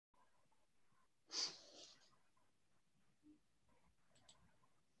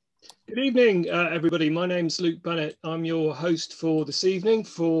Good evening, everybody. My name's Luke Bennett. I'm your host for this evening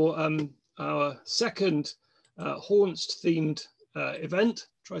for our second Haunts-themed event.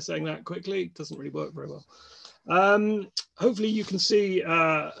 Try saying that quickly. It doesn't really work very well. Hopefully you can see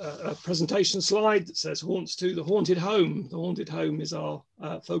a presentation slide that says Haunts to the Haunted Home. The Haunted Home is our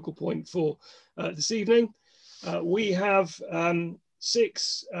focal point for this evening. We have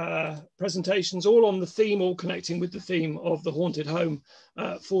six presentations, all on the theme, all connecting with the theme of the haunted home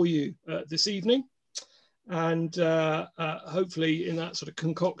for you this evening. And hopefully in that sort of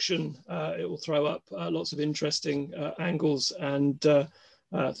concoction, it will throw up lots of interesting angles and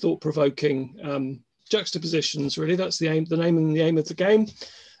thought-provoking juxtapositions, really. That's the aim, the name and the aim of the game.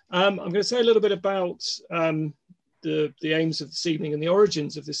 I'm going to say a little bit about the aims of this evening and the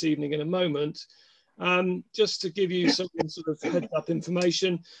origins of this evening in a moment. Just to give you some sort of heads up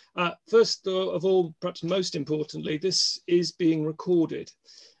information, first of all, perhaps most importantly, this is being recorded.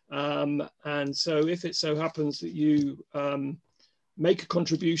 And so if it so happens that you make a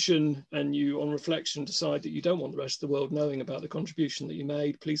contribution and you, on reflection, decide that you don't want the rest of the world knowing about the contribution that you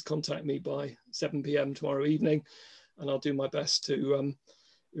made, please contact me by 7 p.m. tomorrow evening, and I'll do my best to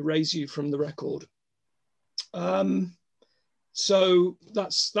erase you from the record. So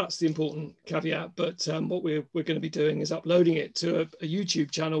that's the important caveat, but what we're going to be doing is uploading it to a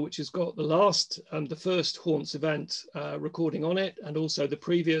YouTube channel which has got the first Haunts event recording on it, and also the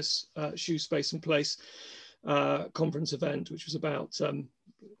previous Shoe Space and Place conference event, which was about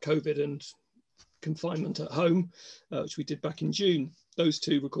COVID and confinement at home, which we did back in June. Those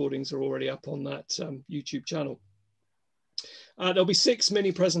two recordings are already up on that YouTube channel. There'll be 6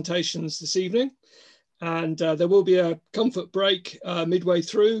 mini presentations this evening. And there will be a comfort break midway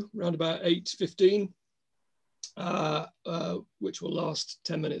through, around about 8:15, which will last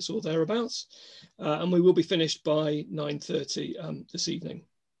 10 minutes or thereabouts. And we will be finished by 9:30 this evening.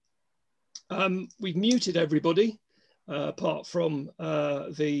 We've muted everybody, apart from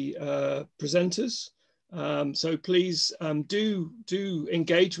the presenters. So please do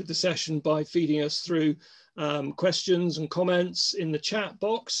engage with the session by feeding us through questions and comments in the chat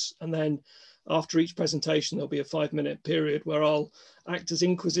box, and then after each presentation, there'll be a 5-minute period where I'll act as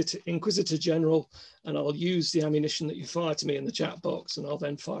Inquisitor General, and I'll use the ammunition that you fire to me in the chat box, and I'll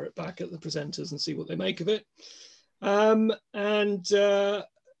then fire it back at the presenters and see what they make of it. That's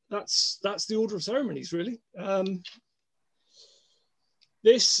the order of ceremonies, really.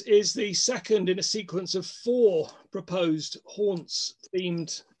 This is the second in a sequence of 4 proposed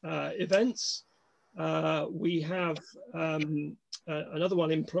Haunts-themed events. We have another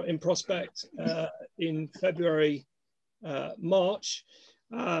one in prospect in February, March,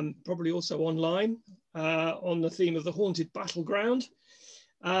 probably also online, on the theme of the haunted battleground.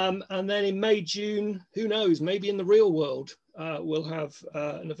 And then in May, June, who knows, maybe in the real world, we'll have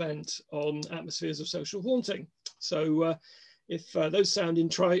an event on atmospheres of social haunting. So if those sound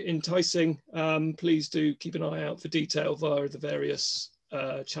enticing, please do keep an eye out for detail via the various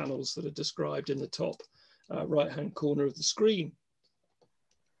channels that are described in the top right-hand corner of the screen.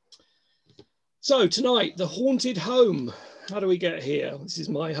 So tonight, the haunted home. How do we get here? This is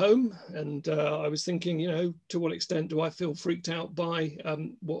my home, and I was thinking, you know, to what extent do I feel freaked out by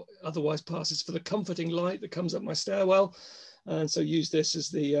what otherwise passes for the comforting light that comes up my stairwell? And so use this as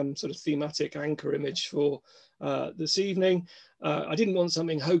the sort of thematic anchor image for this evening. I didn't want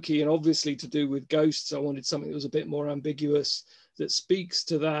something hokey and obviously to do with ghosts. I wanted something that was a bit more ambiguous, that speaks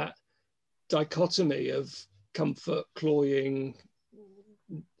to that dichotomy of comfort, cloying,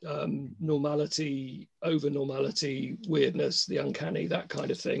 normality, over normality, weirdness, the uncanny, that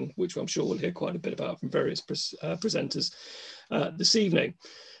kind of thing, which I'm sure we'll hear quite a bit about from various presenters this evening.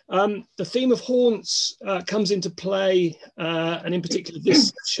 The theme of haunts comes into play, and in particular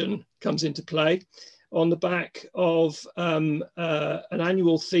this session comes into play on the back of an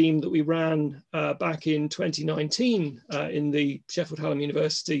annual theme that we ran back in 2019 in the Sheffield Hallam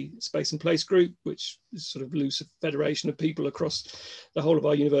University Space and Place group, which is sort of loose federation of people across the whole of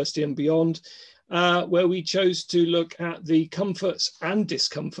our university and beyond, where we chose to look at the comforts and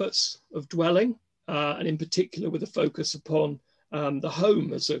discomforts of dwelling, and in particular with a focus upon the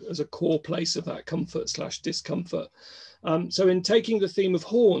home as a core place of that comfort / discomfort. So in taking the theme of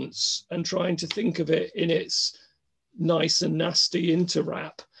haunts and trying to think of it in its nice and nasty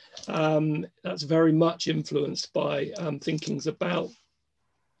interwrap, that's very much influenced by thinkings about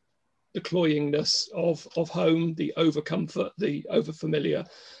the cloyingness of home, the over-comfort, the over-familiar,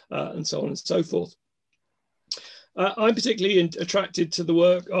 and so on and so forth. I'm particularly attracted to the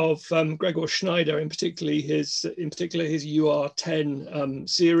work of Gregor Schneider, in particular his UR10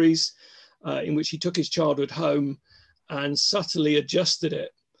 series, in which he took his childhood home and subtly adjusted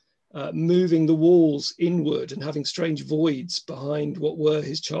it moving the walls inward and having strange voids behind what were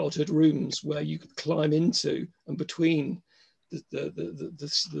his childhood rooms where you could climb into and between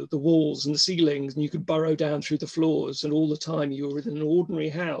the walls and the ceilings, and you could burrow down through the floors, and all the time you were in an ordinary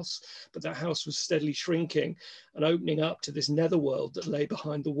house, but that house was steadily shrinking and opening up to this netherworld that lay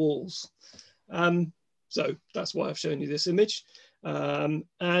behind the walls. So that's why I've shown you this image. When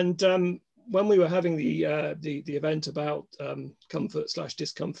we were having the event about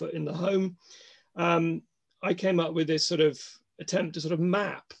comfort/discomfort in the home, I came up with this sort of attempt to sort of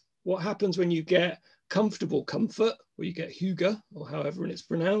map what happens when you get comfortable comfort, or you get hygge, or however it's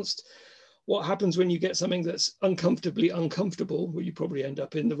pronounced. What happens when you get something that's uncomfortably uncomfortable, where you probably end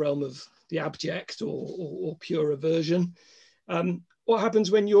up in the realm of the abject or pure aversion. What happens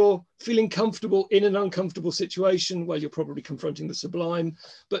when you're feeling comfortable in an uncomfortable situation? Well, you're probably confronting the sublime.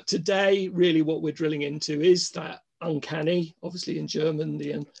 But today, really what we're drilling into is that uncanny, obviously in German,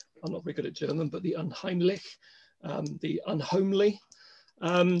 I'm not very good at German, but the unheimlich, the unhomely.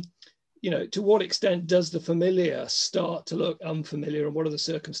 You know, to what extent does the familiar start to look unfamiliar, and what are the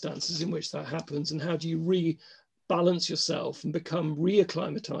circumstances in which that happens, and how do you rebalance yourself and become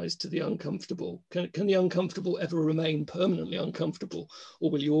reacclimatized to the uncomfortable? Can the uncomfortable ever remain permanently uncomfortable, or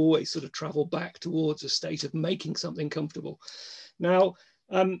will you always sort of travel back towards a state of making something comfortable? Now,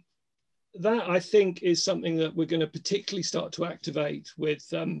 that I think is something that we're going to particularly start to activate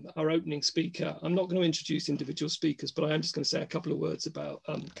with our opening speaker. I'm not going to introduce individual speakers, but I am just going to say a couple of words about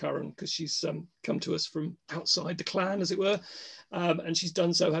Karen, because she's come to us from outside the clan, as it were. And she's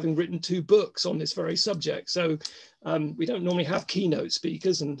done so having written 2 books on this very subject. So we don't normally have keynote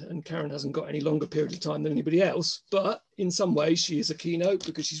speakers, and Karen hasn't got any longer period of time than anybody else, but in some ways she is a keynote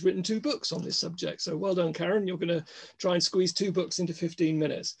because she's written 2 books on this subject. So well done, Karen. You're going to try and squeeze 2 books into 15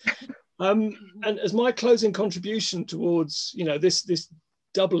 minutes. And as my closing contribution towards, you know, this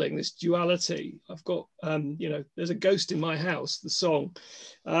doubling, this duality, I've got, you know, there's a ghost in my house, the song.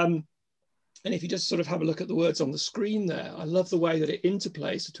 And if you just sort of have a look at the words on the screen there, I love the way that it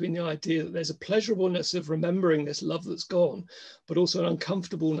interplays between the idea that there's a pleasurableness of remembering this love that's gone, but also an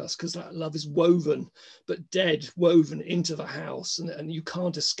uncomfortableness because that love is woven, but dead, woven into the house. And you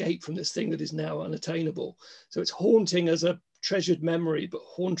can't escape from this thing that is now unattainable. So it's haunting as a treasured memory, but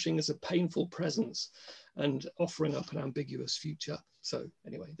haunting as a painful presence and offering up an ambiguous future. So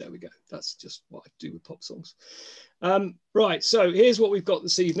anyway, there we go. That's just what I do with pop songs. Right, so here's what we've got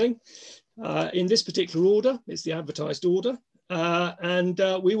this evening. In this particular order, it's the advertised order.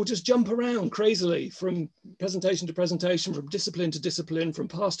 We will just jump around crazily from presentation to presentation, from discipline to discipline, from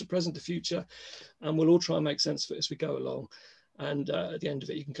past to present to future, and we'll all try and make sense of it as we go along. And at the end of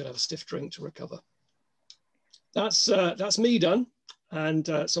it, you can go have a stiff drink to recover. That's me done. And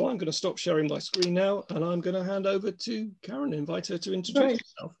so I'm going to stop sharing my screen now, and I'm going to hand over to Karen, invite her to introduce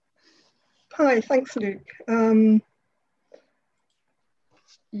herself. Hi, thanks, Luke.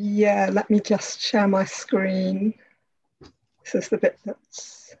 Yeah, let me just share my screen. This is the bit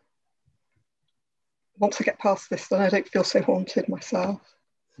that's, once I get past this, then I don't feel so haunted myself.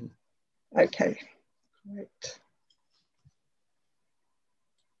 Okay, great.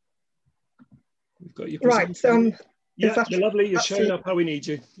 We've got you. Right. Yeah, you're lovely. You're showing up how we need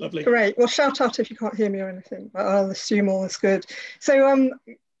you. Lovely. Great. Well, shout out if you can't hear me or anything, but I'll assume all is good. So,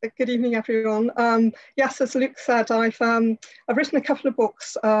 good evening, everyone. Yes, as Luke said, I've written a couple of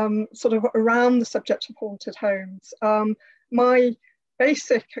books sort of around the subject of haunted homes. My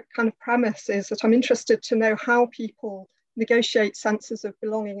basic kind of premise is that I'm interested to know how people negotiate senses of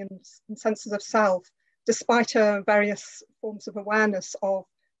belonging and senses of self, despite various forms of awareness of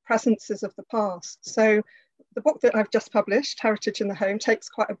presences of the past. So the book that I've just published, Heritage in the Home, takes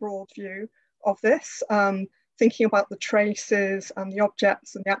quite a broad view of this, thinking about the traces and the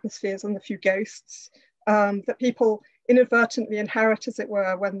objects and the atmospheres and the few ghosts that people inadvertently inherit, as it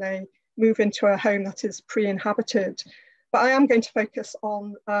were, when they move into a home that is pre-inhabited. But I am going to focus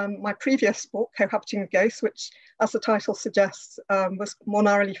on my previous book, Cohabiting with Ghosts, which, as the title suggests, was more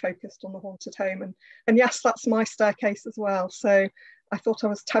narrowly focused on the haunted home. And yes, that's my staircase as well. So I thought I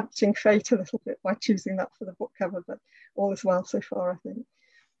was tempting fate a little bit by choosing that for the book cover, but all is well so far, I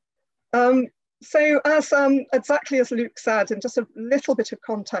think. So as exactly as Luke said, and just a little bit of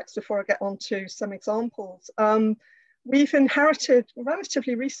context before I get on to some examples, we've inherited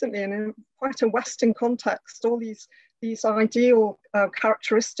relatively recently, and in quite a Western context, all these ideal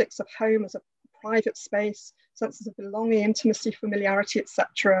characteristics of home as a private space, senses of belonging, intimacy, familiarity,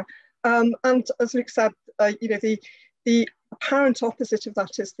 etc. And as Luke said, you know, the apparent opposite of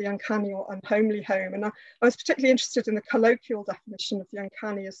that is the uncanny or unhomely home. And I was particularly interested in the colloquial definition of the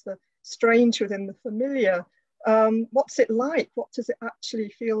uncanny as the strange within the familiar, What's it like? What does it actually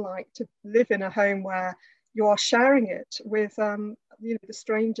feel like to live in a home where you are sharing it with you know, the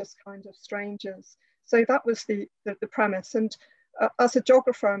strangest kind of strangers? So that was the premise. And as a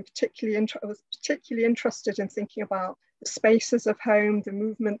geographer, I was particularly interested in thinking about the spaces of home, the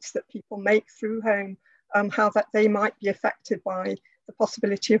movements that people make through home, how that they might be affected by the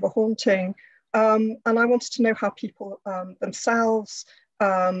possibility of a haunting. And I wanted to know how people themselves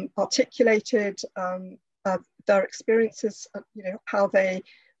articulated their experiences, you know, how they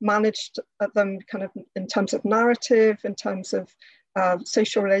managed them kind of in terms of narrative, in terms of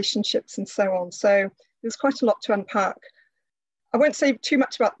social relationships and so on. So there's quite a lot to unpack. I won't say too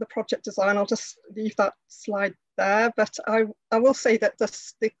much about the project design, I'll just leave that slide there, but I will say that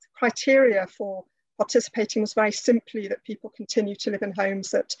the criteria for participating was very simply that people continue to live in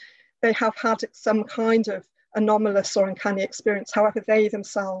homes that they have had some kind of anomalous or uncanny experience, however they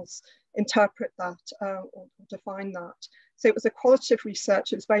themselves interpret that or define that. So it was a qualitative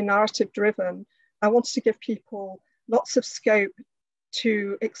research, it was very narrative driven. I wanted to give people lots of scope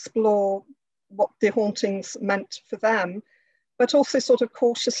to explore what the hauntings meant for them, but also sort of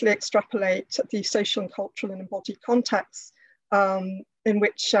cautiously extrapolate the social and cultural and embodied contexts in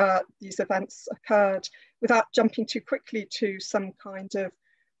which these events occurred without jumping too quickly to some kind of,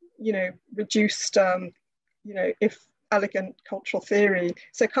 you know, reduced, you know, if elegant cultural theory.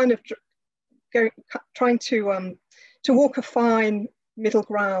 So kind of trying to walk a fine middle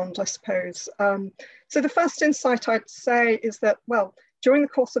ground, I suppose. So the first insight I'd say is that, well, during the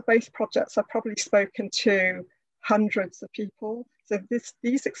course of both projects, I've probably spoken to hundreds of people. So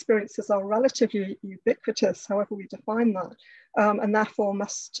these experiences are relatively ubiquitous, however we define that, and therefore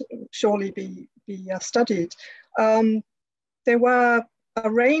must surely be studied. There were a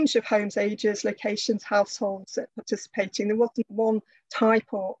range of homes, ages, locations, households participating. There wasn't one type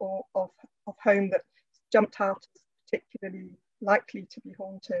of home that jumped out as particularly likely to be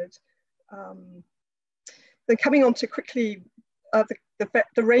haunted. Then coming on to quickly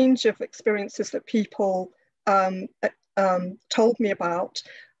the range of experiences that people told me about,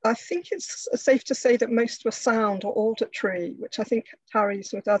 I think it's safe to say that most were sound or auditory, which I think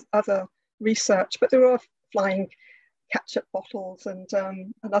tallies with other research, but there were flying ketchup bottles and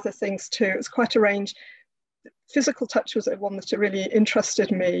other things too. It was quite a range. Physical touch was one that really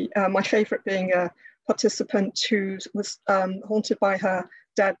interested me. My favourite being a participant who was haunted by her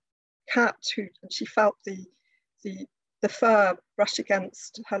dead cat, and she felt the fur brush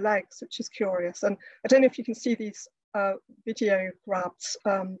against her legs, which is curious. And I don't know if you can see these video grabs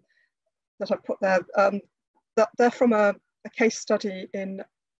that I've put there. They're from a case study in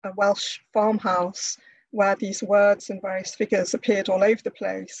a Welsh farmhouse where these words and various figures appeared all over the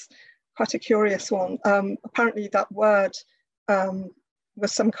place. Quite a curious one. Apparently that word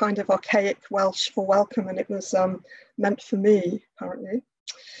was some kind of archaic Welsh for welcome, and it was meant for me, apparently.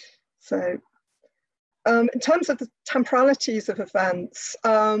 So in terms of the temporalities of events,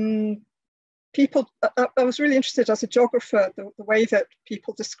 I was really interested as a geographer, the way that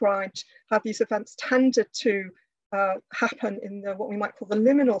people described how these events tended to happen in what we might call the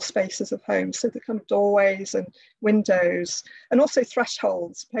liminal spaces of homes, so the kind of doorways and windows, and also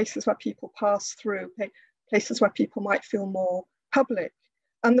thresholds, places where people pass through, places where people might feel more public.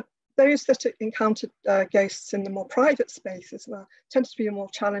 And those that encountered ghosts in the more private spaces tended to be more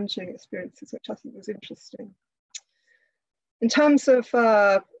challenging experiences, which I think was interesting. In terms of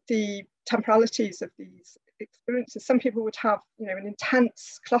the temporalities of these experiences, some people would have, you know, an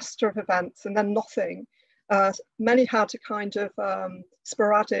intense cluster of events and then nothing. Many had a kind of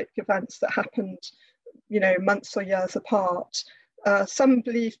sporadic events that happened, you know, months or years apart. Some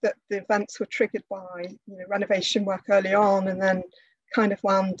believed that the events were triggered by, you know, renovation work early on and then kind of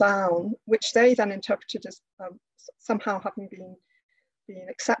wound down, which they then interpreted as somehow having been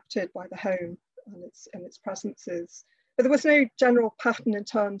accepted by the home and its presences. But there was no general pattern in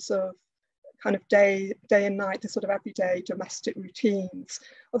terms of kind of day and night, the sort of everyday domestic routines.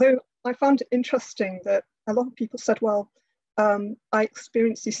 Although I found it interesting that a lot of people said, well, I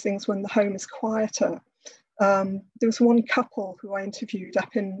experience these things when the home is quieter. There was one couple who I interviewed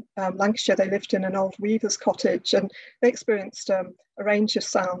up in Lancashire. They lived in an old weaver's cottage, and they experienced a range of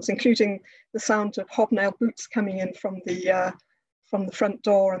sounds, including the sound of hobnail boots coming in from the front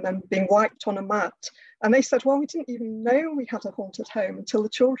door and then being wiped on a mat. And they said, well, we didn't even know we had a haunted home until the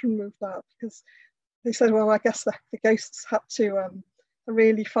children moved out, because they said, well, I guess the ghosts had to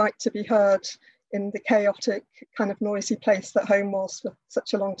really fight to be heard in the chaotic kind of noisy place that home was for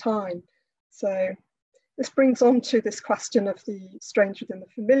such a long time. So this brings on to this question of the strange within the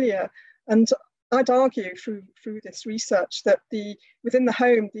familiar. And I'd argue through this research that within the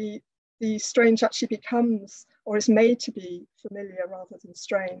home, the strange actually becomes or is made to be familiar rather than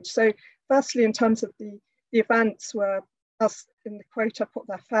strange. So firstly, in terms of the events were, as in the quote I put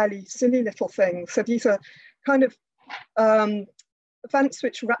there, fairly silly little things. So these are kind of events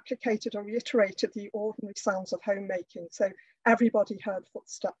which replicated or reiterated the ordinary sounds of homemaking. So everybody heard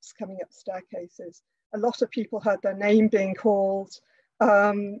footsteps coming up staircases. A lot of people heard their name being called,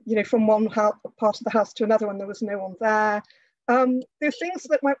 you know, from one part of the house to another when there was no one there. There are things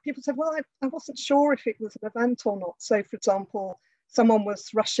that where people said, well, I wasn't sure if it was an event or not. So, for example, someone was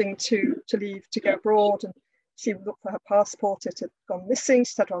rushing to leave to go abroad, and she looked for her passport. It had gone missing.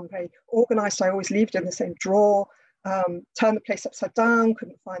 She said, oh, I'm very organised. I always leave it in the same drawer. Turned the place upside down.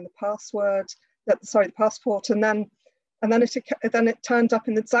 Couldn't find the password. The passport. And then it turned up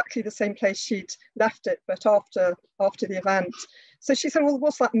in exactly the same place she'd left it, but after the event. So she said, well,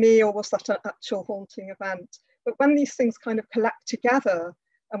 was that me, or was that an actual haunting event? But when these things kind of collect together,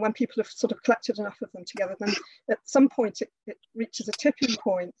 and when people have sort of collected enough of them together, then at some point it reaches a tipping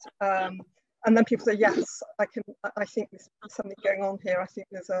point. And then people say, yes, I think there's something going on here. I think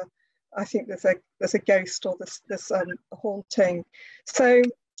there's a ghost, or this haunting. So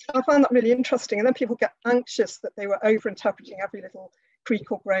I found that really interesting. And then people get anxious that they were over-interpreting every little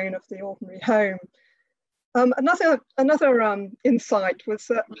creak or groan of the ordinary home. Another insight was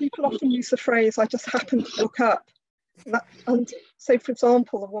that people often use the phrase, I just happened to look up. And so, for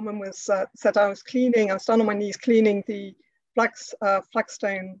example, a woman said, I was down on my knees cleaning the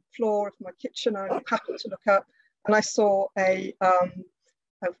flagstone floor of my kitchen. I happened to look up and I saw the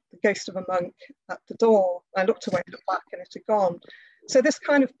ghost of a monk at the door. I looked away, looked back, and it had gone. So this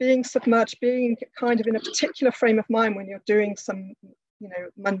kind of being submerged, being kind of in a particular frame of mind when you're doing some, you know,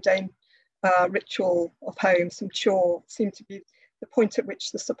 mundane ritual of home, some chore, seemed to be the point at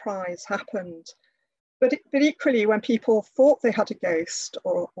which the surprise happened. But equally, when people thought they had a ghost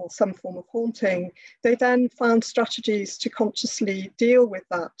or some form of haunting, they then found strategies to consciously deal with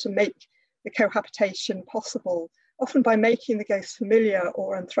that, to make the cohabitation possible, often by making the ghost familiar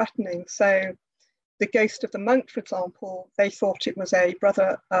or unthreatening. So the ghost of the monk, for example, they thought it was a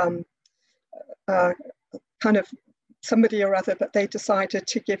brother, kind of somebody or other, but they decided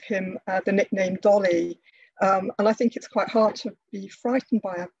to give him the nickname Dolly. And I think it's quite hard to be frightened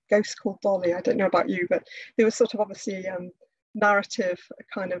by a ghost called Dolly. I don't know about you, but there was sort of obviously narrative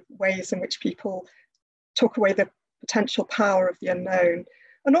kind of ways in which people took away the potential power of the unknown.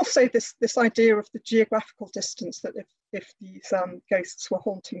 And also this idea of the geographical distance, that if these ghosts were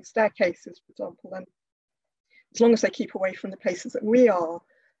haunting staircases, for example, then as long as they keep away from the places that we are,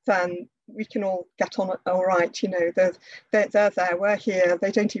 then we can all get on all right. You know, they're there, we're here.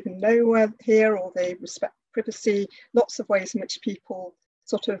 They don't even know we're here, or they respect privacy. Lots of ways in which people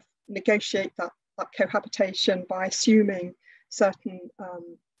sort of negotiate that cohabitation by assuming certain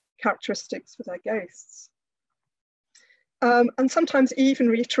characteristics for their ghosts. And sometimes even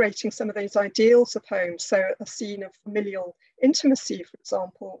reiterating some of those ideals of home. So a scene of familial intimacy, for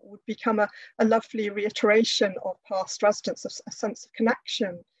example, would become a lovely reiteration of past residence, a sense of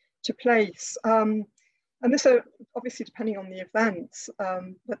connection to place. And this are obviously depending on the events,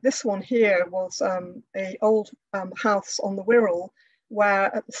 but this one here was an old house on the Wirral,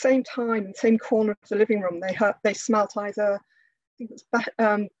 where at the same time, in the same corner of the living room, they smelt either, I think it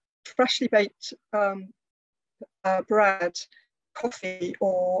was freshly baked bread, coffee,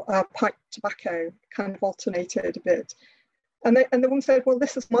 or pipe tobacco, kind of alternated a bit. And the woman said, well,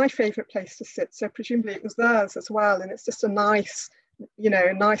 this is my favourite place to sit. So presumably it was theirs as well. And it's just a nice, you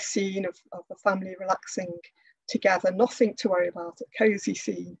know, nice scene of the family relaxing together, nothing to worry about, a cosy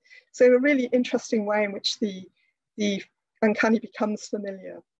scene. So a really interesting way in which the uncanny becomes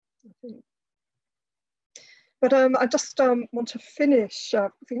familiar, I think. But I just want to finish, I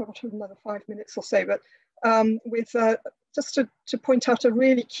think I've got another 5 minutes or so, but with just to point out a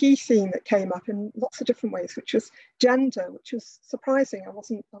really key theme that came up in lots of different ways, which was gender, which was surprising. I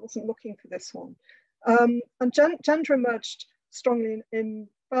wasn't looking for this one. And gender emerged strongly in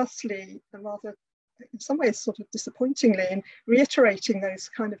firstly, and rather in some ways sort of disappointingly, in reiterating those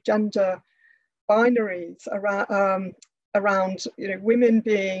kind of gender binaries around you know, women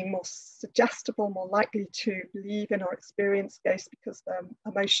being more suggestible, more likely to believe in or experience ghosts because they're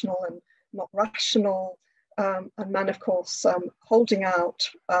emotional and not rational, and men, of course, holding out,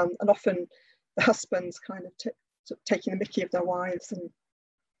 and often the husbands kind of taking the mickey of their wives. And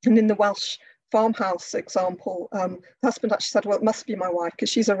in the Welsh farmhouse example, the husband actually said, well, it must be my wife because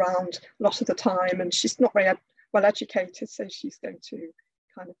she's around a lot of the time and she's not very well educated, so she's going to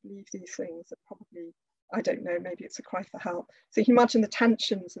kind of believe these things that probably, I don't know, maybe it's a cry for help. So you can imagine the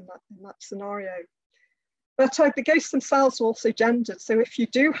tensions in that scenario. But the ghosts themselves are also gendered. So if you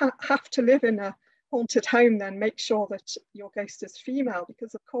do have to live in a haunted home, then make sure that your ghost is female,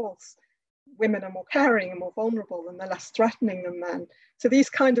 because of course women are more caring and more vulnerable and they're less threatening than men. So these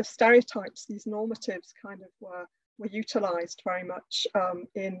kind of stereotypes, these normatives kind of were utilized very much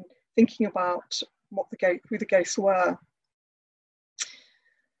in thinking about who the ghosts were.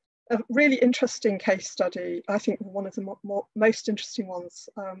 A really interesting case study, I think one of the most interesting ones,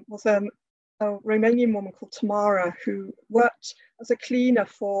 was a Romanian woman called Tamara, who worked as a cleaner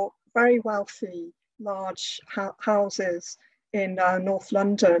for very wealthy, large houses in North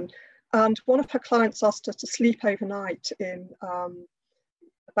London. And one of her clients asked her to sleep overnight in a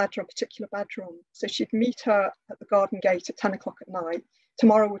particular bedroom. So she'd meet her at the garden gate at 10 o'clock at night.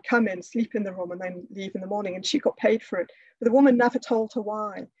 Tamara would come in, sleep in the room, and then leave in the morning, and she got paid for it. But the woman never told her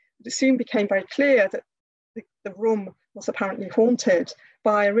why. It soon became very clear that the room was apparently haunted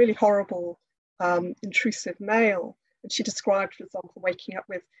by a really horrible, intrusive male. And she described, for example, waking up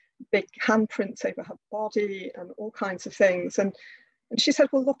with big handprints over her body and all kinds of things. And she said,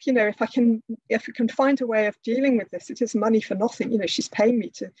 well, look, if we can find a way of dealing with this, it is money for nothing. She's paying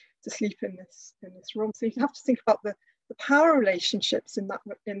me to sleep in this room. So you have to think about the power relationships in that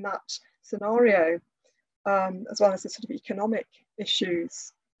scenario, as well as the sort of economic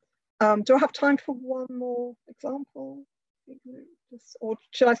issues. Do I have time for one more example? Or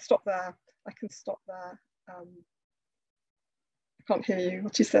should I stop there? I can stop there. I can't hear you.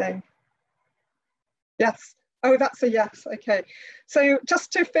 What are you saying? Yes. Oh, that's a yes. Okay. So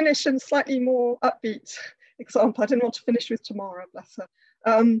just to finish in slightly more upbeat example, I didn't want to finish with Tamara, bless her.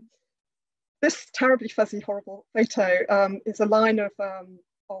 This terribly fuzzy, horrible photo is a line of farm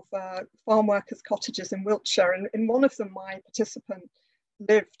workers' cottages in Wiltshire. And in one of them, my participant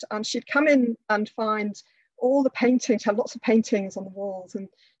lived, and she'd come in and find all the paintings, had lots of paintings on the walls, and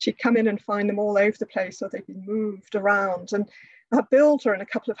she'd come in and find them all over the place, or they'd been moved around. And her builder and a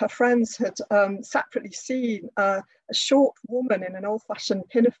couple of her friends had separately seen a short woman in an old-fashioned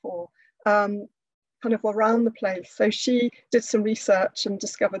pinafore kind of around the place. So she did some research and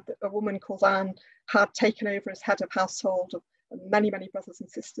discovered that a woman called Anne had taken over as head of household of many, many brothers and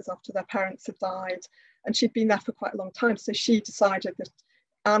sisters after their parents had died. And she'd been there for quite a long time. So she decided that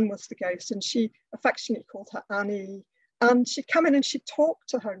Anne was the ghost, and she affectionately called her Annie. And she'd come in and she'd talk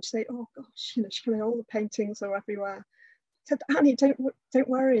to her and say, oh gosh, she'd come in, all the paintings are everywhere. Said, Annie, don't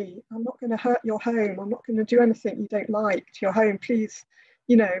worry, I'm not going to hurt your home. I'm not going to do anything you don't like to your home. Please,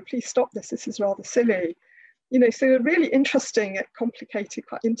 please stop this. This is rather silly. So a really interesting, complicated,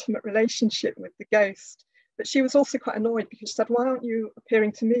 quite intimate relationship with the ghost. But she was also quite annoyed because she said, why aren't you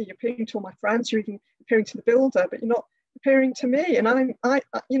appearing to me? You're appearing to all my friends. You're even appearing to the builder, but you're not appearing to me. And I'm the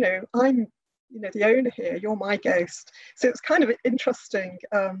owner here. You're my ghost. So it's kind of an interesting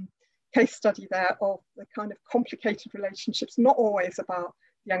case study there of the kind of complicated relationships, not always about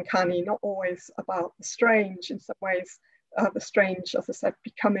the uncanny, not always about the strange. In some ways, the strange, as I said,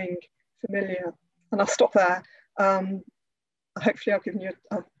 becoming familiar. And I'll stop there. Hopefully I've given you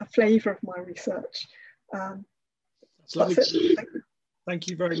a flavour of my research. That's it. Thank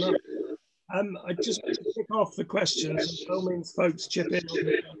you very much. I just want to kick off the questions. By all means, folks, chip in on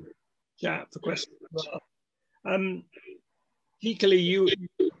the chat for questions. Hikali,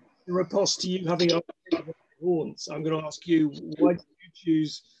 in response to you having haunts, I'm going to ask you, why did you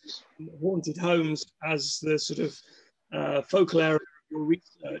choose haunted homes as the sort of focal area of your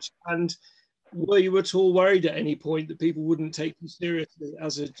research? And were you at all worried at any point that people wouldn't take you seriously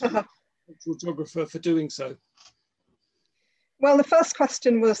as a cultural geographer for doing so? Well, the first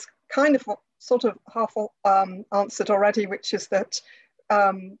question was kind of sort of half answered already, which is that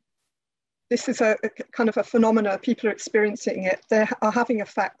this is a kind of a phenomena. People are experiencing it. They are having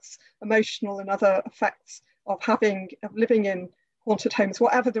effects, emotional and other effects of living in haunted homes,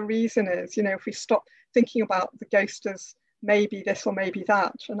 whatever the reason is. If we stop thinking about the ghost as maybe this or maybe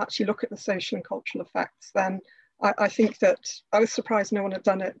that, and actually look at the social and cultural effects, then I think that I was surprised no one had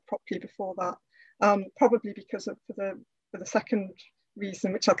done it properly before that. Probably because of for the second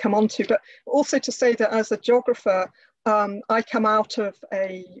reason, which I'll come on to, but also to say that as a geographer, I come out of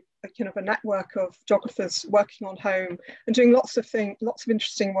a kind of a network of geographers working on home and doing lots of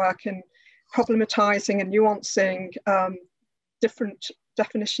interesting work in problematizing and nuancing different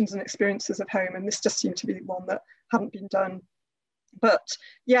definitions and experiences of home. And this just seemed to be one that hadn't been done. But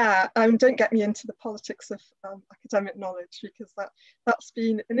yeah, don't get me into the politics of academic knowledge, because that's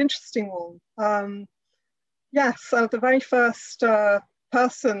been an interesting one. Yes, the very first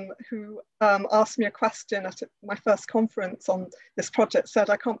person who asked me a question at my first conference on this project said,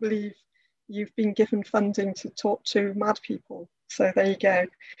 I can't believe you've been given funding to talk to mad people. So there you go.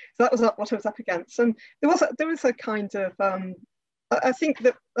 So that was what I was up against. And there was a kind of I think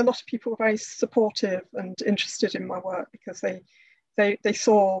that a lot of people were very supportive and interested in my work because they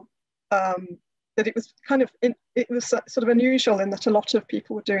saw that it was kind of, it was sort of unusual in that a lot of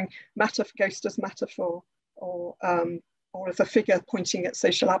people were doing matter for ghost as metaphor, or as a figure pointing at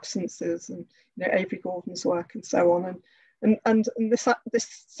social absences, and Avery Gordon's work and so on, and this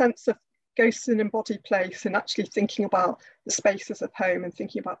sense of ghosts in embodied place, and actually thinking about the spaces of home and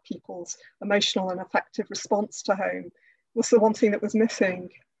thinking about people's emotional and affective response to home was the one thing that was missing,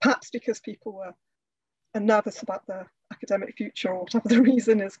 perhaps because people were nervous about the academic future or whatever the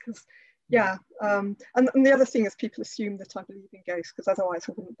reason is, because and the other thing is people assume that I believe in ghosts, because otherwise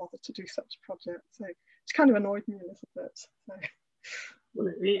I wouldn't bother to do such a project, so it kind of annoyed me a little bit. So,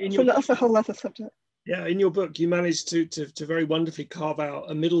 well, that's a whole other subject. Yeah, in your book, you managed to very wonderfully carve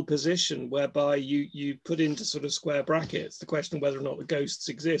out a middle position whereby you put into sort of square brackets the question of whether or not the ghosts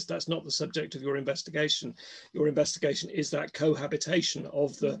exist. That's not the subject of your investigation. Your investigation is that cohabitation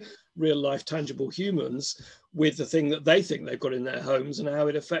of the real life tangible humans with the thing that they think they've got in their homes and how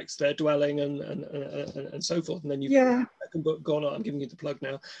it affects their dwelling and so forth. And then you've second book gone on, I'm giving you the plug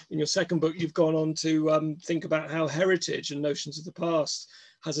now. In your second book, you've gone on to think about how heritage and notions of the past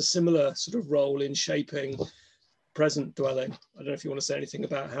has a similar sort of role in shaping present dwelling. I don't know if you want to say anything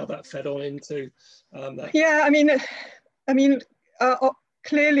about how that fed on into that. Yeah, I mean,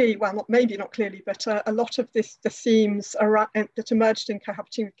 clearly, well, maybe not clearly, but a lot of the themes around, that emerged in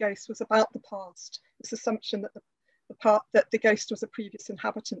Cohabiting with Ghosts was about the past. This assumption that the ghost was a previous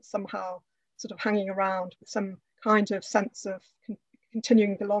inhabitant, somehow sort of hanging around with some kind of sense of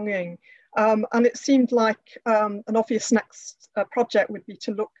continuing belonging. And it seemed like an obvious next project would be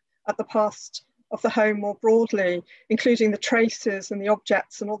to look at the past of the home more broadly, including the traces and the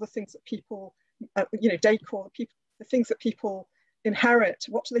objects and all the things that people, decor, the things that people inherit.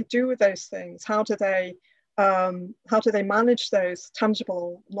 What do they do with those things? How do they manage those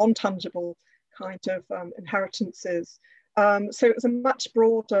tangible, non-tangible kind of inheritances? So it was a much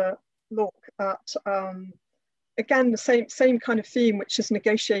broader look at again, the same kind of theme, which is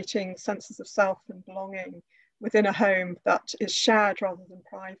negotiating senses of self and belonging within a home that is shared rather than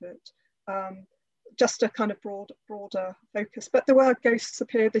private. Just a kind of broader focus. But the word ghosts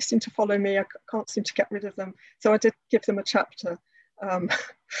appeared, they seem to follow me. I can't seem to get rid of them. So I did give them a chapter.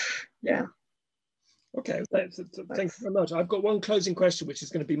 Yeah. Okay, thank you very much. I've got one closing question, which is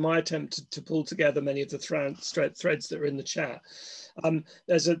going to be my attempt to pull together many of the threads that are in the chat.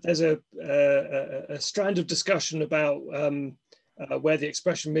 There's a strand of discussion about where the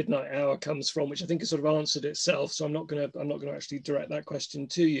expression midnight hour comes from, which I think has sort of answered itself. So I'm not going to actually direct that question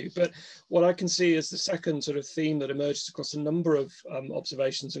to you. But what I can see as the second sort of theme that emerges across a number of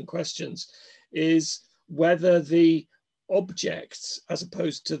observations and questions is whether the objects, as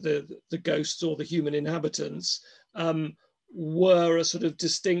opposed to the ghosts or the human inhabitants, were a sort of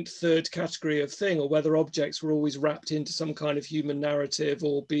distinct third category of thing, or whether objects were always wrapped into some kind of human narrative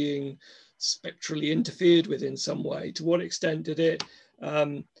or being spectrally interfered with in some way. To what extent did it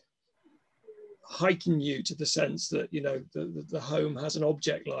heighten you to the sense that the home has an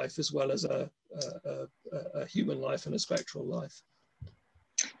object life as well as a human life and a spectral life?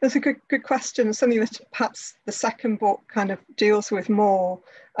 That's a good question. Something that perhaps the second book kind of deals with more,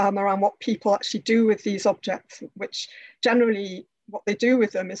 around what people actually do with these objects, which generally what they do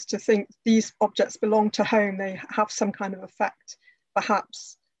with them is to think these objects belong to home, they have some kind of effect.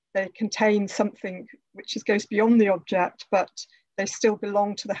 Perhaps they contain something which goes beyond the object, but they still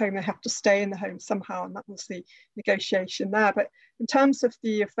belong to the home, they have to stay in the home somehow, and that was the negotiation there. But in terms of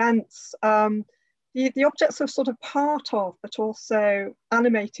the events, the objects are sort of part of, but also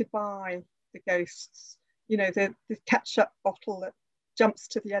animated by the ghosts. The ketchup bottle that jumps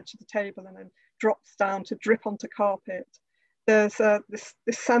to the edge of the table and then drops down to drip onto carpet. There's this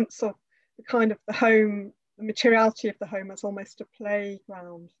sense of the kind of the home, the materiality of the home as almost a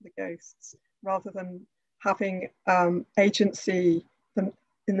playground for the ghosts, rather than having agency in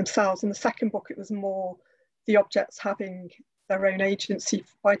themselves. In the second book, it was more the objects having their own agency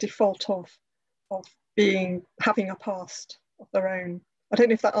by default of having a past of their own. I don't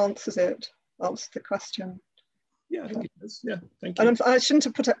know if that answers the question. Yeah, I think it does. Yeah, thank you. And I shouldn't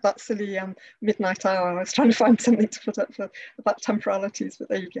have put up that silly midnight hour. I was trying to find something to put up about temporalities, but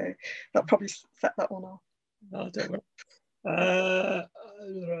there you go. That probably set that one off. Oh, don't worry.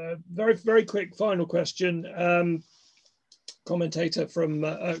 Very, very quick final question. Commentator from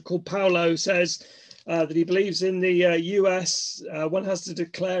called Paolo says that he believes in the US, one has to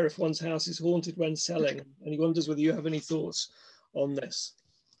declare if one's house is haunted when selling, and he wonders whether you have any thoughts on this.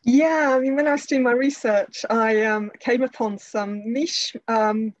 Yeah, I mean, when I was doing my research, I came upon some niche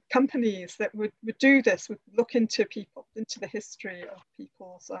companies that would do this, would look into people, into the history of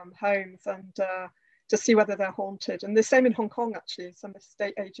people's homes, and to see whether they're haunted. And the same in Hong Kong, actually. Some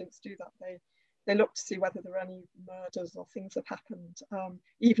estate agents do that. They look to see whether there are any murders or things that happened,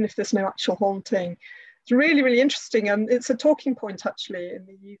 even if there's no actual haunting. It's really, really interesting. And it's a talking point, actually, in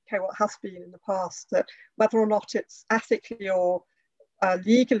the UK, what has been in the past, that whether or not it's ethically or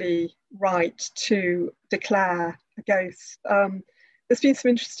legally right to declare a ghost. There's been some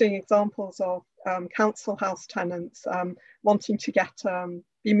interesting examples of council house tenants wanting to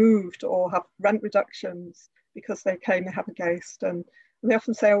be moved or have rent reductions because they claim they have a ghost. And they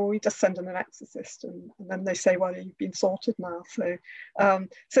often say, "Oh, we just send in an exorcist," and then they say, "Well, you've been sorted now." So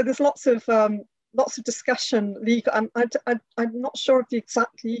there's lots of discussion legal. I'm not sure of the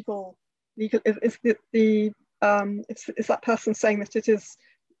exact legal is that person saying that it is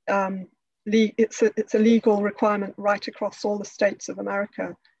it's a legal requirement right across all the states of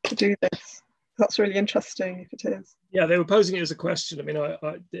America to do this. That's really interesting if it is. Yeah, they were posing it as a question. I mean,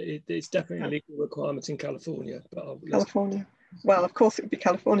 it's definitely a legal requirement in California. California. Well, of course it would be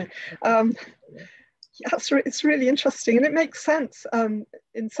California. Yeah, it's really interesting, and it makes sense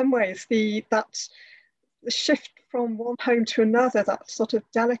in some ways. The shift from one home to another, that sort of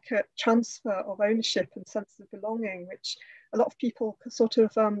delicate transfer of ownership and sense of belonging, which a lot of people sort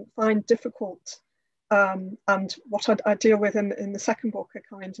of find difficult. And what I deal with in the second book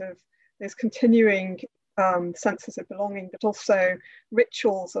are kind of those continuing senses of belonging, but also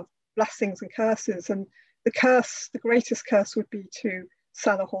rituals of blessings and curses. And the greatest curse would be to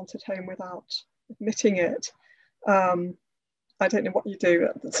sell a haunted home without admitting it. I don't know what you do.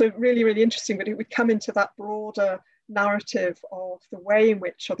 So really, really interesting, but it would come into that broader narrative of the way in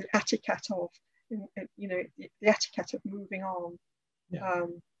which, or the etiquette of, the etiquette of moving on, yeah.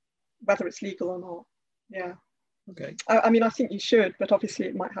 Whether it's legal or not. Yeah. Okay. I mean, I think you should, but obviously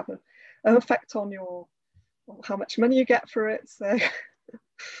it might have an effect on how much money you get for it. So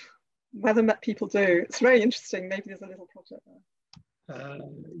whether people do, it's very interesting. Maybe there's a little project there.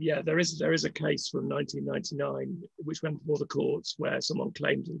 Yeah, there is a case from 1999 which went before the courts where someone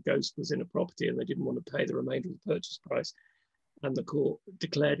claimed a ghost was in a property and they didn't want to pay the remainder of the purchase price, and the court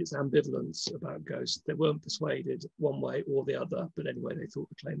declared its ambivalence about ghosts. They weren't persuaded one way or the other, but anyway, they thought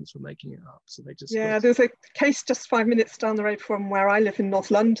the claimants were making it up, so they just there's a case just 5 minutes down the road from where I live in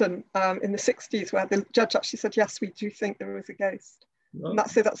North London in the 60s where the judge actually said, yes, we do think there is a ghost. Oh. And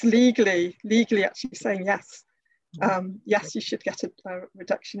that's legally actually saying yes. Yes, you should get a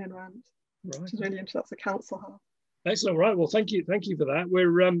reduction in rent. Right. Which is really interesting. That's a council house. Excellent. Right. Well, thank you for that. We're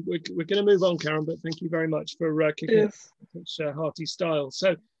going to move on, Karen, but thank you very much for kicking it in such hearty style.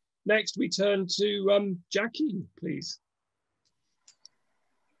 So next we turn to Jackie, please.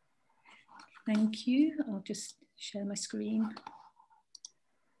 Thank you. I'll just share my screen.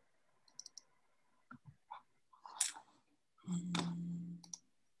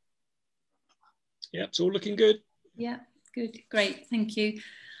 Yep, it's all looking good. Yeah, good, great, thank you.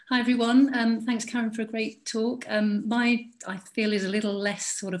 Hi everyone, thanks Karen for a great talk. I feel is a little less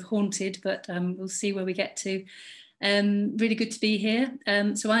sort of haunted, but we'll see where we get to. Really good to be here.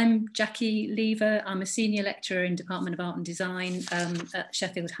 So I'm Jackie Lever, I'm a senior lecturer in Department of Art and Design at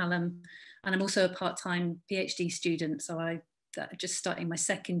Sheffield Hallam, and I'm also a part-time PhD student, so I'm just starting my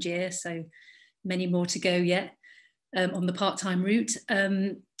second year, so many more to go yet on the part-time route.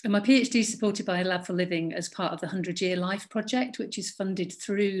 And my PhD is supported by a Lab for Living as part of the 100-Year Life project, which is funded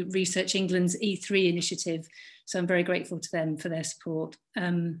through Research England's E3 initiative. So I'm very grateful to them for their support. I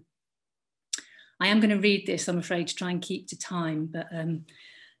am going to read this, I'm afraid, to try and keep to time, but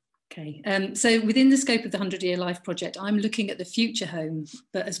okay. So within the scope of the 100-Year Life project, I'm looking at the future home,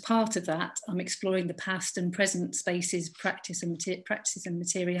 but as part of that, I'm exploring the past and present spaces, practices and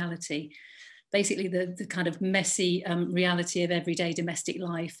materiality. Basically the kind of messy reality of everyday domestic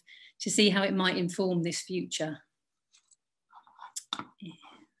life, to see how it might inform this future.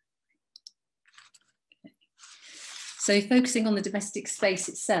 So focusing on the domestic space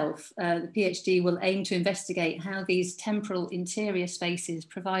itself, the PhD will aim to investigate how these temporal interior spaces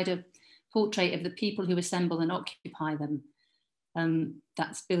provide a portrait of the people who assemble and occupy them.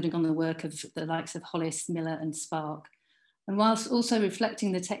 That's building on the work of the likes of Hollis, Miller and Spark. And whilst also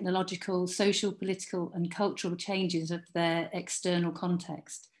reflecting the technological, social, political and cultural changes of their external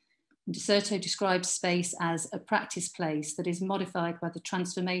context. Deserto describes space as a practice place that is modified by the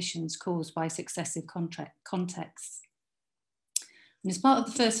transformations caused by successive contexts. And as part of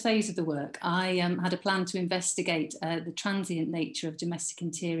the first phase of the work, I had a plan to investigate the transient nature of domestic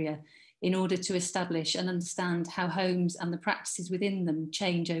interior in order to establish and understand how homes and the practices within them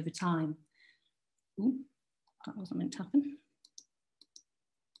change over time. Ooh, that wasn't meant to happen.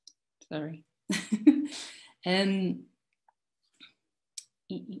 Sorry.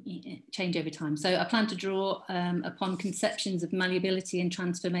 Change over time. So I plan to draw upon conceptions of malleability and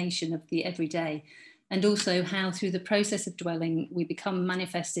transformation of the everyday, and also how through the process of dwelling we become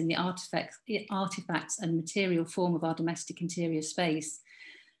manifest in the artifacts and material form of our domestic interior space,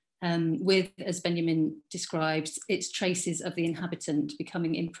 with, as Benjamin describes, its traces of the inhabitant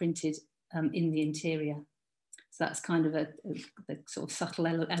becoming imprinted in the interior. So that's kind of a sort of subtle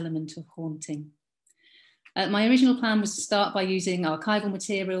element of haunting. My original plan was to start by using archival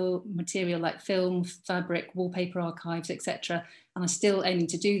material like film, fabric, wallpaper archives, etc. And I'm still aiming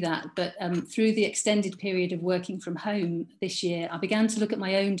to do that. But through the extended period of working from home this year, I began to look at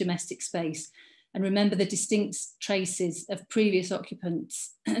my own domestic space and remember the distinct traces of previous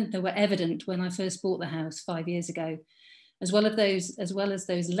occupants that were evident when I first bought the house 5 years ago, as well as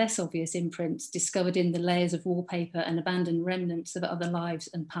those less obvious imprints discovered in the layers of wallpaper and abandoned remnants of other lives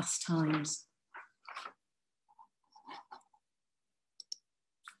and past times.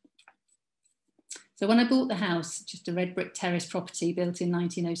 So when I bought the house, just a red brick terrace property built in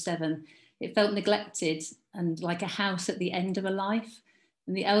 1907, it felt neglected and like a house at the end of a life.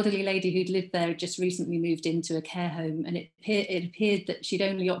 And the elderly lady who'd lived there had just recently moved into a care home, and it appeared that she'd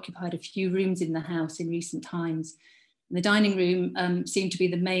only occupied a few rooms in the house in recent times. And the dining room seemed to be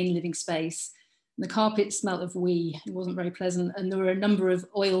the main living space. The carpet smelt of wee, it wasn't very pleasant, and there were a number of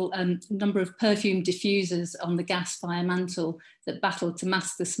perfume diffusers on the gas fire mantle that battled to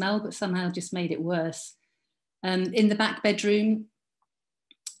mask the smell, but somehow just made it worse. In the back bedroom,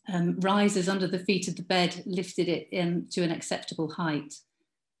 risers under the feet of the bed lifted it to an acceptable height.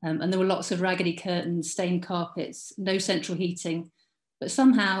 And there were lots of raggedy curtains, stained carpets, no central heating, but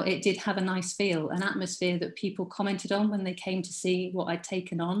somehow it did have a nice feel, an atmosphere that people commented on when they came to see what I'd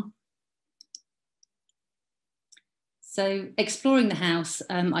taken on. So exploring the house,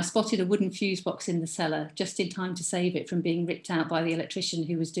 I spotted a wooden fuse box in the cellar, just in time to save it from being ripped out by the electrician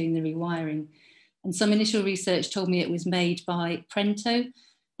who was doing the rewiring. And some initial research told me it was made by Prento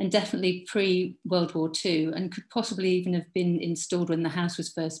and definitely pre-World War II, and could possibly even have been installed when the house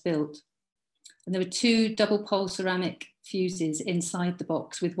was first built. And there were 2 double pole ceramic fuses inside the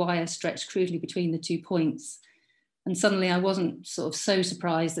box with wire stretched crudely between the 2 points. And suddenly I wasn't sort of so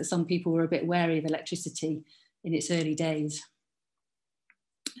surprised that some people were a bit wary of electricity in its early days.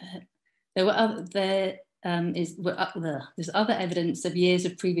 There's other evidence of years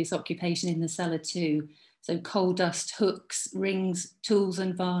of previous occupation in the cellar too. So coal dust, hooks, rings, tools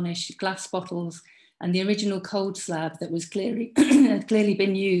and varnish, glass bottles, and the original cold slab that was clearly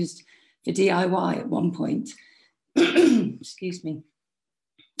been used for DIY at one point. Excuse me.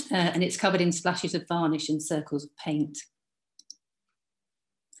 And it's covered in splashes of varnish and circles of paint.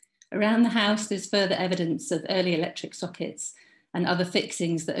 Around the house, there's further evidence of early electric sockets and other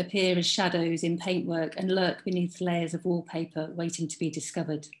fixings that appear as shadows in paintwork and lurk beneath layers of wallpaper waiting to be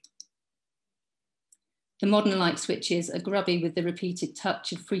discovered. The modern light switches are grubby with the repeated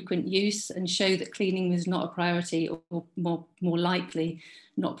touch of frequent use and show that cleaning was not a priority, or more likely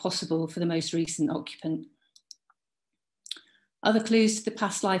not possible for the most recent occupant. Other clues to the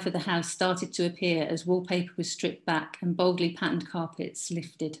past life of the house started to appear as wallpaper was stripped back and boldly patterned carpets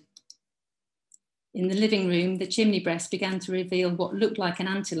lifted. In the living room, the chimney breast began to reveal what looked like an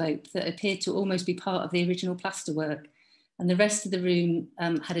antelope that appeared to almost be part of the original plasterwork, and the rest of the room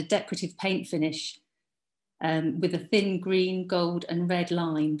had a decorative paint finish with a thin green, gold and red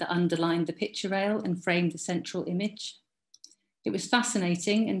line that underlined the picture rail and framed the central image. It was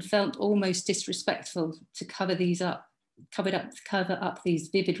fascinating and felt almost disrespectful to cover up these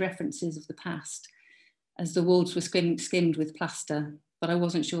vivid references of the past, as the walls were skimmed with plaster, but I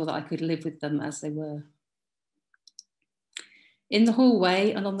wasn't sure that I could live with them as they were. In the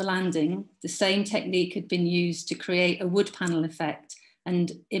hallway and on the landing, the same technique had been used to create a wood panel effect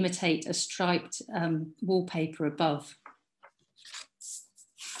and imitate a striped wallpaper above.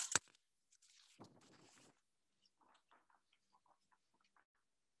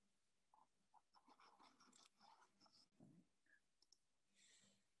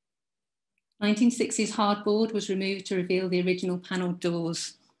 The 1960s hardboard was removed to reveal the original panelled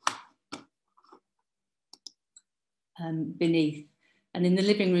doors beneath. And in the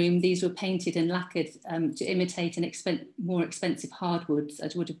living room, these were painted and lacquered to imitate more expensive hardwoods,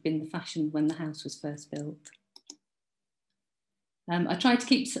 as would have been the fashion when the house was first built. I tried to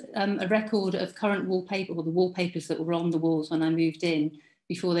keep a record of current wallpaper, or the wallpapers that were on the walls when I moved in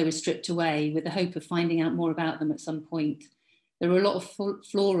before they were stripped away, with the hope of finding out more about them at some point. There were a lot of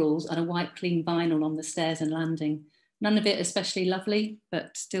florals and a white clean vinyl on the stairs and landing. None of it especially lovely,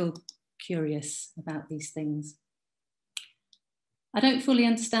 but still curious about these things. I don't fully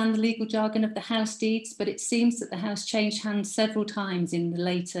understand the legal jargon of the house deeds, but it seems that the house changed hands several times in the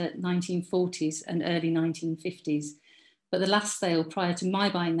later 1940s and early 1950s. But the last sale prior to my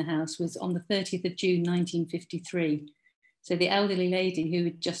buying the house was on the 30th of June, 1953. So the elderly lady who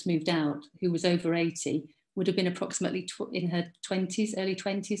had just moved out, who was over 80, would have been approximately in her 20s, early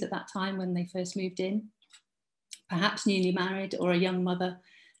 20s at that time when they first moved in. Perhaps newly married or a young mother.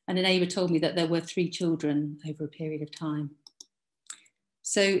 And a neighbour told me that there were 3 children over a period of time.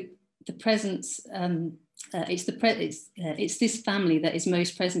 So the presence, it's this family that is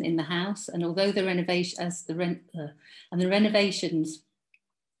most present in the house, and although the renovations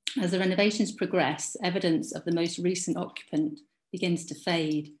progress, evidence of the most recent occupant begins to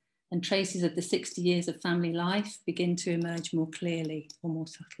fade, and traces of the 60 years of family life begin to emerge more clearly or more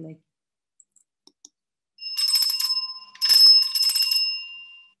subtly.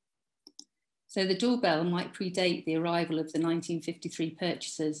 So the doorbell might predate the arrival of the 1953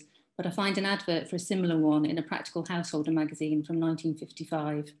 purchasers, but I find an advert for a similar one in a Practical Householder magazine from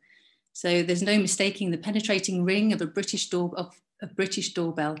 1955. So there's no mistaking the penetrating ring of a British doorbell.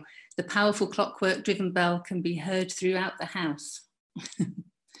 The powerful clockwork-driven bell can be heard throughout the house.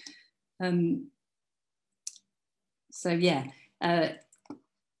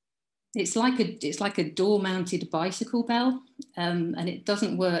 It's like a door-mounted bicycle bell, and it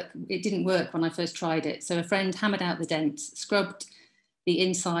doesn't work. It didn't work when I first tried it. So a friend hammered out the dents, scrubbed the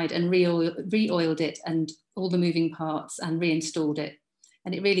inside and re-oiled it and all the moving parts and reinstalled it.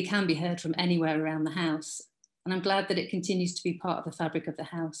 And it really can be heard from anywhere around the house. And I'm glad that it continues to be part of the fabric of the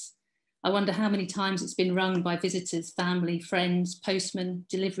house. I wonder how many times it's been rung by visitors, family, friends, postmen,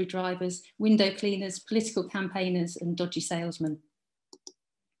 delivery drivers, window cleaners, political campaigners, and dodgy salesmen.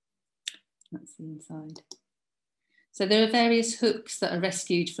 That's the inside. So there are various hooks that are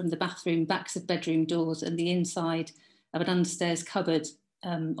rescued from the bathroom, backs of bedroom doors, and the inside of an understairs cupboard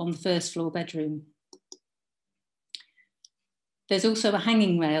on the first floor bedroom. There's also a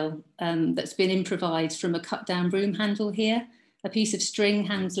hanging rail that's been improvised from a cut down broom handle here. A piece of string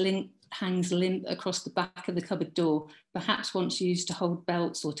hangs limp across the back of the cupboard door, perhaps once used to hold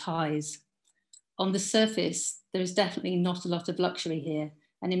belts or ties. On the surface, there is definitely not a lot of luxury here.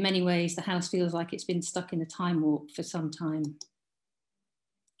 And in many ways, the house feels like it's been stuck in a time warp for some time.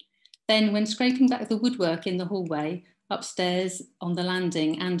 Then when scraping back the woodwork in the hallway, upstairs, on the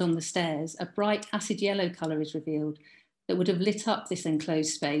landing and on the stairs, a bright acid yellow colour is revealed that would have lit up this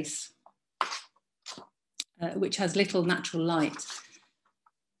enclosed space, which has little natural light.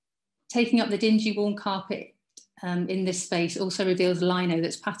 Taking up the dingy worn carpet in this space also reveals lino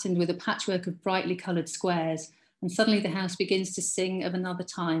that's patterned with a patchwork of brightly coloured squares. And suddenly the house begins to sing of another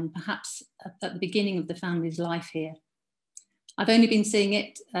time, perhaps at the beginning of the family's life here. I've only been seeing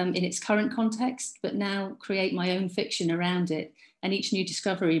it in its current context, but now create my own fiction around it. And each new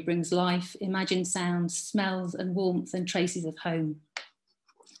discovery brings life, imagined sounds, smells and warmth and traces of home.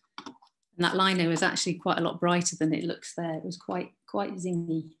 And that lino is actually quite a lot brighter than it looks there. It was quite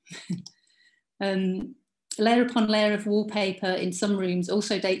zingy. Layer upon layer of wallpaper in some rooms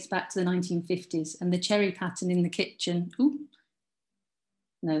also dates back to the 1950s, and the cherry pattern in the kitchen. Ooh,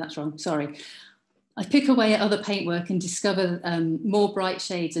 no, that's wrong, sorry. I pick away at other paintwork and discover more bright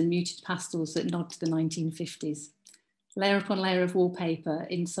shades and muted pastels that nod to the 1950s. Layer upon layer of wallpaper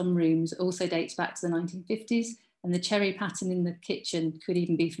in some rooms also dates back to the 1950s, and the cherry pattern in the kitchen could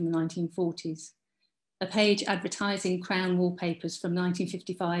even be from the 1940s. A page advertising Crown wallpapers from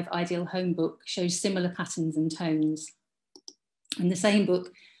 1955 Ideal Home book shows similar patterns and tones. And the same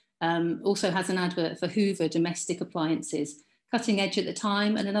book also has an advert for Hoover domestic appliances, cutting edge at the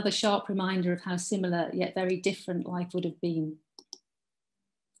time, and another sharp reminder of how similar yet very different life would have been.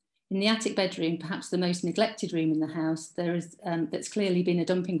 In the attic bedroom, perhaps the most neglected room in the house, that's clearly been a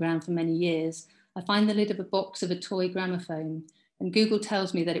dumping ground for many years, I find the lid of a box of a toy gramophone. And Google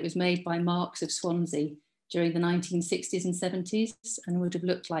tells me that it was made by Marks of Swansea during the 1960s and 70s and would have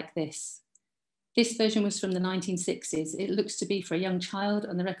looked like this. This version was from the 1960s. It looks to be for a young child,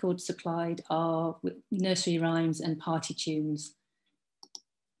 and the records supplied are nursery rhymes and party tunes.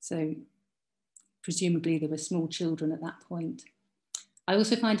 So presumably there were small children at that point. I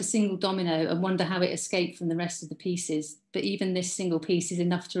also find a single domino and wonder how it escaped from the rest of the pieces, but even this single piece is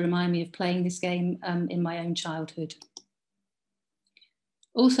enough to remind me of playing this game in my own childhood.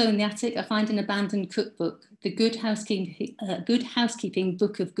 Also in the attic, I find an abandoned cookbook, the Good Housekeeping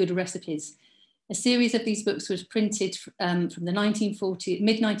Book of Good Recipes. A series of these books was printed from the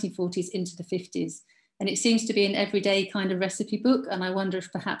mid-1940s into the 50s, And it seems to be an everyday kind of recipe book, and I wonder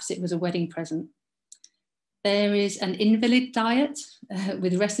if perhaps it was a wedding present. There is an invalid diet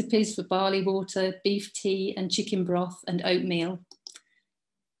with recipes for barley water, beef tea and chicken broth and oatmeal.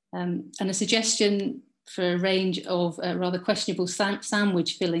 And a suggestion for a range of rather questionable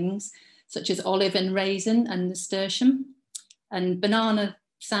sandwich fillings, such as olive and raisin and nasturtium. And banana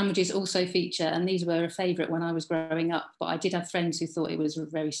sandwiches also feature, and these were a favourite when I was growing up, but I did have friends who thought it was a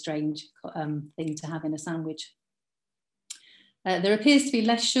very strange thing to have in a sandwich. There appears to be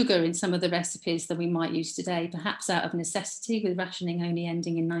less sugar in some of the recipes than we might use today, perhaps out of necessity, with rationing only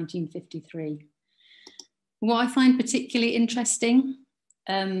ending in 1953. What I find particularly interesting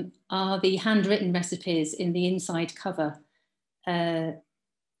are the handwritten recipes in the inside cover. And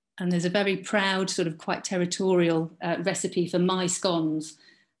there's a very proud, sort of quite territorial recipe for my scones.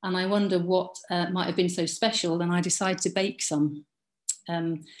 And I wonder what might have been so special, and I decided to bake some.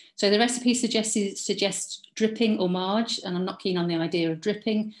 So the recipe suggests dripping or marge, and I'm not keen on the idea of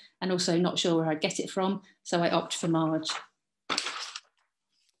dripping, and also not sure where I'd get it from, so I opt for marge.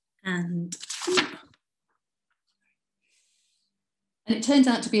 And it turns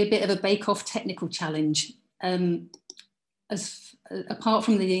out to be a bit of a bake-off technical challenge. Apart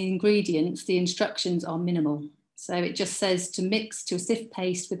from the ingredients, the instructions are minimal. So it just says to mix to a stiff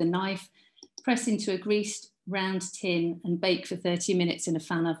paste with a knife, press into a greased round tin and bake for 30 minutes in a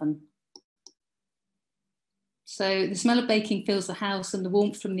fan oven. So the smell of baking fills the house, and the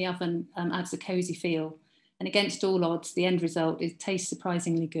warmth from the oven adds a cosy feel. And against all odds, the end result tastes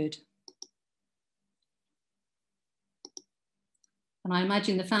surprisingly good. And I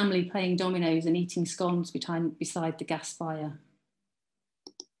imagine the family playing dominoes and eating scones beside the gas fire.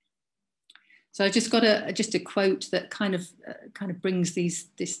 So I just got a quote that kind of brings this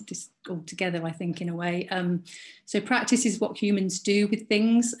all together, I think, in a way. So practice is what humans do with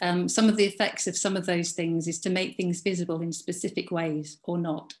things. Some of the effects of some of those things is to make things visible in specific ways or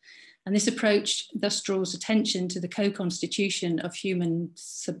not. And this approach thus draws attention to the co-constitution of human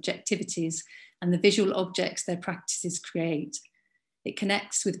subjectivities and the visual objects their practices create. It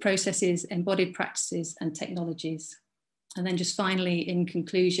connects with processes, embodied practices and technologies. And then just finally, in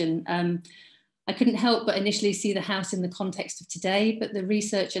conclusion, I couldn't help but initially see the house in the context of today, but the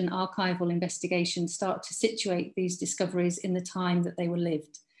research and archival investigations start to situate these discoveries in the time that they were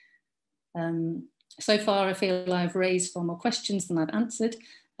lived. So far, I feel I've raised far more questions than I've answered,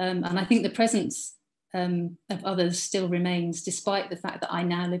 and I think the presence of others still remains, despite the fact that I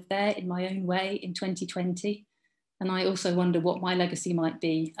now live there in my own way in 2020. And I also wonder what my legacy might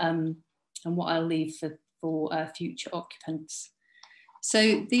be and what I'll leave for future occupants.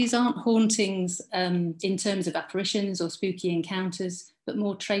 So these aren't hauntings in terms of apparitions or spooky encounters, but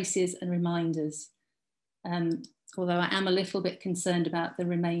more traces and reminders. Although I am a little bit concerned about the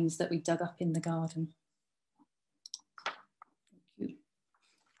remains that we dug up in the garden. Thank you.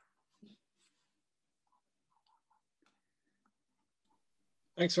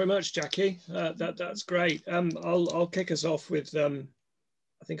 Thanks very much, Jackie. That's great. I'll kick us off with, I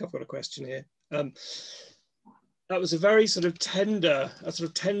think I've got a question here. That was a very sort of tender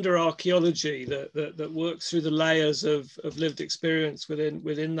archaeology that works through the layers of lived experience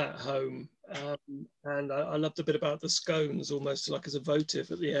within that home. And I loved a bit about the scones, almost like as a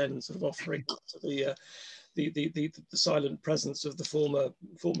votive at the end, sort of offering to the silent presence of the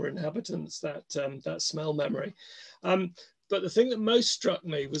former inhabitants, that smell memory. But the thing that most struck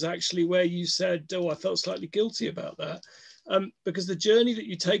me was actually where you said, oh, I felt slightly guilty about that, because the journey that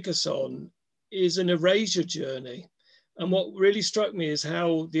you take us on is an erasure journey. And what really struck me is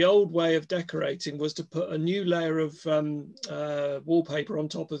how the old way of decorating was to put a new layer of wallpaper on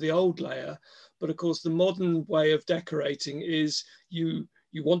top of the old layer. But of course, the modern way of decorating is you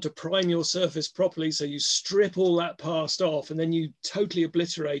want to prime your surface properly, so you strip all that past off and then you totally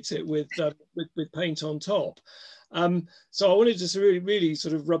obliterate it with paint on top. So I wanted to really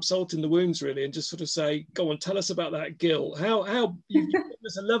sort of rub salt in the wounds, really, and just sort of say, go on, tell us about that guilt. How you've given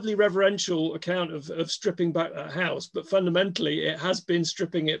us a lovely reverential account of stripping back that house, but fundamentally it has been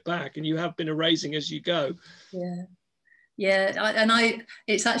stripping it back, and you have been erasing as you go. Yeah,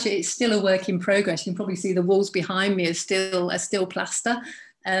 it's still a work in progress. You can probably see the walls behind me are still plaster.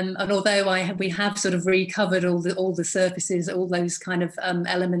 And although we have sort of recovered all the surfaces, all those kind of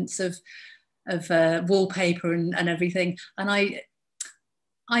elements of wallpaper and everything, and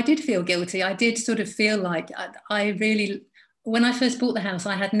I did feel guilty. I did sort of feel like I really, when I first bought the house,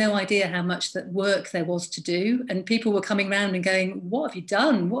 I had no idea how much that work there was to do, and people were coming around and going, what have you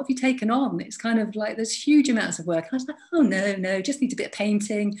done, what have you taken on? It's kind of like there's huge amounts of work. And I was like, oh no, just needs a bit of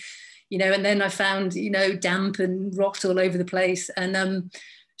painting, and then I found damp and rot all over the place, and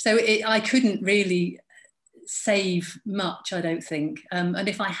so I couldn't really save much, I don't think. And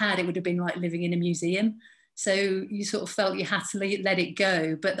if I had, it would have been like living in a museum. So you sort of felt you had to let it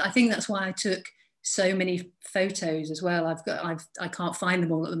go. But I think that's why I took so many photos as well. I can't find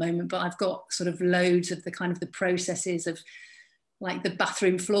them all at the moment, but I've got sort of loads of the kind of the processes of, like, the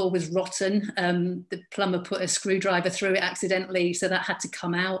bathroom floor was rotten. The plumber put a screwdriver through it accidentally, so that had to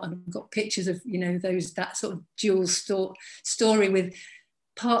come out. And I've got pictures of, you know, that sort of dual story with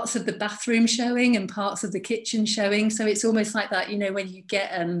parts of the bathroom showing and parts of the kitchen showing. So it's almost like that, you know, when you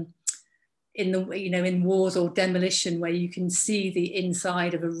get in the, you know, in wars or demolition, where you can see the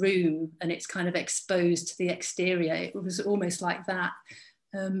inside of a room and it's kind of exposed to the exterior. It was almost like that.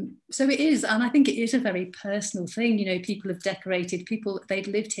 So it is, and I think it is a very personal thing. You know, people have decorated, they'd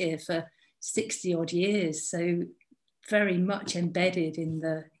lived here for 60 odd years, so very much embedded in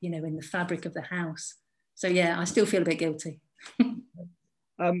the, you know, in the fabric of the house. So yeah, I still feel a bit guilty.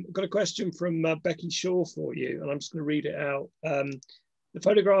 I've got a question from Becky Shaw for you, and I'm just going to read it out. The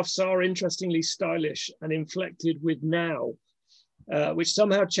photographs are interestingly stylish and inflected with now, which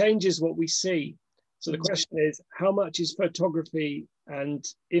somehow changes what we see. So the question is, how much is photography and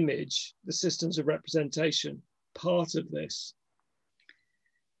image, the systems of representation, part of this?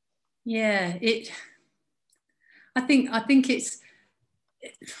 Yeah, I think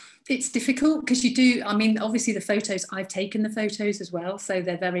it's difficult, because you do, I mean, obviously the photos, I've taken the photos as well, so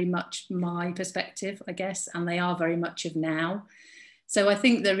they're very much my perspective, I guess, and they are very much of now. So I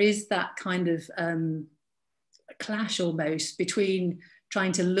think there is that kind of clash almost between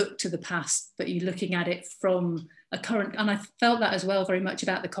trying to look to the past, but you're looking at it from a current, and I felt that as well very much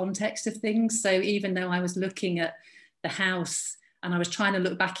about the context of things. So even though I was looking at the house and I was trying to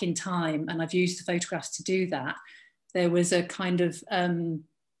look back in time, and I've used the photographs to do that, there was a kind of,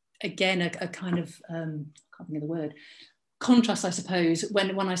 again, a kind of, I can't think of the word, contrast, I suppose,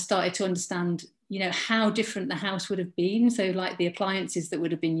 when I started to understand, you know, how different the house would have been. So like the appliances that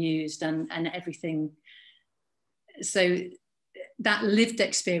would have been used and everything. So that lived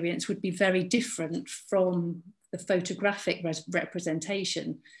experience would be very different from the photographic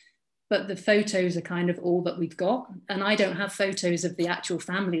representation. But the photos are kind of all that we've got, and I don't have photos of the actual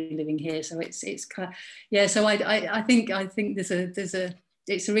family living here. So it's kind of, yeah. So I think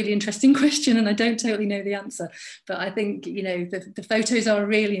it's a really interesting question, and I don't totally know the answer. But I think, you know, the photos are a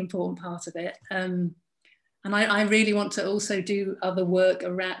really important part of it. And I really want to also do other work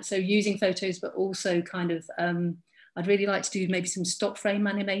around, so using photos, but also kind of, I'd really like to do maybe some stop frame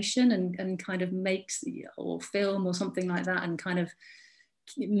animation and kind of or film or something like that, and kind of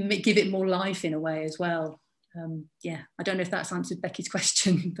give it more life in a way as well. Yeah, I don't know if that's answered Becky's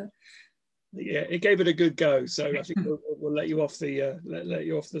question, but yeah, it gave it a good go. So I think we'll let you off the let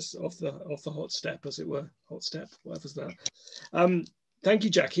you off the hot step, as it were. Hot step, whatever's that. Thank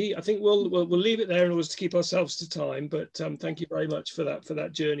you, Jackie. I think we'll leave it there in order to keep ourselves to time. But thank you very much for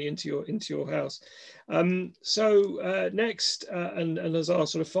that journey into your house. So next, and as our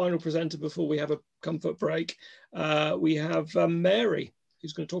sort of final presenter before we have a comfort break, we have Mary,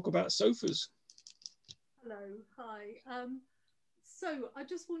 who's going to talk about sofas. Hello, hi. So I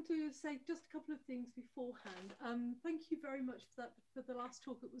just want to say just a couple of things beforehand. Thank you very much for the last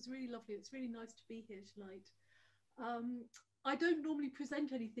talk. It was really lovely. It's really nice to be here tonight. I don't normally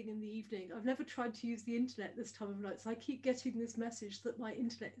present anything in the evening. I've never tried to use the internet this time of night, so I keep getting this message that my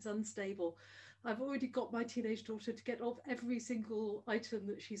internet is unstable. I've already got my teenage daughter to get off every single item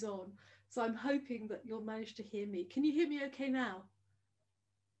that she's on, so I'm hoping that you'll manage to hear me. Can you hear me okay now?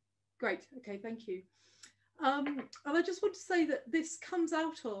 Great, okay, thank you. And I just want to say that this comes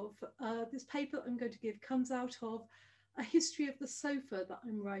out of, this paper that I'm going to give comes out of a history of the sofa that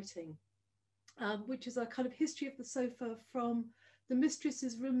I'm writing. Which is a kind of history of the sofa from the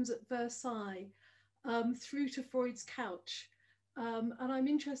mistress's rooms at Versailles through to Freud's couch. And I'm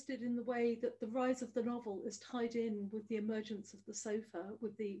interested in the way that the rise of the novel is tied in with the emergence of the sofa,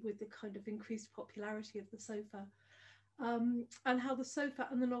 with the kind of increased popularity of the sofa, and how the sofa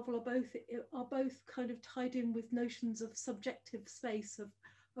and the novel are both kind of tied in with notions of subjective space,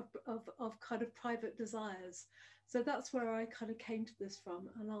 of kind of private desires. So that's where I kind of came to this from,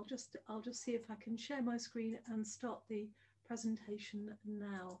 and I'll just see if I can share my screen and start the presentation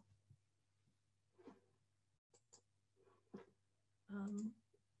now.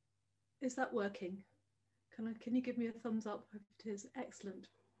 Is that working? Can you give me a thumbs up if it is? Excellent.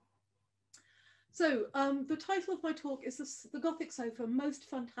 So the title of my talk is The Gothic Sofa, Most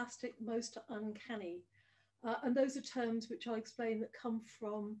Fantastic, Most Uncanny. And those are terms which I'll explain that come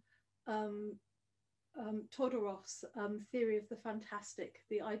from Todorov's theory of the fantastic,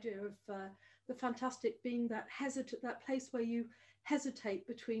 the idea of the fantastic being that place where you hesitate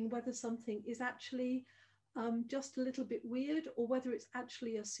between whether something is actually just a little bit weird, or whether it's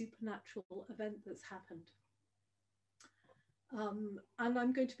actually a supernatural event that's happened. And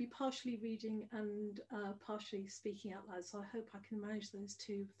I'm going to be partially reading and partially speaking out loud, so I hope I can manage those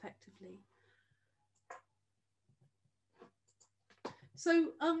two effectively.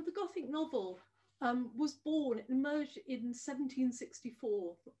 So the Gothic novel was born, it emerged in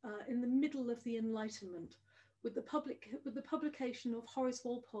 1764 in the middle of the Enlightenment with the publication of Horace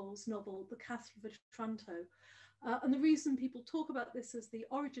Walpole's novel, The Castle of Otranto. And the reason people talk about this as the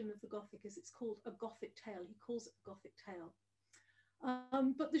origin of the Gothic is it's called a Gothic tale. He calls it a Gothic tale.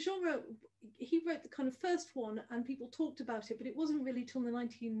 But the genre, he wrote the kind of first one and people talked about it, but it wasn't really till the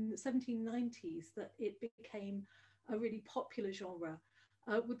 1790s that it became a really popular genre,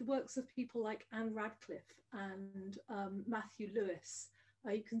 with the works of people like Anne Radcliffe and Matthew Lewis.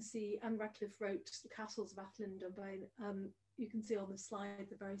 You can see Anne Radcliffe wrote The Castles of Athland, and you can see on the slide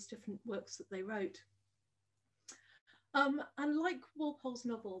the various different works that they wrote. And like Walpole's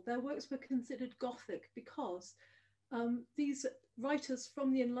novel, their works were considered Gothic because these writers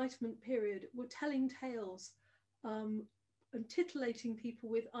from the Enlightenment period were telling tales and titillating people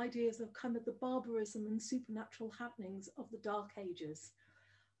with ideas of kind of the barbarism and supernatural happenings of the Dark Ages.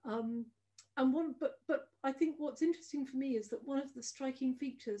 But I think what's interesting for me is that one of the striking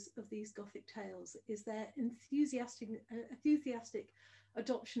features of these Gothic tales is their enthusiastic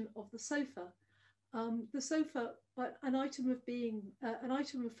adoption of the sofa. The sofa, an item of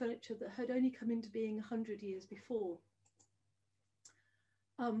furniture that had only come into being 100 years before.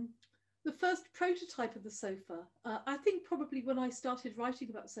 The first prototype of the sofa, I think probably when I started writing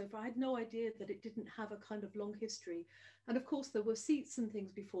about sofa, I had no idea that it didn't have a kind of long history. And of course there were seats and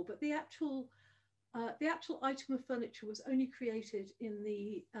things before, but the actual item of furniture was only created in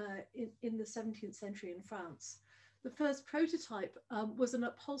the 17th century in France. The first prototype was an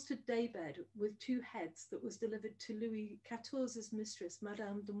upholstered daybed with two heads that was delivered to Louis XIV's mistress,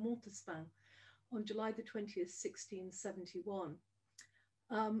 Madame de Montespan, on July the 20th, 1671.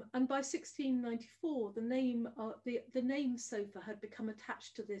 And by 1694, the name sofa had become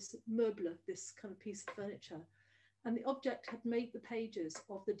attached to this meuble, this kind of piece of furniture. And the object had made the pages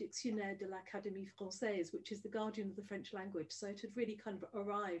of the Dictionnaire de l'Académie Française, which is the guardian of the French language. So it had really kind of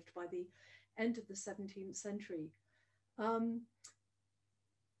arrived by the end of the 17th century. And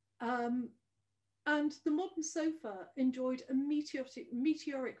the modern sofa enjoyed a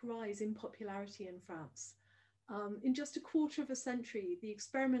meteoric rise in popularity in France. In just a quarter of a century, the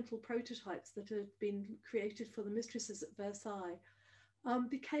experimental prototypes that had been created for the mistresses at Versailles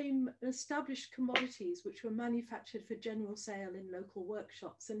became established commodities which were manufactured for general sale in local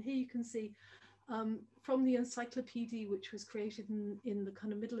workshops. And here you can see from the encyclopedia, which was created in the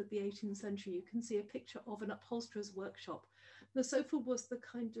kind of middle of the 18th century, you can see a picture of an upholsterer's workshop. The sofa was the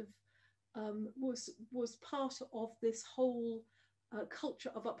kind of, was part of this whole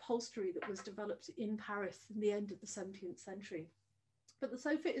culture of upholstery that was developed in Paris in the end of the 17th century. But the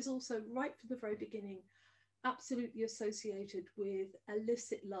sofa is also, right from the very beginning, absolutely associated with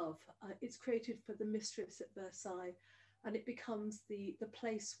illicit love. It's created for the mistress at Versailles, and it becomes the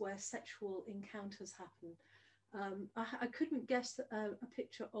place where sexual encounters happen. I couldn't guess a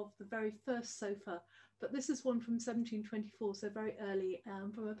picture of the very first sofa, but this is one from 1724, so very early,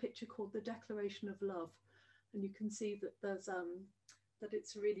 from a picture called The Declaration of Love. And you can see that there's that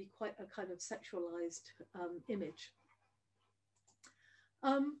it's really quite a kind of sexualized image.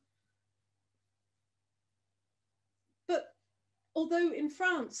 But although in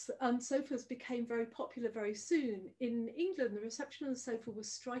France, sofas became very popular very soon, in England, the reception of the sofa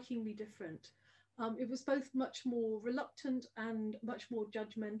was strikingly different. It was both much more reluctant and much more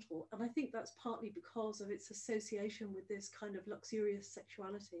judgmental. And I think that's partly because of its association with this kind of luxurious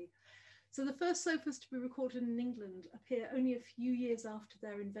sexuality. So the first sofas to be recorded in England appear only a few years after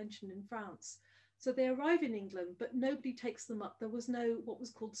their invention in France. So they arrive in England, but nobody takes them up. There was no what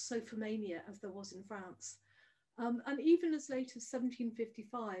was called sofa mania as there was in France. And even as late as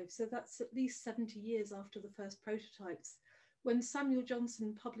 1755, so that's at least 70 years after the first prototypes, when Samuel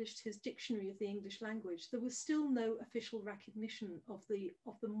Johnson published his Dictionary of the English Language, there was still no official recognition of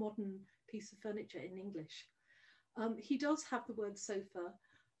the modern piece of furniture in English. He does have the word sofa,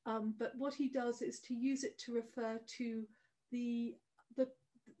 but what he does is to use it to refer to the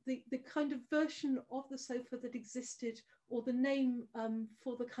kind of version of the sofa that existed, or the name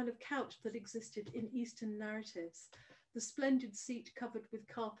for the kind of couch that existed in Eastern narratives. The splendid seat covered with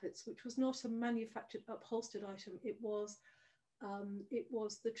carpets, which was not a manufactured upholstered item, it was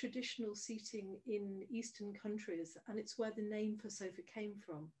the traditional seating in Eastern countries, and it's where the name for sofa came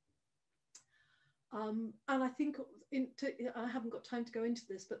from. And I think, I haven't got time to go into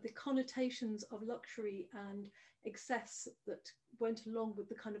this, but the connotations of luxury and excess that went along with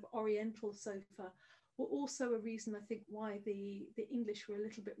the kind of Oriental sofa were also a reason, I think, why the English were a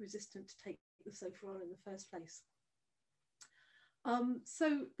little bit resistant to take the sofa on in the first place.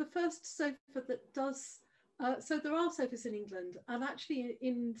 So the first sofa that does, so there are sofas in England, and actually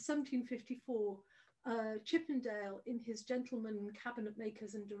in 1754, Chippendale, in his Gentlemen Cabinet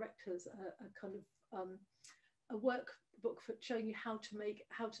Makers and Directors, a kind of a workbook for showing you how to make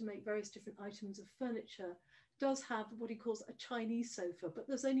various different items of furniture, does have what he calls a Chinese sofa, but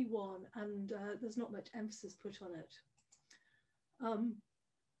there's only one, and there's not much emphasis put on it.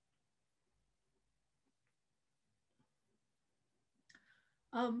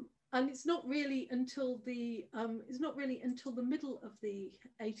 And it's not really until the middle of the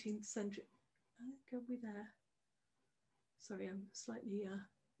 18th century. Go we there? Sorry, I'm slightly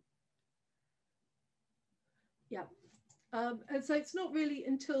yeah. And so it's not really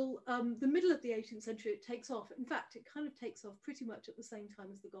until the middle of the 18th century it takes off. In fact, it kind of takes off pretty much at the same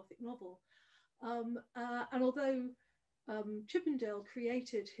time as the Gothic novel. And although Chippendale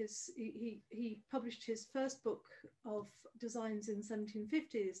created he published his first book of designs in the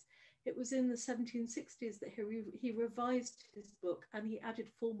 1750s, it was in the 1760s that he revised his book and he added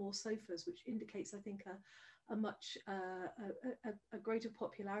 4 more sofas, which indicates, I think, a much greater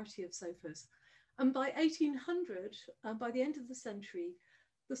popularity of sofas. And by 1800, by the end of the century,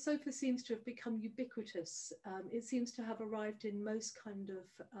 the sofa seems to have become ubiquitous. It seems to have arrived in most kind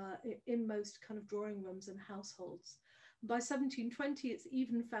of drawing rooms and households. By 1720, it's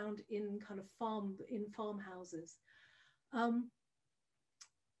even found in kind of farmhouses. And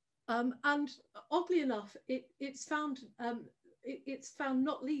oddly enough, it's found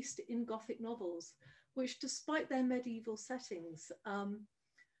not least in Gothic novels, which, despite their medieval settings,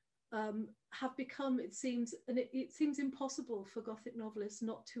 have become, it seems impossible for Gothic novelists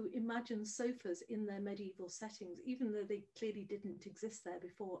not to imagine sofas in their medieval settings, even though they clearly didn't exist there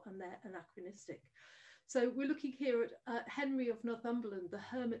before and they're anachronistic. So we're looking here at Henry of Northumberland, The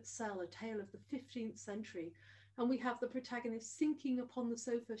Hermit's Cell, a tale of the 15th century. And we have the protagonist sinking upon the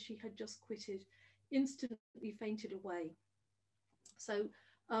sofa she had just quitted, instantly fainted away. So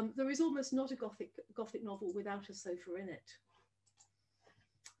there is almost not a Gothic novel without a sofa in it.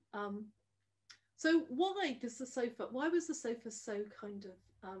 So why was the sofa so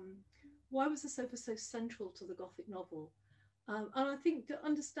why was the sofa so central to the Gothic novel? And I think to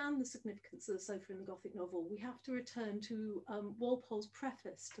understand the significance of the sofa in the Gothic novel, we have to return to Walpole's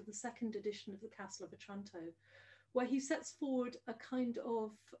preface to the 2nd edition of The Castle of Otranto, where he sets forward a kind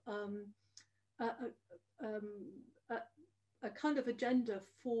of a kind of agenda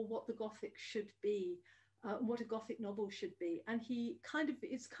for what the Gothic should be, what a Gothic novel should be. And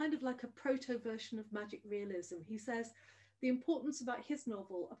it's kind of like a proto version of magic realism. He says the importance about his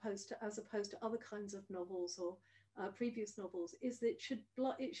novel, as opposed to other kinds of novels or previous novels, is that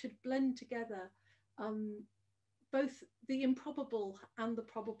it should blend together both the improbable and the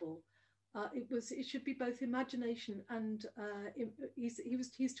probable. It should be both imagination and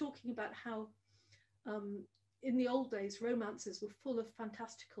he's talking about how in the old days romances were full of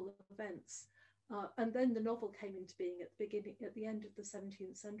fantastical events, and then the novel came into being at the end of the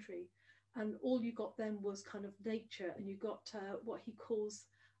 17th century, and all you got then was kind of nature, and you got what he calls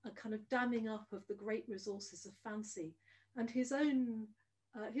a kind of damming up of the great resources of fancy. And his own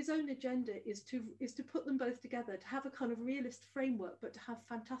agenda is to put them both together, to have a kind of realist framework, but to have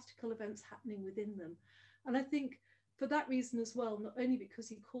fantastical events happening within them. And I think for that reason as well, not only because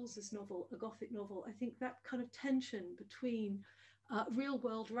he calls this novel a Gothic novel, I think that kind of tension between real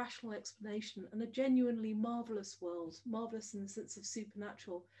world rational explanation and a genuinely marvelous world, marvelous in the sense of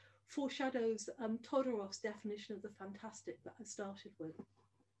supernatural, foreshadows Todorov's definition of the fantastic that I started with.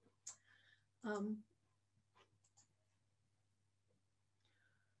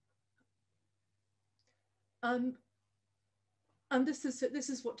 And this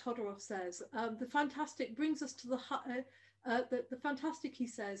is what Todorov says. The fantastic brings us to the fantastic, he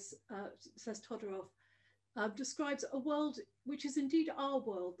says Todorov, describes a world which is indeed our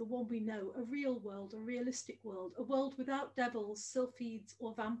world, the one we know, a real world, a realistic world, a world without devils, sylphides,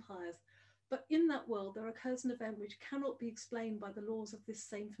 or vampires. But in that world, there occurs an event which cannot be explained by the laws of this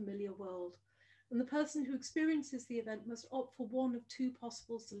same familiar world. And the person who experiences the event must opt for one of 2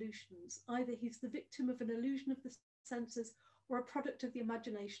 possible solutions. Either he's the victim of an illusion of the senses, or a product of the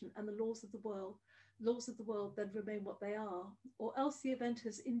imagination, and the laws of the world then remain what they are, or else the event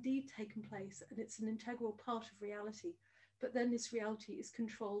has indeed taken place and it's an integral part of reality, but then this reality is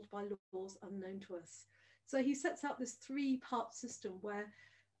controlled by laws unknown to us. So he sets out this 3-part system where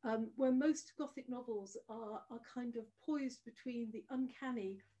where most Gothic novels are kind of poised between the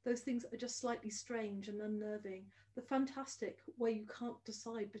uncanny, those things that are just slightly strange and unnerving, the fantastic, where you can't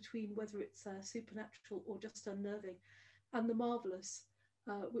decide between whether it's supernatural or just unnerving, and the marvelous,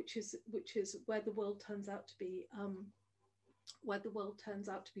 which is where the world turns out to be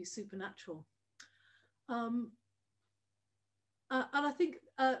supernatural. And I think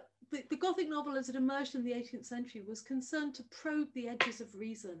the Gothic novel as it emerged in the 18th century was concerned to probe the edges of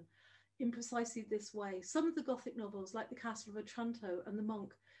reason in precisely this way. Some of the Gothic novels, like The Castle of Otranto and The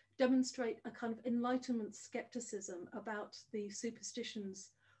Monk, demonstrate a kind of Enlightenment skepticism about the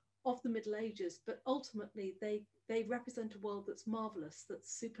superstitions of the Middle Ages, but ultimately they represent a world that's marvelous,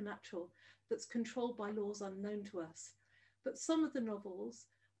 that's supernatural, that's controlled by laws unknown to us. But some of the novels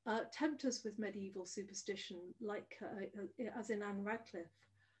tempt us with medieval superstition, like as in Anne Radcliffe,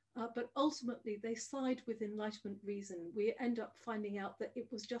 but ultimately they side with Enlightenment reason. We end up finding out that it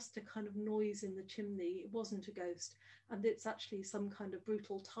was just a kind of noise in the chimney, it wasn't a ghost, and it's actually some kind of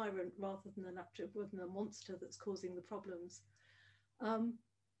brutal tyrant rather than a monster that's causing the problems.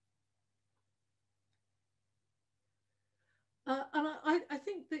 And I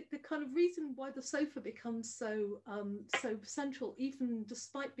think that the kind of reason why the sofa becomes so central, even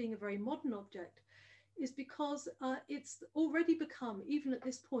despite being a very modern object, is because it's already become, even at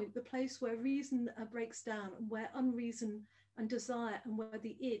this point, the place where reason breaks down and where unreason and desire and where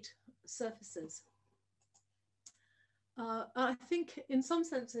the id surfaces. I think in some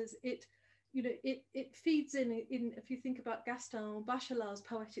senses it feeds in if you think about Gaston Bachelard's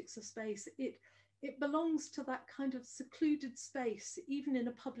Poetics of Space, it belongs to that kind of secluded space, even in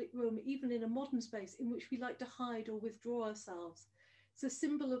a public room, even in a modern space in which we like to hide or withdraw ourselves. It's a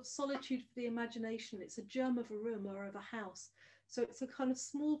symbol of solitude for the imagination. It's a germ of a room or of a house. So it's a kind of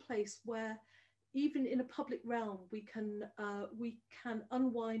small place where even in a public realm, we can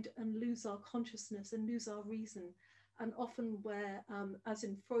unwind and lose our consciousness and lose our reason. And often where, as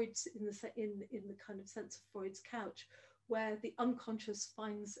in Freud's, in the kind of sense of Freud's couch, where the unconscious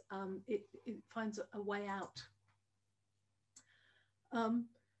finds it finds a way out.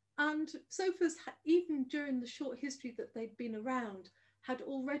 And sofas, even during the short history that they'd been around, had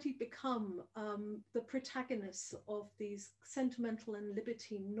already become the protagonists of these sentimental and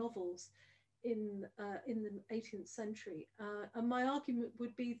libertine novels in the 18th century. And my argument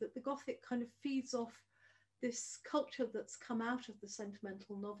would be that the Gothic kind of feeds off this culture that's come out of the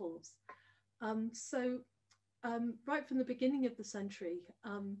sentimental novels. Right from the beginning of the century,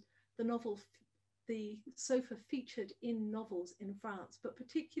 the sofa featured in novels in France, but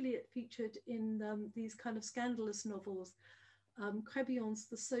particularly it featured in these kind of scandalous novels, Crébillon's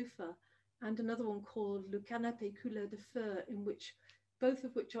The Sofa, and another one called Le Canapé Couleur de Feu, both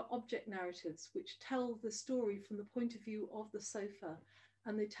of which are object narratives, which tell the story from the point of view of the sofa,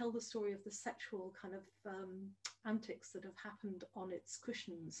 and they tell the story of the sexual kind of antics that have happened on its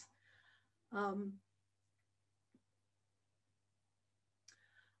cushions.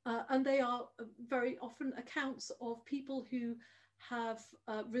 And they are very often accounts of people who have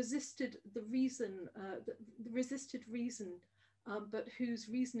resisted the reason, but whose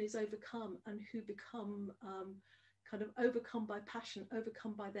reason is overcome and who become kind of overcome by passion,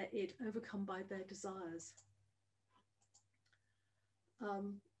 overcome by their id, overcome by their desires.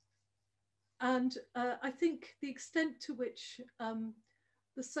 And I think the extent to which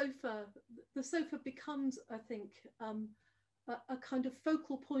the sofa becomes, I think, a kind of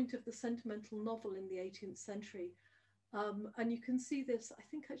focal point of the sentimental novel in the 18th century. And you can see this, I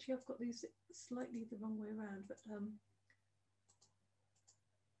think actually I've got these slightly the wrong way around, but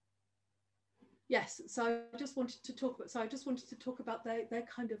yes, so I just wanted to talk about their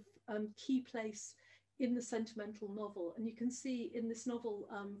kind of key place in the sentimental novel. And you can see in this novel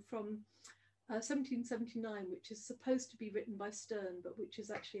from 1779, which is supposed to be written by Sterne, but which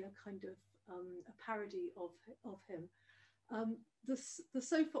is actually a kind of a parody of him. The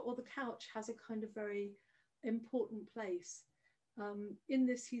sofa or the couch has a kind of very important place. In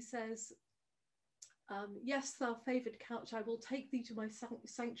this, he says, yes, thou favoured couch, I will take thee to my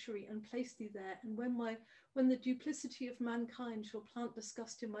sanctuary and place thee there. And when the duplicity of mankind shall plant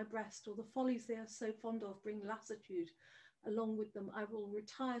disgust in my breast, or the follies they are so fond of bring lassitude along with them, I will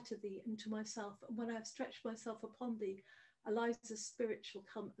retire to thee and to myself. And when I have stretched myself upon thee, Eliza's spirit shall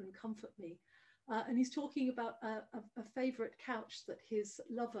come and comfort me. And he's talking about a favourite couch that his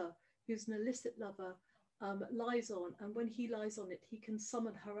lover, who's an illicit lover, lies on. And when he lies on it, he can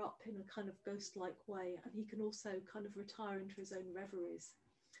summon her up in a kind of ghost-like way. And he can also kind of retire into his own reveries.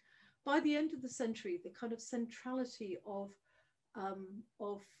 By the end of the century, the kind of centrality of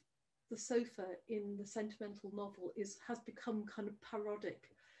the sofa in the sentimental novel has become kind of parodic.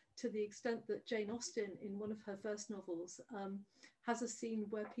 to the extent that Jane Austen, in one of her first novels, has a scene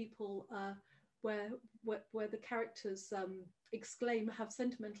where people, where the characters have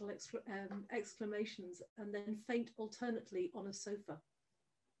sentimental exclamations and then faint alternately on a sofa.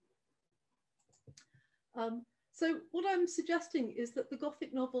 So what I'm suggesting is that the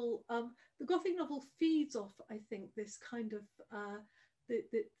Gothic novel feeds off, I think, this kind of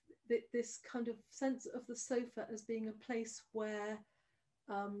this kind of sense of the sofa as being a place where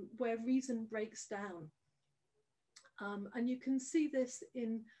reason breaks down, and you can see this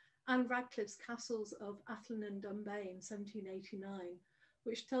in Anne Radcliffe's Castles of Athlone and Dunbayne, 1789,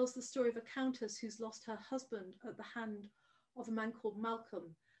 which tells the story of a countess who's lost her husband at the hand of a man called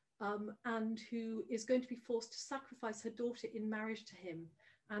Malcolm, and who is going to be forced to sacrifice her daughter in marriage to him,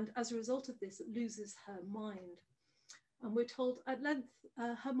 and as a result of this loses her mind. And we're told at length,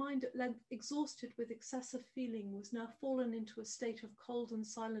 her mind at length exhausted with excessive feeling was now fallen into a state of cold and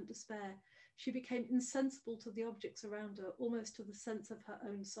silent despair. She became insensible to the objects around her, almost to the sense of her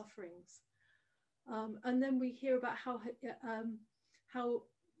own sufferings. And then we hear about how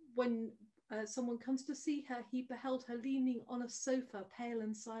when someone comes to see her, he beheld her leaning on a sofa, pale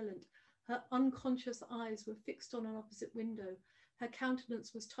and silent. Her unconscious eyes were fixed on an opposite window. Her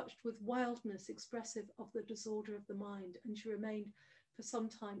countenance was touched with wildness expressive of the disorder of the mind, and she remained for some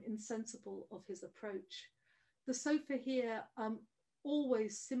time insensible of his approach. The sofa here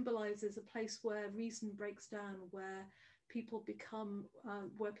always symbolizes a place where reason breaks down, where people become,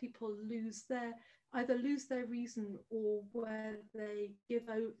 where people either lose their reason, or where they give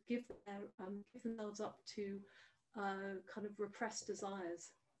themselves up to kind of repressed desires.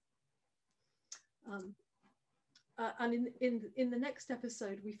 And in the next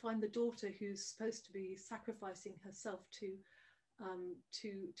episode, we find the daughter who's supposed to be sacrificing herself to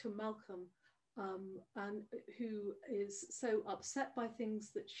Malcolm, and who is so upset by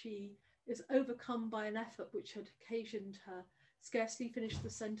things that she is overcome by an effort which had occasioned her scarcely finish the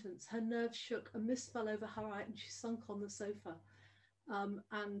sentence. Her nerves shook, a mist fell over her eye, and she sunk on the sofa.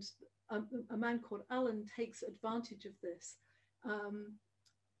 And a man called Hallam takes advantage of this.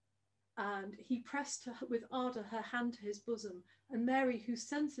 And he pressed with ardour her hand to his bosom, and Mary, whose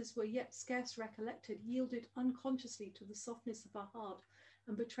senses were yet scarce recollected, yielded unconsciously to the softness of her heart,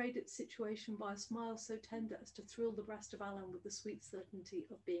 and betrayed its situation by a smile so tender as to thrill the breast of Hallam with the sweet certainty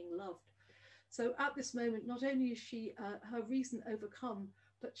of being loved. So at this moment, not only is she her reason overcome,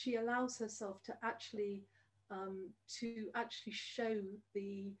 but she allows herself to actually show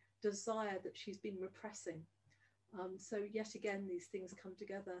the desire that she's been repressing. So yet again, these things come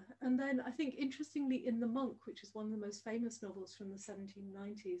together. And then I think, interestingly, in The Monk, which is one of the most famous novels from the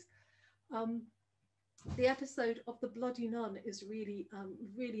 1790s, the episode of the Bloody Nun is really,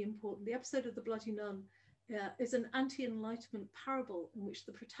 really important. The episode of the Bloody Nun is an anti-enlightenment parable in which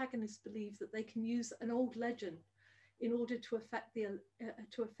the protagonists believe that they can use an old legend in order to affect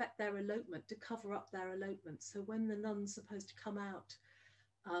their elopement, to cover up their elopement. So when the nun's supposed to come out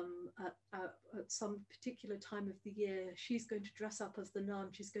at some particular time of the year, she's going to dress up as the nun.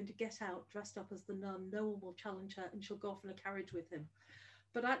 She's going to get out dressed up as the nun. No one will challenge her, and she'll go off in a carriage with him.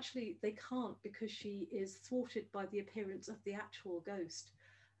 But actually they can't, because she is thwarted by the appearance of the actual ghost,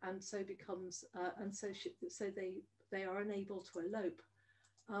 and so becomes so they are unable to elope.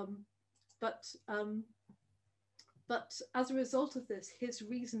 But as a result of this, his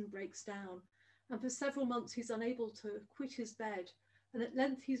reason breaks down, and for several months he's unable to quit his bed. And at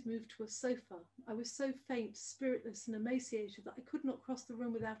length he's moved to a sofa. I was so faint, spiritless, and emaciated that I could not cross the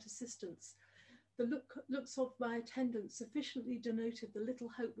room without assistance. The looks of my attendants sufficiently denoted the little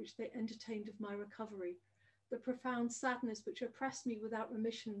hope which they entertained of my recovery. The profound sadness which oppressed me without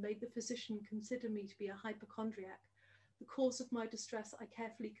remission made the physician consider me to be a hypochondriac. The cause of my distress I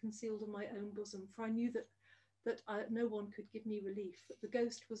carefully concealed in my own bosom, for I knew that no one could give me relief. The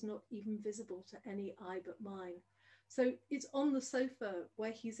ghost was not even visible to any eye but mine. So it's on the sofa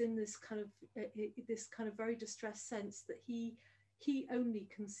where he's in this kind of very distressed sense that he only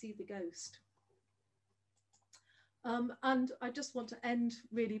can see the ghost. And I just want to end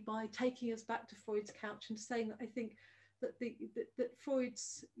really by taking us back to Freud's couch and saying that I think that that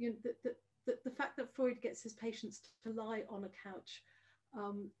Freud's, that the fact that Freud gets his patients to lie on a couch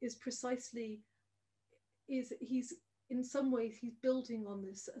is precisely, he's in some ways, he's building on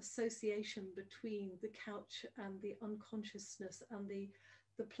this association between the couch and the unconsciousness, and the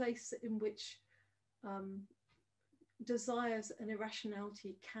place in which desires and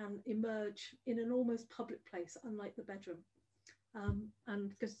irrationality can emerge in an almost public place, unlike the bedroom.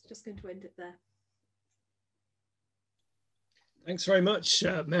 And just going to end it there. Thanks very much,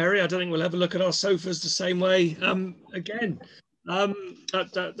 Mary. I don't think we'll ever look at our sofas the same way again.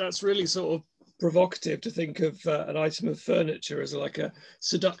 That's really sort of provocative to think of an item of furniture as like a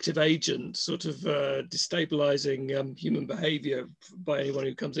seductive agent, sort of destabilizing human behavior by anyone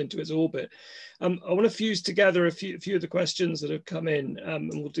who comes into its orbit. I want to fuse together a few of the questions that have come in,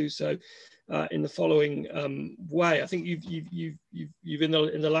 and we'll do so in the following way. I think you've in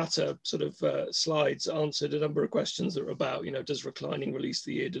the latter sort of slides answered a number of questions that are about, you know, does reclining release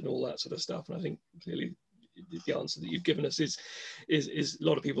the id and all that sort of stuff, and I think clearly the answer that you've given us is a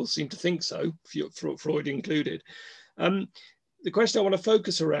lot of people seem to think so, Freud included. The question I want to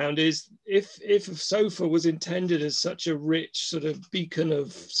focus around is if a sofa was intended as such a rich sort of beacon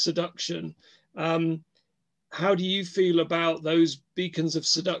of seduction, how do you feel about those beacons of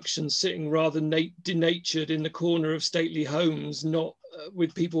seduction sitting rather denatured in the corner of stately homes, not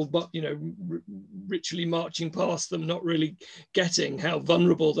with people, but, you know, ritually marching past them, not really getting how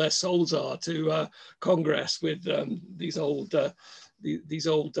vulnerable their souls are to congress with these old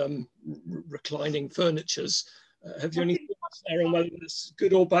reclining furnitures? Have you any thoughts there on whether it's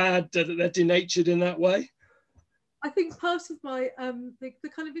good or bad that they're denatured in that way? I think part of my the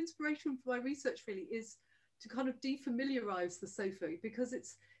kind of inspiration for my research really is to kind of defamiliarize the sofa, because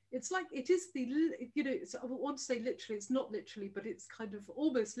it's like, it is the, you know, I want to say literally, it's not literally, but it's kind of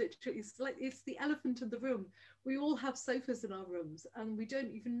almost literally, it's like, it's the elephant in the room. We all have sofas in our rooms and we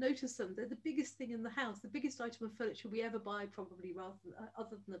don't even notice them. They're the biggest thing in the house, the biggest item of furniture we ever buy, probably, rather than,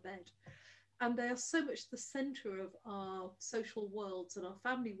 other than the bed. And they are so much the center of our social worlds and our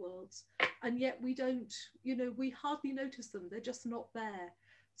family worlds. And yet we don't, you know, we hardly notice them. They're just not there.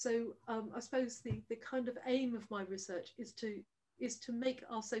 So I suppose the kind of aim of my research is to make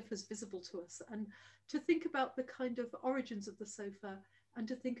our sofas visible to us, and to think about the kind of origins of the sofa, and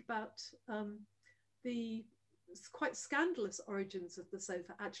to think about the quite scandalous origins of the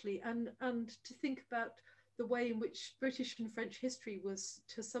sofa, actually, and to think about the way in which British and French history was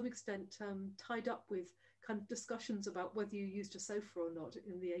to some extent tied up with kind of discussions about whether you used a sofa or not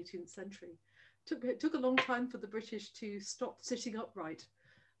in the 18th century. It took a long time for the British to stop sitting upright.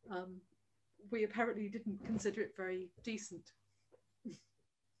 We apparently didn't consider it very decent.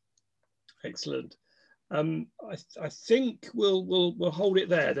 Excellent. I think we'll hold it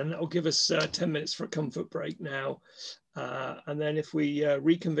there. Then that'll give us 10 minutes for a comfort break now, and then if we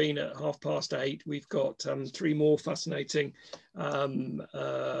reconvene at 8:30, we've got 3 more fascinating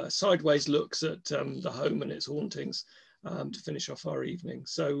sideways looks at the home and its hauntings to finish off our evening.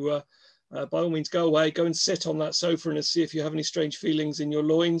 So by all means, go away, go and sit on that sofa and see if you have any strange feelings in your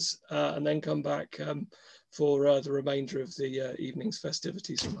loins, and then come back for the remainder of the evening's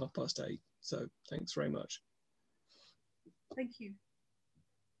festivities from 8:30. So thanks very much. Thank you.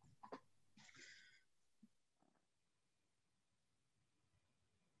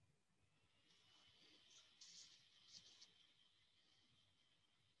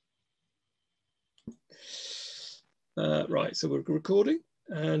 Right, so we're recording,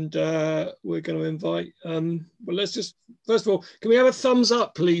 and we're going to invite, well, let's just, first of all, can we have a thumbs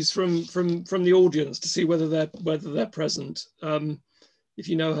up, please, from the audience to see whether they're present? If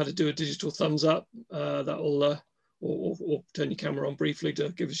you know how to do a digital thumbs up, that'll, or turn your camera on briefly to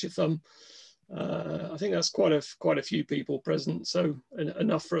give us your thumb. I think that's quite a few people present, so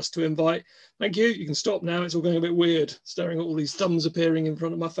enough for us to invite. Thank you. You can stop now. It's all going a bit weird, staring at all these thumbs appearing in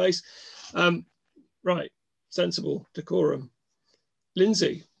front of my face. Right, sensible, decorum.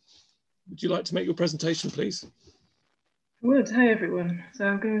 Lindsay, would you like to make your presentation, please? I would. Hi, everyone. So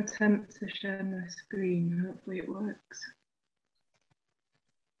I'm going to attempt to share my screen. Hopefully it works.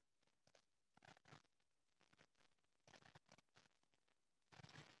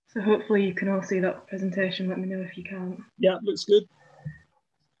 So hopefully you can all see that presentation. Let me know if you can't. Yeah, looks good.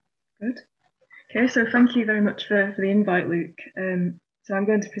 Good. Okay, so thank you very much for the invite, Luke. So I'm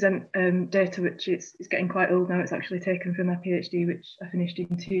going to present data which is getting quite old now. It's actually taken from my PhD, which I finished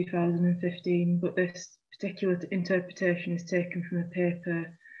in 2015, but this particular interpretation is taken from a paper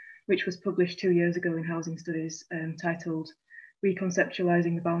which was published 2 years ago in Housing Studies, titled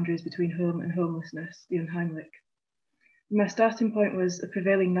Reconceptualizing the Boundaries Between Home and Homelessness, the Unheimlich. My starting point was a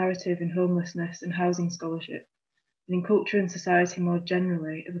prevailing narrative in homelessness and housing scholarship, and in culture and society more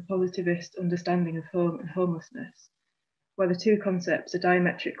generally, of a positivist understanding of home and homelessness, where the two concepts are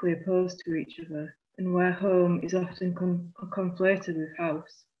diametrically opposed to each other, and where home is often conflated with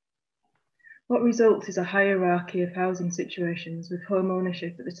house. What results is a hierarchy of housing situations, with home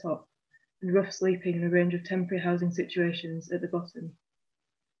ownership at the top and rough sleeping in a range of temporary housing situations at the bottom.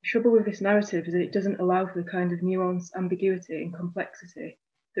 The trouble with this narrative is that it doesn't allow for the kind of nuance, ambiguity, and complexity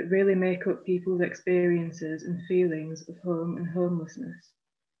that really make up people's experiences and feelings of home and homelessness.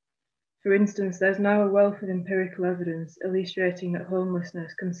 For instance, there's now a wealth of empirical evidence illustrating that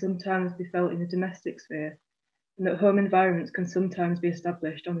homelessness can sometimes be felt in the domestic sphere, and that home environments can sometimes be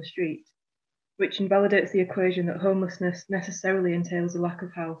established on the street, which invalidates the equation that homelessness necessarily entails a lack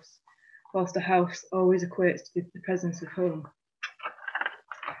of house, whilst a house always equates to the presence of home.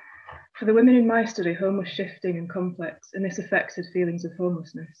 For the women in my study, home was shifting and complex, and this affected feelings of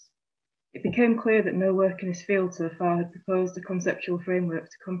homelessness. It became clear that no work in this field so far had proposed a conceptual framework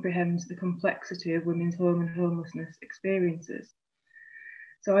to comprehend the complexity of women's home and homelessness experiences.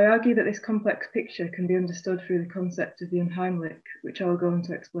 So I argue that this complex picture can be understood through the concept of the unheimlich, which I'll go on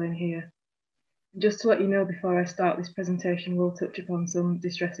to explain here. And just to let you know before I start this presentation, we'll touch upon some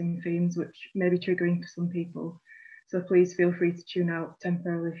distressing themes which may be triggering for some people, so please feel free to tune out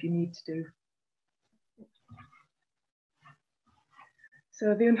temporarily if you need to do.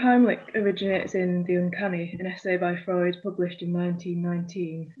 So the unheimlich originates in The Uncanny, an essay by Freud published in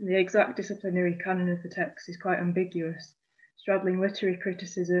 1919. The exact disciplinary canon of the text is quite ambiguous, straddling literary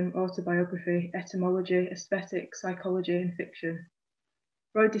criticism, autobiography, etymology, aesthetic, psychology, and fiction.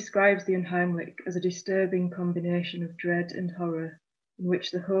 Freud describes the unheimlich as a disturbing combination of dread and horror, in which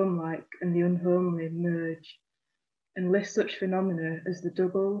the homelike and the unhomely merge, and lists such phenomena as the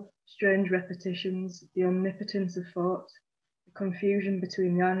double, strange repetitions, the omnipotence of thought, the confusion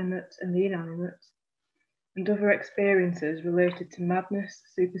between the animate and the inanimate, and other experiences related to madness,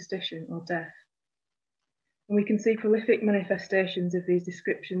 superstition, or death. And we can see prolific manifestations of these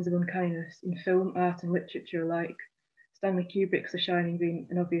descriptions of uncanniness in film, art, and literature alike, Stanley Kubrick's The Shining being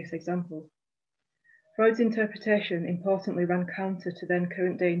an obvious example. Freud's interpretation importantly ran counter to then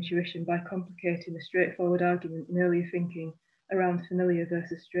current-day intuition by complicating the straightforward argument in earlier thinking around familiar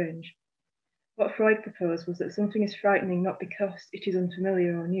versus strange. What Freud proposed was that something is frightening not because it is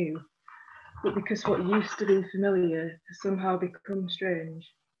unfamiliar or new, but because what used to be familiar has somehow become strange.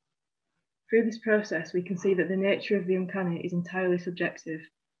 Through this process, we can see that the nature of the uncanny is entirely subjective,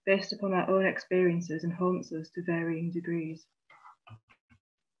 based upon our own experiences, and haunts us to varying degrees.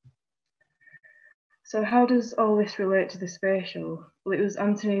 So how does all this relate to the spatial? Well, it was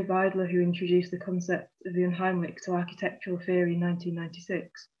Anthony Weidler who introduced the concept of the unheimlich to architectural theory in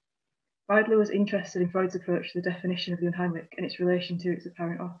 1996. Weidler was interested in Freud's approach to the definition of the unheimlich and its relation to its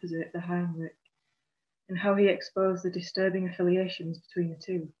apparent opposite, the heimlich, and how he exposed the disturbing affiliations between the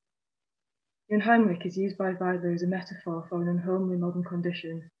two. The unheimlich is used by Weidler as a metaphor for an unhomely modern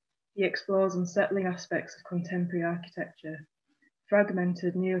condition. He explores unsettling aspects of contemporary architecture,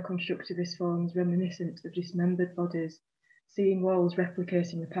 fragmented neo-constructivist forms reminiscent of dismembered bodies, seeing walls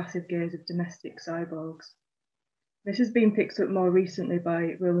replicating the passive gaze of domestic cyborgs. This has been picked up more recently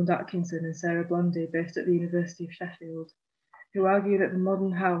by Roland Atkinson and Sarah Blondy, based at the University of Sheffield, who argue that the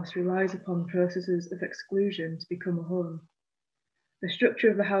modern house relies upon processes of exclusion to become a home. The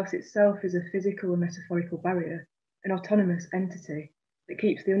structure of the house itself is a physical and metaphorical barrier, an autonomous entity that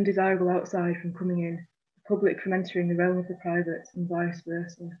keeps the undesirable outside from coming in, the public from entering the realm of the private, and vice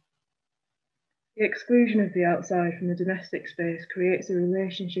versa. The exclusion of the outside from the domestic space creates a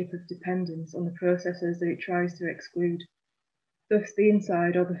relationship of dependence on the processes that it tries to exclude. Thus, the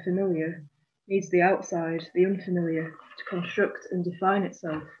inside, or the familiar, needs the outside, the unfamiliar, to construct and define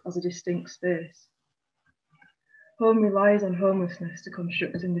itself as a distinct space. Home relies on homelessness to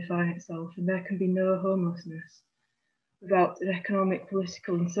construct and define itself, and there can be no homelessness without an economic,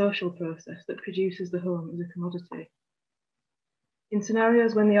 political, and social process that produces the home as a commodity. In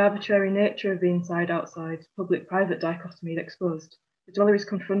scenarios when the arbitrary nature of the inside-outside, public-private dichotomy is exposed, the dweller is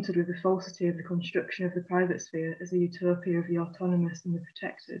confronted with the falsity of the construction of the private sphere as a utopia of the autonomous and the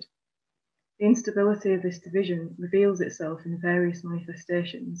protected. The instability of this division reveals itself in various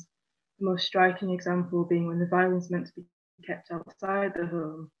manifestations, the most striking example being when the violence meant to be kept outside the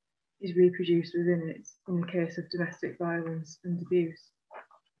home is reproduced within it, in the case of domestic violence and abuse.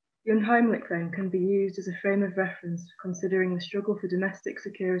 The unheimlich then can be used as a frame of reference for considering the struggle for domestic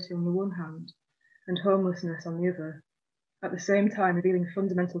security on the one hand and homelessness on the other, at the same time revealing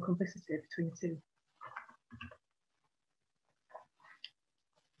fundamental complicity between the two.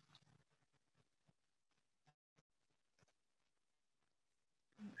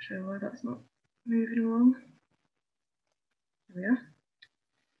 Not sure why that's not moving along. There we are.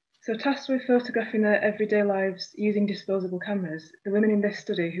 So tasked with photographing their everyday lives using disposable cameras, the women in this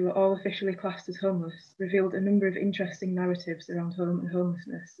study, who are all officially classed as homeless, revealed a number of interesting narratives around home and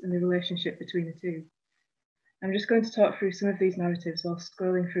homelessness and the relationship between the two. I'm just going to talk through some of these narratives while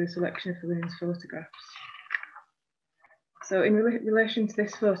scrolling through a selection of the women's photographs. So in relation to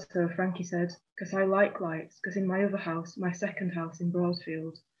this photo, Frankie said, "Because I like lights, because in my other house, my second house in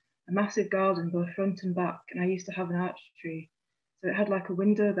Broadfield, a massive garden both front and back, and I used to have an arch tree. So it had like a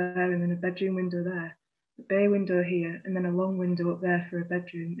window there and then a bedroom window there, a bay window here, and then a long window up there for a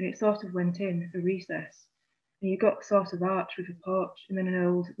bedroom. And it sort of went in a recess. And you got sort of arch with a porch, and then an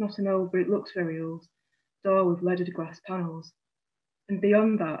old, not an old, but it looks very old, door with leaded glass panels. And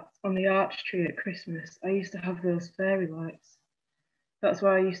beyond that, on the arch tree at Christmas, I used to have those fairy lights. That's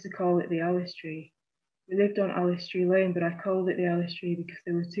why I used to call it the Alice tree. We lived on Alice Tree Lane, but I called it the Alice tree because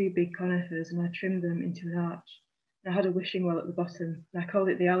there were two big conifers and I trimmed them into an arch. And I had a wishing well at the bottom, and I called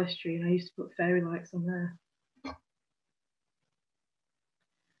it the Alice tree, and I used to put fairy lights on there.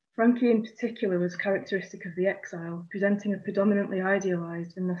 Frankie in particular was characteristic of the exile, presenting a predominantly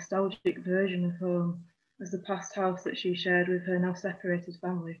idealised and nostalgic version of home as the past house that she shared with her now separated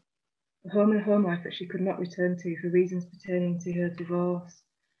family, a home and home life that she could not return to for reasons pertaining to her divorce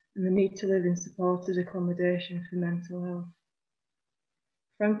and the need to live in supported accommodation for mental health.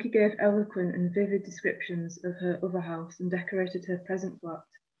 Frankie gave eloquent and vivid descriptions of her other house and decorated her present flat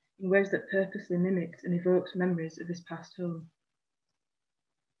in ways that purposely mimicked and evoked memories of his past home.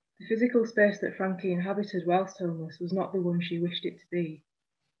 The physical space that Frankie inhabited whilst homeless was not the one she wished it to be.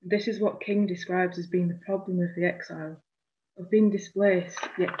 This is what King describes as being the problem of the exile, of being displaced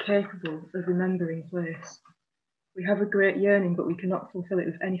yet capable of remembering place. We have a great yearning, but we cannot fulfill it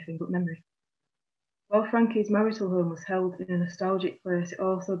with anything but memory. While Frankie's marital home was held in a nostalgic place, it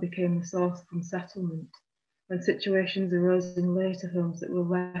also became the source of unsettlement when situations arose in later homes that were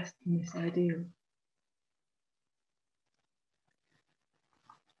less than this ideal.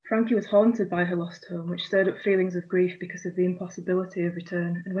 Frankie was haunted by her lost home, which stirred up feelings of grief because of the impossibility of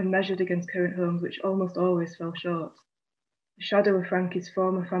return, and when measured against current homes, which almost always fell short. The shadow of Frankie's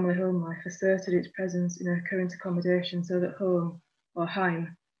former family home life asserted its presence in her current accommodation so that home, or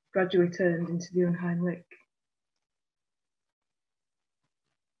heim, gradually turned into the unheimlich.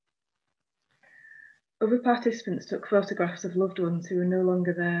 Other participants took photographs of loved ones who were no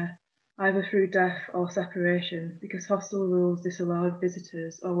longer there, either through death or separation, because hostel rules disallowed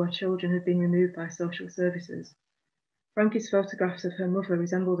visitors or where children had been removed by social services. Frankie's photographs of her mother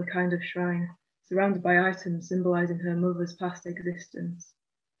resembled a kind of shrine, surrounded by items symbolising her mother's past existence.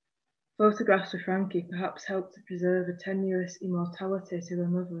 Photographs of Frankie perhaps helped to preserve a tenuous immortality to her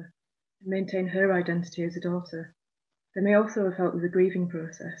mother and maintain her identity as a daughter. They may also have helped with the grieving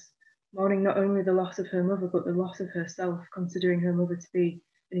process, mourning not only the loss of her mother but the loss of herself, considering her mother to be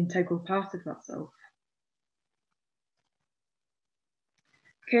an integral part of that self.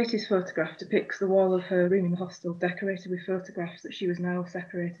 Katie's photograph depicts the wall of her room in the hostel, decorated with photographs that she was now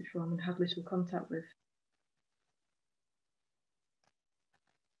separated from and had little contact with.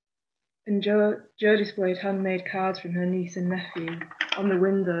 And Jo displayed handmade cards from her niece and nephew on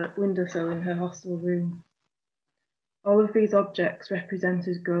the windowsill in her hostel room. All of these objects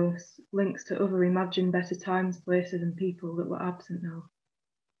represented ghosts, links to other imagined better times, places and people that were absent now.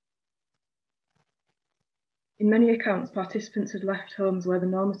 In many accounts, participants had left homes where the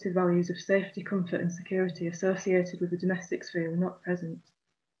normative values of safety, comfort and security associated with the domestic sphere were not present.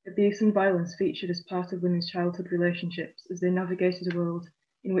 Abuse and violence featured as part of women's childhood relationships as they navigated a world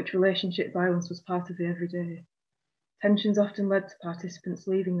in which relationship violence was part of the everyday. Tensions often led to participants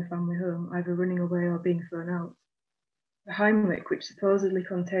leaving the family home, either running away or being thrown out. The Heimlich, which supposedly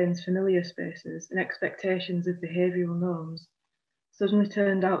contains familiar spaces and expectations of behavioural norms, suddenly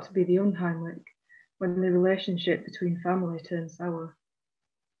turned out to be the unheimlich, when the relationship between family turned sour.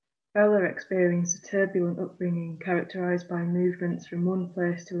 Bella experienced a turbulent upbringing characterised by movements from one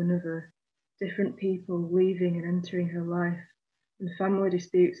place to another, different people leaving and entering her life, and family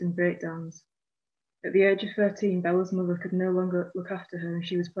disputes and breakdowns. At the age of 13, Bella's mother could no longer look after her and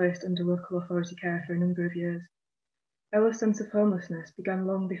she was placed under local authority care for a number of years. Bella's sense of homelessness began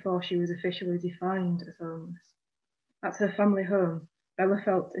long before she was officially defined as homeless. At her family home, Bella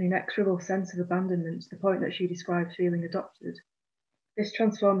felt an inexorable sense of abandonment to the point that she described feeling adopted. This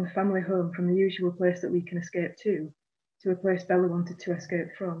transformed the family home from the usual place that we can escape to a place Bella wanted to escape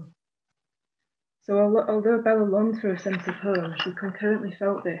from. So although Bella longed for a sense of home, she concurrently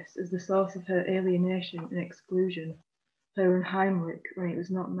felt this as the source of her alienation and exclusion, her unheimlich when it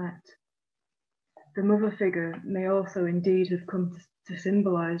was not met. The mother figure may also indeed have come to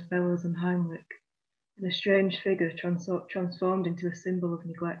symbolise Bella's unheimlich, and a strange figure transformed into a symbol of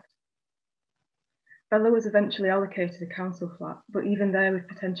neglect. Bella was eventually allocated a council flat, but even there with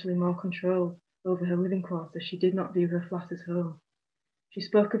potentially more control over her living quarters, she did not view her flat as home. She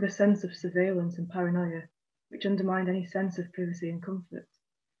spoke of a sense of surveillance and paranoia, which undermined any sense of privacy and comfort.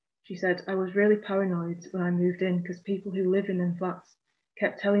 She said, "I was really paranoid when I moved in because people who live in them flats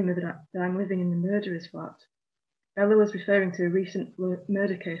kept telling me that I'm living in the murderer's flat." Bella was referring to a recent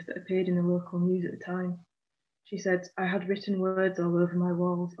murder case that appeared in the local news at the time. She said, I had written words all over my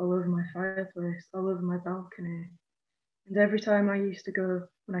walls, all over my fireplace, all over my balcony. And every time I used to go,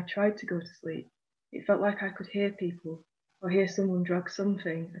 when I tried to go to sleep, it felt like I could hear people or hear someone drag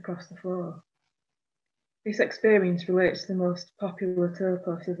something across the floor. This experience relates to the most popular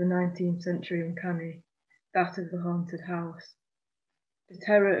topos of the 19th century uncanny, that of the haunted house. The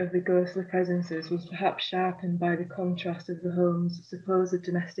terror of the ghostly presences was perhaps sharpened by the contrast of the home's supposed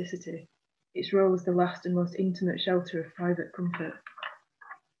domesticity, its role as the last and most intimate shelter of private comfort.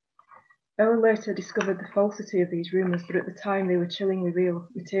 Bella later discovered the falsity of these rumours, but at the time they were chillingly real,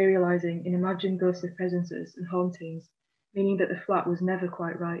 materialising in imagined ghostly presences and hauntings, meaning that the flat was never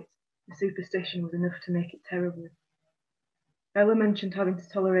quite right. The superstition was enough to make it terrible. Bella mentioned having to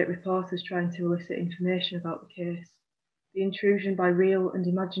tolerate reporters trying to elicit information about the case. The intrusion by real and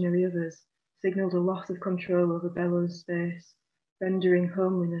imaginary others signalled a loss of control over Bella's space, rendering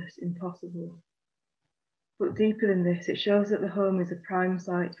homeliness impossible. But deeper than this, it shows that the home is a prime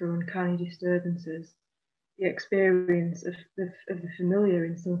site for uncanny disturbances, the experience of the familiar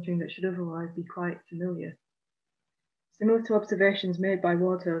in something that should otherwise be quite familiar. Similar to observations made by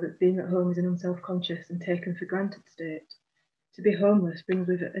Wardhoe that being at home is an unself-conscious and taken for granted state, to be homeless brings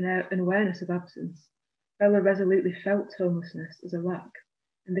with it an awareness of absence. Bella resolutely felt homelessness as a lack,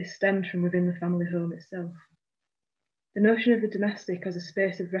 and this stemmed from within the family home itself. The notion of the domestic as a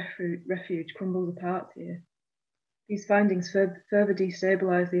space of refuge crumbles apart here. These findings further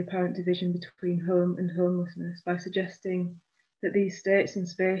destabilise the apparent division between home and homelessness by suggesting that these states and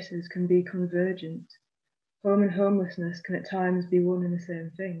spaces can be convergent. Home and homelessness can at times be one and the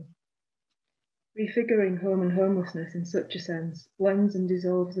same thing. Refiguring home and homelessness in such a sense blends and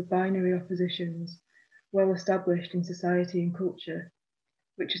dissolves the binary oppositions well established in society and culture,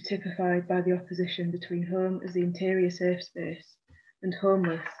 which are typified by the opposition between home as the interior safe space and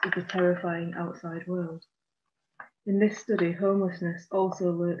homeless as the terrifying outside world. In this study, homelessness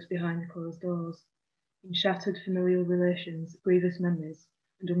also lurks behind the closed doors, in shattered familial relations, grievous memories,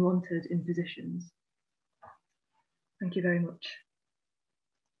 and unwanted impositions. Thank you very much.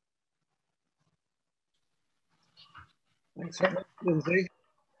 Thanks very much, Lindsay.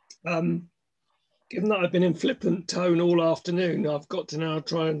 Given that I've been in flippant tone all afternoon, I've got to now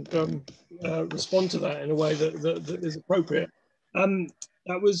try and respond to that in a way that is appropriate.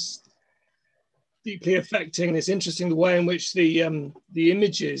 That was deeply affecting. It's interesting the way in which the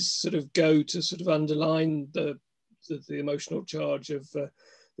images sort of go to sort of underline the emotional charge of the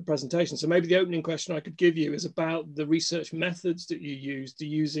presentation. So maybe the opening question I could give you is about the research methods that you used,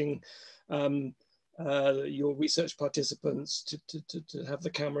 using your research participants to have the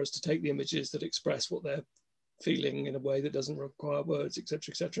cameras to take the images that express what they're feeling in a way that doesn't require words,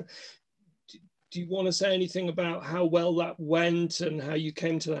 etc., etc. Do you want to say anything about how well that went and how you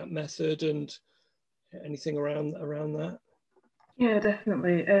came to that method and anything around that? Yeah,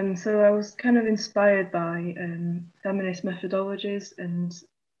 definitely. So I was kind of inspired by feminist methodologies and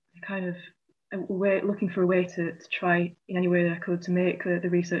kind of looking for a way to try in any way that I could to make the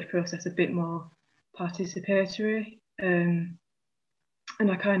research process a bit more participatory. And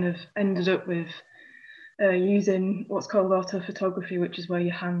I kind of ended up with using what's called autophotography, which is where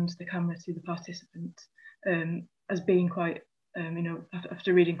you hand the camera to the participant, as being quite, you know,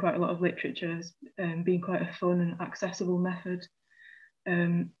 after reading quite a lot of literature, as being quite a fun and accessible method.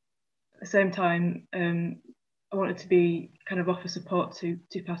 At the same time, I wanted to be kind of offer support to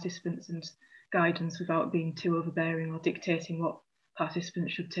participants and guidance without being too overbearing or dictating what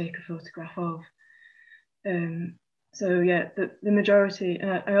participants should take a photograph of. So yeah, the majority,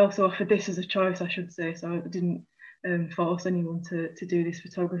 and I also offered this as a choice, I should say, so I didn't force anyone to do this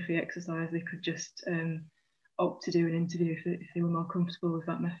photography exercise. They could just opt to do an interview if they were more comfortable with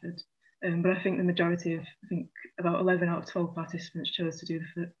that method. But I think the majority of, I think about 11 out of 12 participants chose to do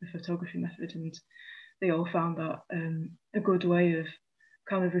the photography method, and they all found that a good way of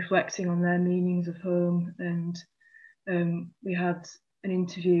kind of reflecting on their meanings of home. And we had an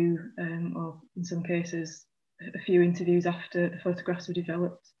interview, or in some cases, a few interviews after the photographs were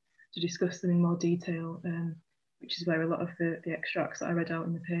developed to discuss them in more detail, which is where a lot of the extracts that I read out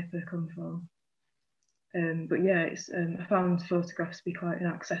in the paper come from. But yeah, I found photographs to be quite an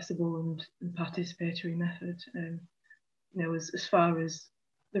accessible and participatory method. You know, as far as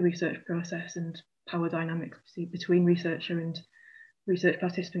the research process and power dynamics between researcher and research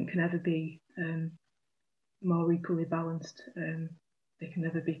participant can never be more equally balanced. They can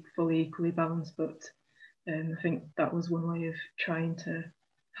never be fully equally balanced, but I think that was one way of trying to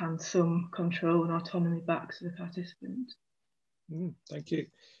hand some control and autonomy back to the participant. Thank you.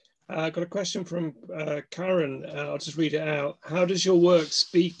 I've got a question from Karen. I'll just read it out. How does your work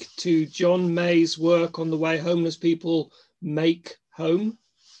speak to John May's work on the way homeless people make home?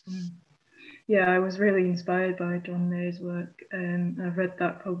 Yeah, I was really inspired by John May's work. I've read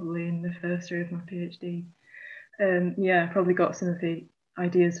that probably in the first year of my PhD. Yeah, I probably got some of the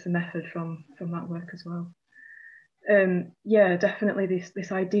ideas for method from that work as well. Yeah, definitely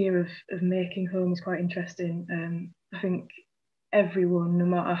this idea of making home is quite interesting. I think everyone, no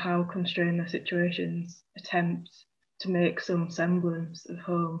matter how constrained their situations, attempt to make some semblance of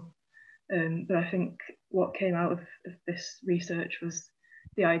home. But I think what came out of this research was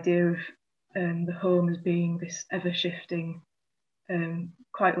the idea of the home as being this ever-shifting,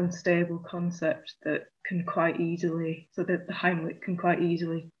 quite unstable concept that can quite easily, so that the Heimlich can quite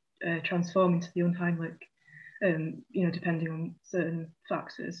easily transform into the unheimlich, you know, depending on certain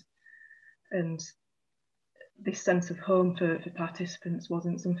factors. And this sense of home for participants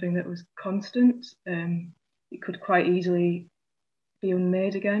wasn't something that was constant. It could quite easily be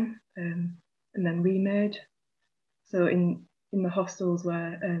unmade again and then remade. So in the hostels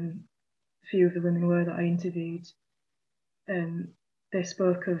where a few of the women were that I interviewed, they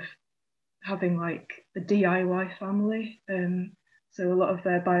spoke of having like a DIY family. So a lot of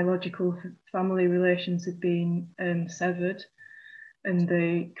their biological family relations had been severed, and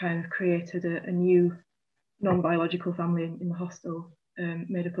they kind of created a new non-biological family in the hostel,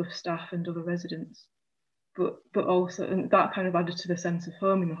 made up of staff and other residents. But also, and that kind of added to the sense of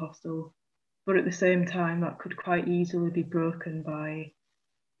home in the hostel. But at the same time, that could quite easily be broken by,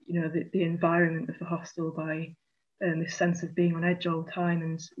 you know, the environment of the hostel, by this sense of being on edge all the time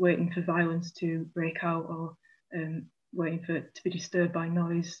and waiting for violence to break out, or waiting for it to be disturbed by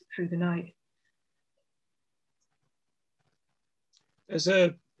noise through the night. There's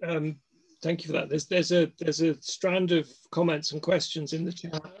a thank you for that. There's a strand of comments and questions in the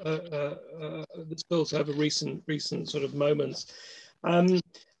chat that's built over recent sort of moments, and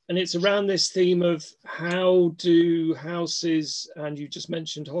it's around this theme of how do houses, and you just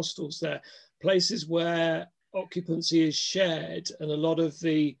mentioned hostels there, places where occupancy is shared, and a lot of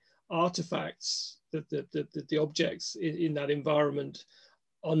the artifacts, the objects in that environment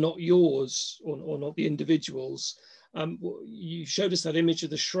are not yours, or not the individuals. You showed us that image of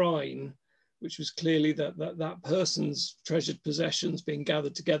the shrine, which was clearly that person's treasured possessions being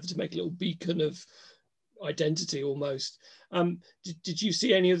gathered together to make a little beacon of identity almost. Did you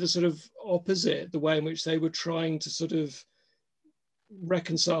see any of the sort of opposite, the way in which they were trying to sort of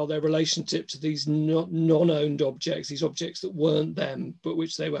reconcile their relationship to these non-owned objects, these objects that weren't them, but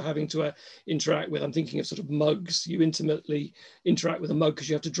which they were having to interact with? I'm thinking of sort of mugs. You intimately interact with a mug because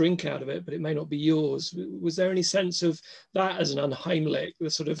you have to drink out of it, but it may not be yours. Was there any sense of that as an unheimlich, the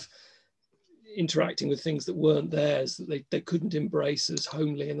sort of interacting with things that weren't theirs, that they couldn't embrace as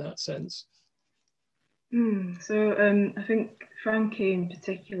homely in that sense? So I think Frankie in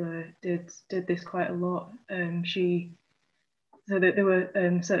particular did this quite a lot. So that there were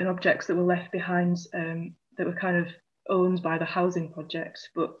certain objects that were left behind that were kind of owned by the housing project,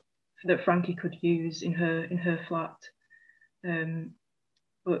 but that Frankie could use in her flat.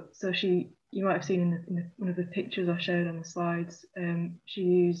 But so you might have seen in one of the pictures I showed on the slides, she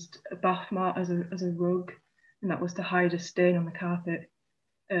used a bath mat as a rug, and that was to hide a stain on the carpet,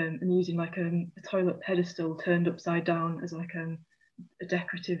 and using like a toilet pedestal turned upside down as like a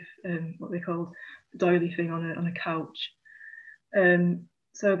decorative, what they called doily thing on a couch.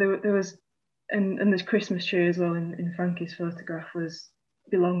 So there was, and there's Christmas tree as well in Frankie's photograph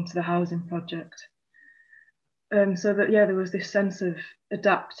belonged to the housing project. So that, yeah, there was this sense of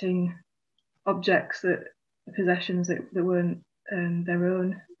adapting objects, possessions that weren't their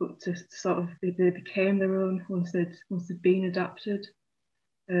own, but to sort of they became their own once they'd been adapted.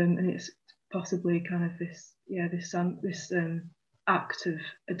 And it's possibly kind of this act of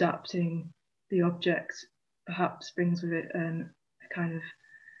adapting the object perhaps brings with it a kind of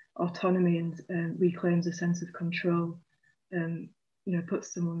autonomy and reclaims a sense of control. You know,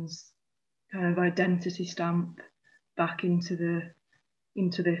 puts someone's kind of identity stamp back into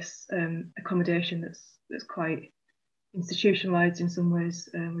this accommodation that's quite institutionalized in some ways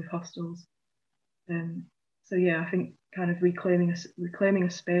with hostels. So yeah, I think kind of reclaiming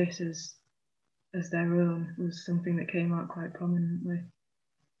a space as their own was something that came out quite prominently.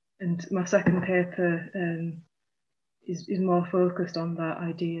 And my second paper is more focused on that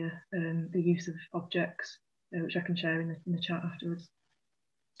idea, the use of objects, which I can share in the chat afterwards.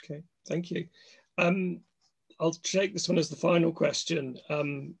 Okay, thank you. I'll take this one as the final question.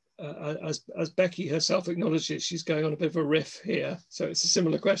 As Becky herself acknowledges, she's going on a bit of a riff here, so it's a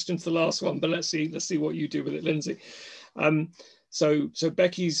similar question to the last one, but let's see what you do with it, Lindsay. So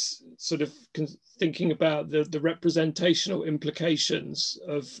Becky's sort of thinking about the representational implications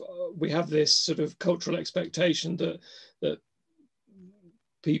of we have this sort of cultural expectation that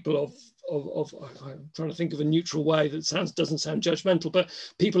people of I'm trying to think of a neutral way that doesn't sound judgmental, but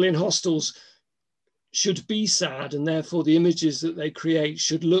people in hostels should be sad, and therefore the images that they create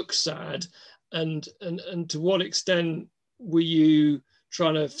should look sad. And to what extent were you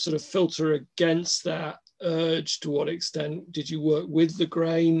trying to sort of filter against that urge? To what extent did you work with the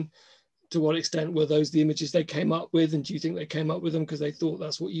grain? To what extent were those the images they came up with? And do you think they came up with them because they thought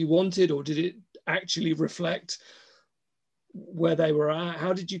that's what you wanted, or did it actually reflect where they were at?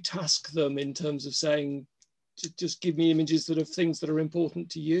 How did you task them in terms of saying, just give me images that of things that are important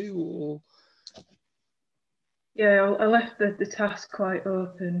to you? Or yeah, I left the task quite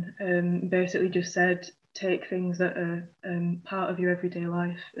open. Basically just said, take things that are part of your everyday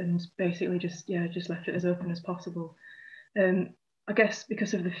life, and basically just left it as open as possible. I guess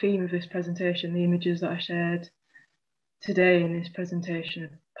because of the theme of this presentation, the images that I shared today in this presentation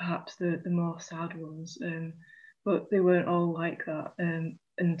are perhaps the more sad ones, but they weren't all like that. And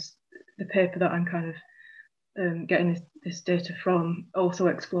the paper that I'm kind of getting this data from also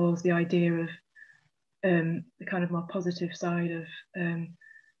explores the idea of the kind of more positive side of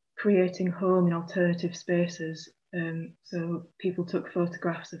creating home in alternative spaces. So people took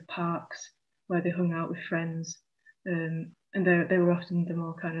photographs of parks where they hung out with friends, and they were often the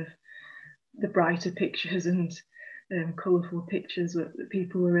more kind of the brighter pictures and colourful pictures that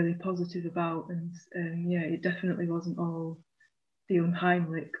people were really positive about. And yeah, it definitely wasn't all the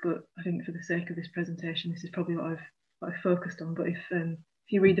unheimlich, but I think for the sake of this presentation, this is probably what I've focused on. But if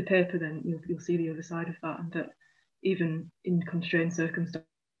you read the paper, then you'll see the other side of that, and that even in constrained circumstances,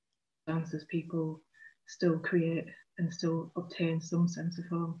 people still create and still obtain some sense of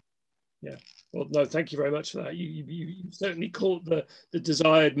home. Yeah, well, no, thank you very much for that. You certainly caught the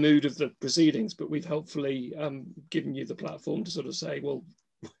desired mood of the proceedings, but we've helpfully given you the platform to sort of say, well,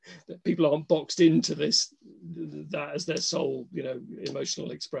 that people aren't boxed into that as their sole, emotional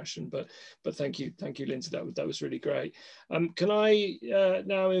expression. But thank you, Lindsay. That was really great. Can I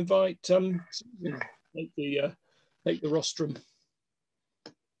now invite take the rostrum?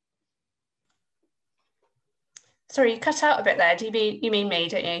 Sorry, you cut out a bit there. You mean me,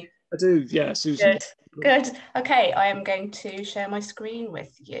 don't you? I do, yeah, Susan. Good. Okay, I am going to share my screen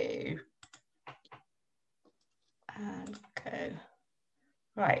with you. And go.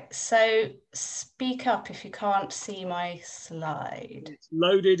 Right, so speak up if you can't see my slide. It's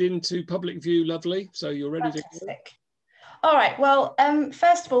loaded into public view, lovely. So you're ready to go. All right, well,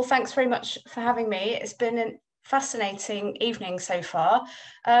 first of all, thanks very much for having me. It's been a fascinating evening so far.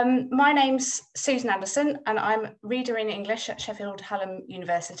 My name's Susan Anderson, and I'm Reader in English at Sheffield Hallam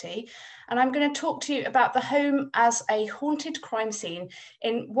University. And I'm going to talk to you about the home as a haunted crime scene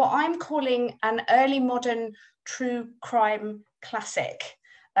in what I'm calling an early modern true crime classic,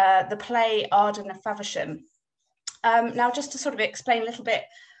 the play Arden of Faversham. Now, just to sort of explain a little bit,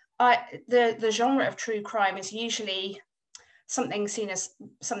 the genre of true crime is usually something seen as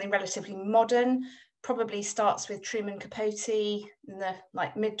something relatively modern, probably starts with Truman Capote in the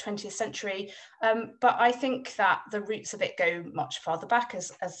mid 20th century. But I think that the roots of it go much farther back,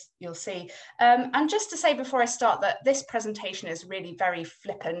 as you'll see. And just to say before I start that this presentation is really very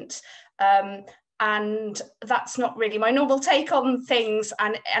flippant. And that's not really my normal take on things.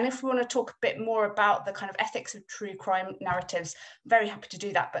 And if we want to talk a bit more about the kind of ethics of true crime narratives, I'm very happy to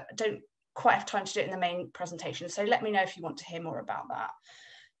do that, but I don't quite have time to do it in the main presentation. So let me know if you want to hear more about that.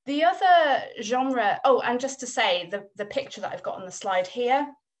 The other genre, and just to say, the picture that I've got on the slide here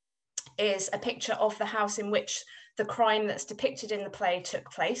is a picture of the house in which the crime that's depicted in the play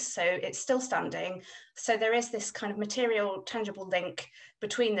took place. So it's still standing. So there is this kind of material, tangible link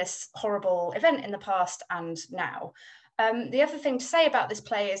between this horrible event in the past and now. The other thing to say about this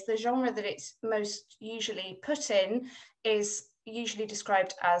play is the genre that it's most usually put in is usually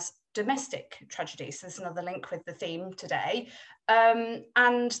described as domestic tragedy. So there's another link with the theme today.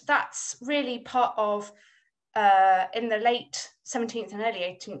 And that's really part of, in the late 17th and early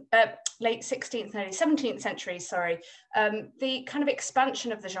 18th, late 16th and early 17th century, the kind of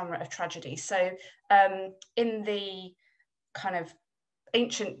expansion of the genre of tragedy. So in the kind of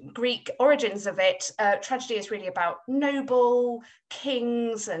ancient Greek origins of it, tragedy is really about noble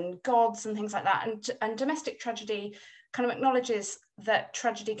kings and gods and things like that. And domestic tragedy kind of acknowledges that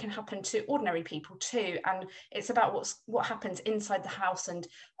tragedy can happen to ordinary people too, and it's about what happens inside the house and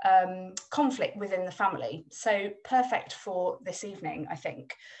conflict within the family. So perfect for this evening, I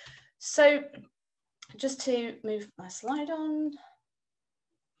think. So just to move my slide on,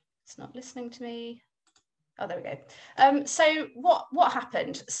 it's not listening to me. Oh, there we go. So what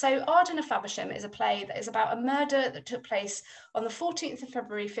happened? So Arden of Faversham is a play that is about a murder that took place on the 14th of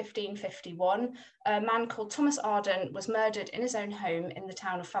February 1551. A man called Thomas Arden was murdered in his own home in the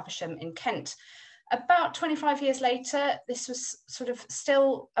town of Faversham in Kent. About 25 years later, this was sort of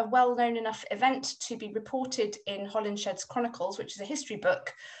still a well-known enough event to be reported in Holinshed's Chronicles, which is a history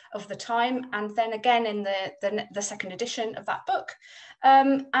book of the time, and then again in the second edition of that book.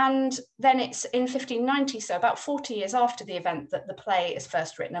 And then it's in 1590, so about 40 years after the event, that the play is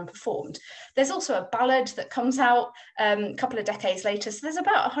first written and performed. There's also a ballad that comes out a couple of decades later, so there's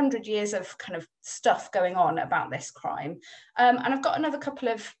about 100 years of kind of stuff going on about this crime. And I've got another couple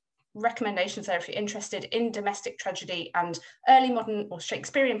of recommendations there if you're interested in domestic tragedy and early modern or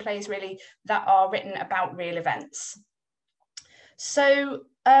Shakespearean plays really that are written about real events. So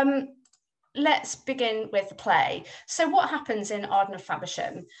let's begin with the play. So what happens in Arden of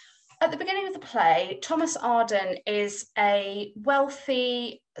Faversham? At the beginning of the play, Thomas Arden is a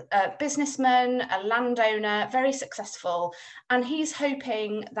wealthy businessman, a landowner, very successful, and he's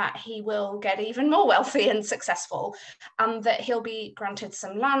hoping that he will get even more wealthy and successful, and that he'll be granted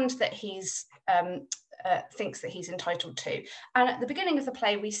some land that he's thinks that he's entitled to. And at the beginning of the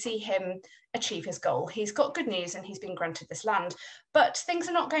play, we see him achieve his goal. He's got good news and he's been granted this land, but things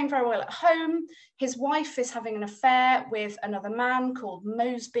are not going very well at home. His wife is having an affair with another man called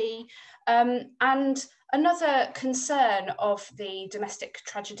Moseby, and another concern of the domestic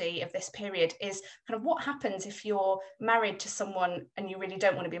tragedy of this period is kind of what happens if you're married to someone and you really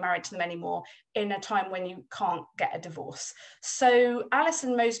don't want to be married to them anymore in a time when you can't get a divorce. So Alice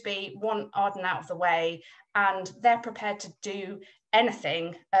and Moseby want Arden out of the way, and they're prepared to do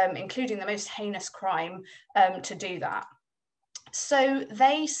anything, including the most heinous crime, to do that. So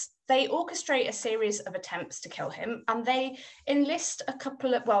they orchestrate a series of attempts to kill him, and they enlist a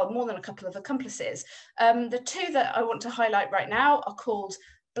couple of, well, more than a couple of accomplices. The two that I want to highlight right now are called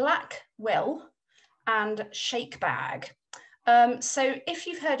Black Will and Shake Bag. So if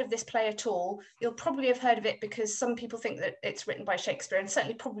you've heard of this play at all, you'll probably have heard of it because some people think that it's written by Shakespeare, and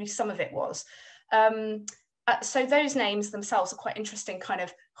certainly probably some of it was. So those names themselves are quite interesting, kind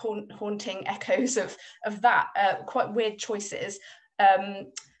of haunting echoes of that, quite weird choices.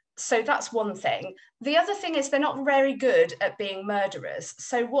 So that's one thing. The other thing is they're not very good at being murderers.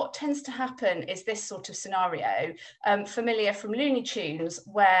 So what tends to happen is this sort of scenario, familiar from Looney Tunes,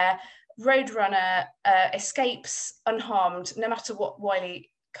 where Roadrunner escapes unharmed no matter what Wile E.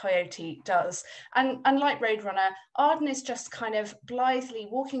 Coyote does. And like Roadrunner, Arden is just kind of blithely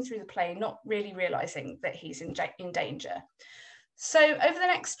walking through the play, not really realizing that he's in danger. So over the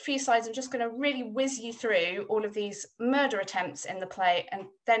next few slides, I'm just going to really whiz you through all of these murder attempts in the play, and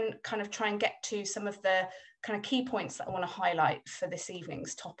then kind of try and get to some of the kind of key points that I want to highlight for this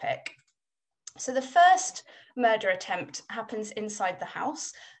evening's topic. So the first murder attempt happens inside the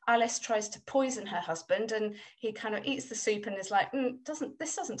house. Alice tries to poison her husband, and he kind of eats the soup and is like,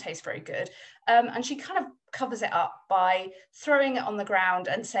 this doesn't taste very good. And she kind of covers it up by throwing it on the ground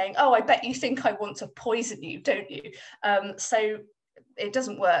and saying, oh, I bet you think I want to poison you, don't you? So it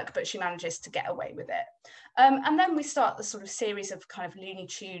doesn't work, but she manages to get away with it. And then we start the sort of series of kind of Looney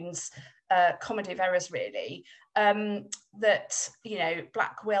Tunes comedy of errors, really, that, you know,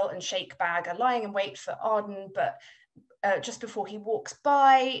 Black Will and Shake Bag are lying in wait for Arden, but just before he walks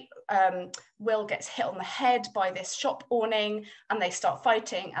by, Will gets hit on the head by this shop awning, and they start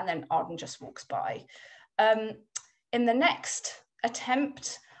fighting, and then Arden just walks by. In the next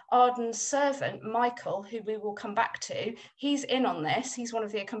attempt, Arden's servant, Michael, who we will come back to, he's in on this, he's one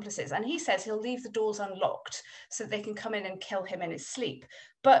of the accomplices, and he says he'll leave the doors unlocked so that they can come in and kill him in his sleep.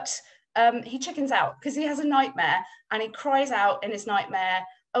 But he chickens out because he has a nightmare, and he cries out in his nightmare,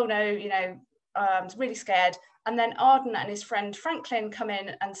 oh no, you know, I'm really scared. And then Arden and his friend Franklin come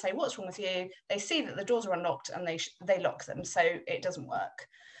in and say, what's wrong with you? They see that the doors are unlocked and they lock them, so it doesn't work.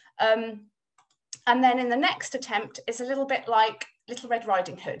 And then in the next attempt is a little bit like Little Red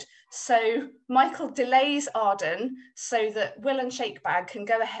Riding Hood. So Michael delays Arden so that Will and Shake Bag can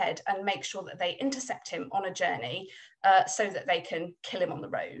go ahead and make sure that they intercept him on a journey so that they can kill him on the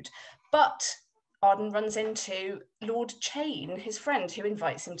road. But Arden runs into Lord Chain, his friend, who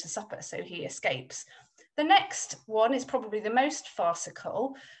invites him to supper, so he escapes. The next one is probably the most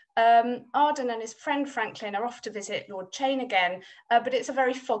farcical. Arden and his friend Franklin are off to visit Lord Chain again, but it's a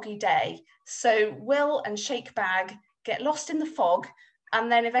very foggy day. So Will and Shake Bag get lost in the fog,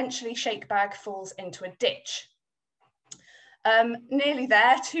 and then eventually Shake Bag falls into a ditch. Nearly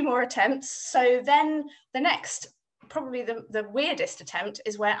there, 2 more attempts. So then the next probably the weirdest attempt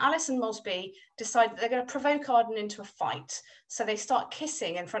is where Alice and Mosby decide that they're going to provoke Arden into a fight. So they start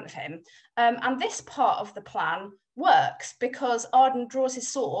kissing in front of him. And this part of the plan works because Arden draws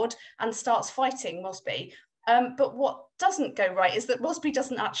his sword and starts fighting Mosby. But what doesn't go right is that Mosby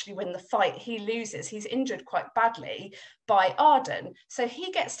doesn't actually win the fight. He loses. He's injured quite badly by Arden. So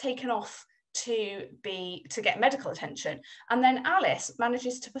he gets taken off to get medical attention. And then Alice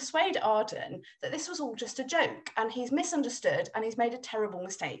manages to persuade Arden that this was all just a joke and he's misunderstood and he's made a terrible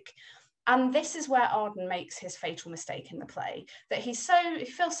mistake. And this is where Arden makes his fatal mistake in the play, that he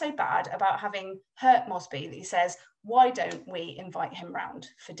feels so bad about having hurt Mosby that he says, why don't we invite him round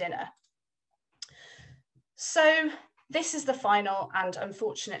for dinner? So this is the final and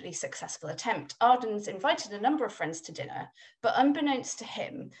unfortunately successful attempt. Arden's invited a number of friends to dinner, but unbeknownst to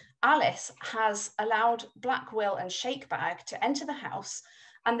him, Alice has allowed Black Will and Shakebag to enter the house.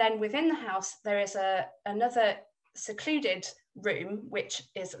 And then within the house, there is another secluded room, which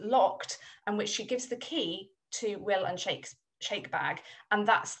is locked and which she gives the key to Will and Shakebag, and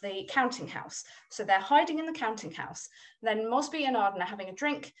that's the counting house. So they're hiding in the counting house. Then Mosby and Arden are having a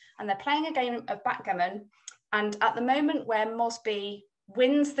drink and they're playing a game of backgammon. And at the moment where Mosby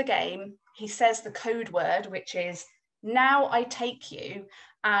wins the game, he says the code word, which is, now I take you.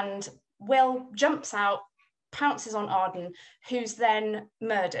 And Will jumps out, pounces on Arden, who's then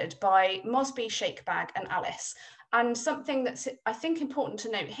murdered by Mosby, Shakebag and Alice. And something that's, I think, important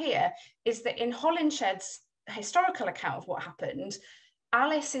to note here is that in Holinshed's historical account of what happened,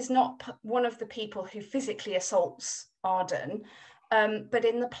 Alice is not one of the people who physically assaults Arden. But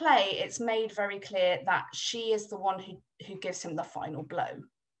in the play, it's made very clear that she is the one who gives him the final blow.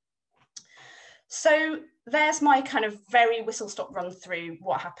 So there's my kind of very whistle-stop run through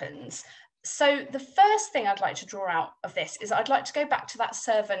what happens. So the first thing I'd like to draw out of this is I'd like to go back to that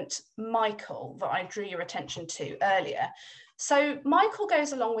servant, Michael, that I drew your attention to earlier. So Michael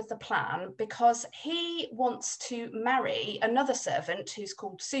goes along with the plan because he wants to marry another servant who's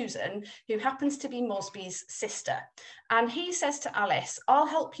called Susan, who happens to be Mosby's sister. And he says to Alice, I'll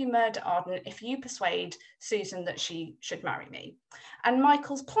help you murder Arden if you persuade Susan that she should marry me. And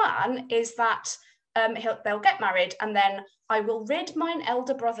Michael's plan is that they'll get married and then I will rid mine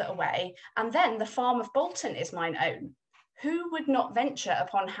elder brother away, and then the farm of Bolton is mine own. Who would not venture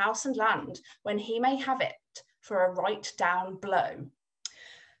upon house and land when he may have it for a right down blow?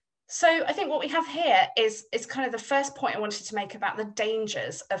 So I think what we have here is kind of the first point I wanted to make about the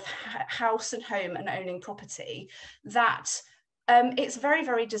dangers of house and home and owning property, that it's very,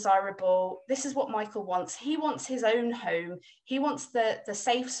 very desirable. This is what Michael wants. He wants his own home. He wants the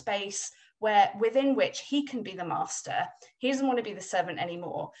safe space within which he can be the master. He doesn't want to be the servant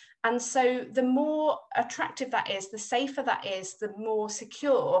anymore. And so the more attractive that is, the safer that is, the more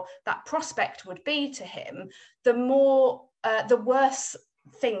secure that prospect would be to him, the worse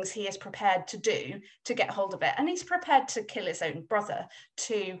things he is prepared to do to get hold of it. And he's prepared to kill his own brother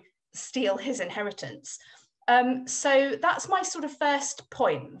to steal his inheritance. So that's my sort of first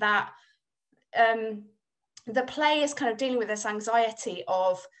point, that the play is kind of dealing with this anxiety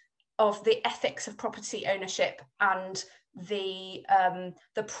of the ethics of property ownership and the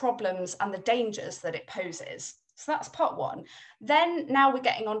problems and the dangers that it poses. So that's part one. Then now we're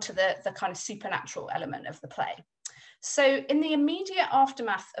getting onto the kind of supernatural element of the play. So in the immediate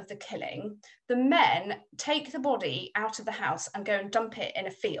aftermath of the killing, the men take the body out of the house and go and dump it in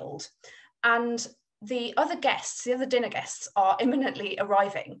a field. And the other guests, the other dinner guests, are imminently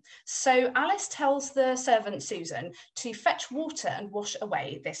arriving. So Alice tells the servant Susan to fetch water and wash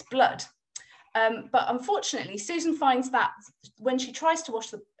away this blood. But unfortunately, Susan finds that when she tries to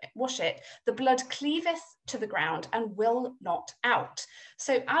wash it, the blood cleaveth to the ground and will not out.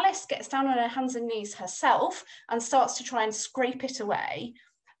 So Alice gets down on her hands and knees herself and starts to try and scrape it away.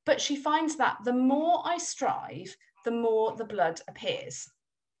 But she finds that the more I strive, the more the blood appears.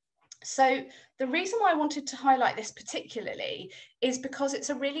 So the reason why I wanted to highlight this particularly is because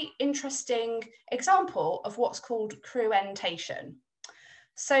it's a really interesting example of what's called cruentation.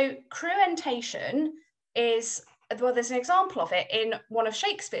 So cruentation is, well, there's an example of it in one of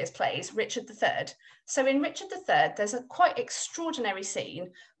Shakespeare's plays, Richard III. So in Richard III, there's a quite extraordinary scene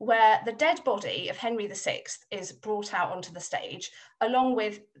where the dead body of Henry VI is brought out onto the stage, along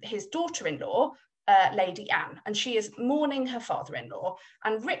with his daughter-in-law, Lady Anne, and she is mourning her father-in-law.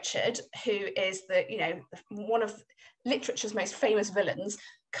 And Richard, who is one of literature's most famous villains,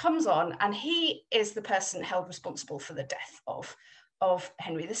 comes on, and he is the person held responsible for the death of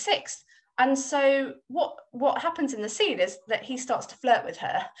Henry VI. And so what happens in the scene is that he starts to flirt with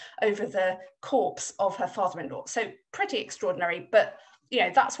her over the corpse of her father-in-law. So pretty extraordinary, but you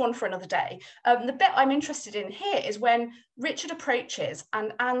know, that's one for another day. The bit I'm interested in here is when Richard approaches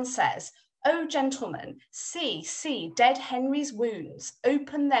and Anne says, "Oh, gentlemen, see, dead Henry's wounds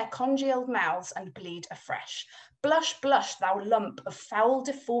open their congealed mouths and bleed afresh. Blush, blush, thou lump of foul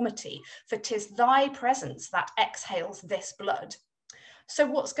deformity, for 'tis thy presence that exhales this blood." So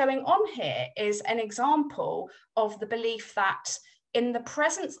what's going on here is an example of the belief that in the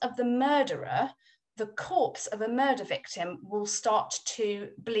presence of the murderer, the corpse of a murder victim will start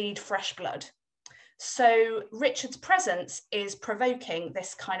to bleed fresh blood. So Richard's presence is provoking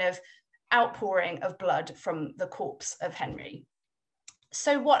this kind of outpouring of blood from the corpse of Henry.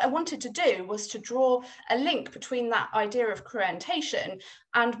 So what I wanted to do was to draw a link between that idea of cruentation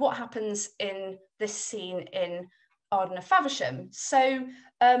and what happens in this scene in Arden of Faversham. So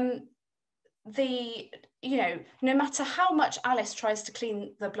you know, no matter how much Alice tries to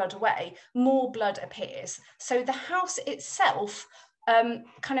clean the blood away, more blood appears. So the house itself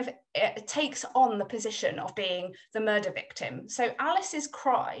it takes on the position of being the murder victim. So Alice's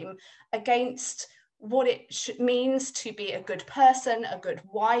crime against what it means to be a good person, a good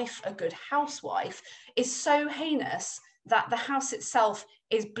wife, a good housewife, is so heinous that the house itself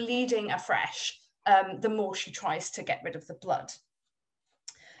is bleeding afresh the more she tries to get rid of the blood.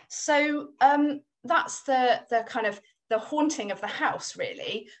 So that's the kind of the haunting of the house,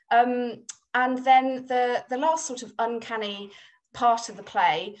 really. And then the last sort of uncanny part of the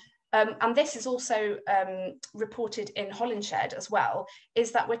play, and this is also reported in Holinshed as well,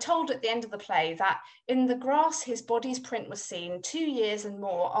 is that we're told at the end of the play that in the grass his body's print was seen 2 years and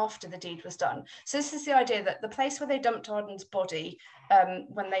more after the deed was done. So this is the idea that the place where they dumped Arden's body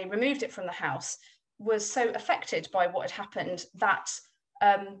when they removed it from the house was so affected by what had happened that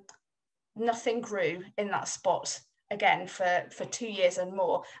nothing grew in that spot again for 2 years and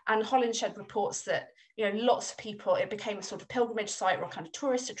more. And Holinshed reports that, you know, lots of people, it became a sort of pilgrimage site or a kind of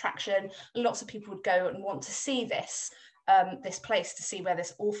tourist attraction. Lots of people would go and want to see this place, to see where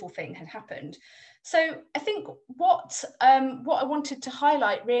this awful thing had happened. So I think what I wanted to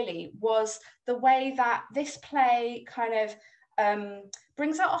highlight really was the way that this play kind of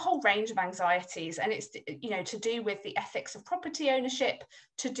brings out a whole range of anxieties, and it's, you know, to do with the ethics of property ownership,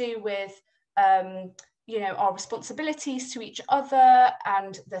 to do with you know, our responsibilities to each other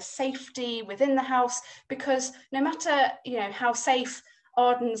and the safety within the house, because no matter, you know, how safe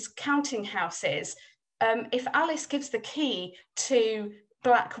Arden's counting house is, if Alice gives the key to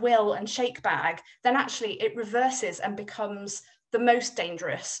Black Will and Shakebag, then actually it reverses and becomes the most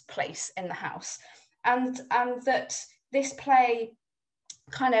dangerous place in the house. And that this play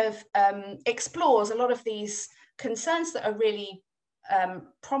kind of explores a lot of these concerns that are really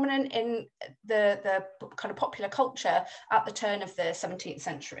prominent in the kind of popular culture at the turn of the 17th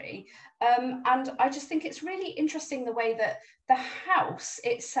century. And I just think it's really interesting the way that the house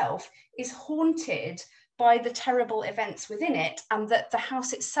itself is haunted by the terrible events within it, and that the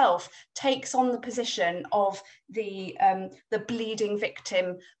house itself takes on the position of the bleeding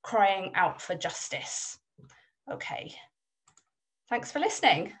victim crying out for justice. Okay, thanks for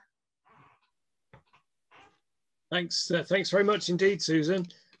listening. Thanks very much indeed, Susan.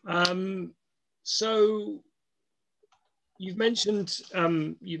 So you've mentioned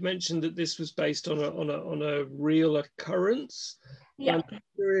that this was based on a real occurrence. Yeah. I'm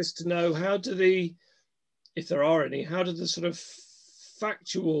curious to know, how do the, if there are any, how do the sort of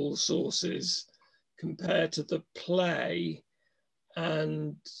factual sources compare to the play,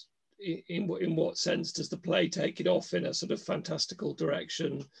 and in what sense does the play take it off in a sort of fantastical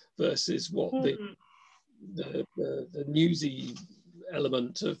direction versus what the newsy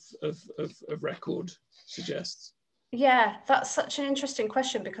element of record suggests? Yeah, that's such an interesting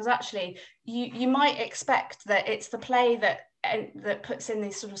question, because actually you might expect that it's the play that puts in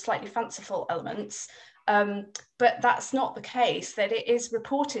these sort of slightly fanciful elements, but that's not the case. That it is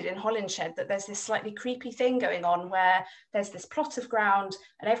reported in Holinshed that there's this slightly creepy thing going on where there's this plot of ground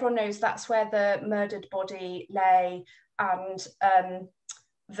and everyone knows that's where the murdered body lay, and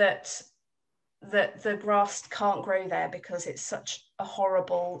that the grass can't grow there because it's such a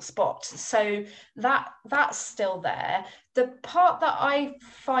horrible spot. So that's still there. The part that I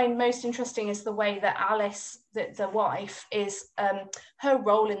find most interesting is the way that Alice, the wife, is her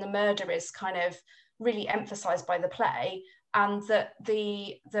role in the murder is kind of really emphasized by the play, and that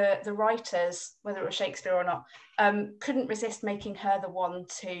the writers, whether it was Shakespeare or not, couldn't resist making her the one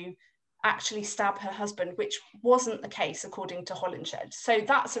to actually stab her husband, which wasn't the case according to Holinshed. So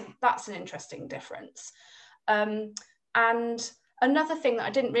that's an interesting difference. And another thing that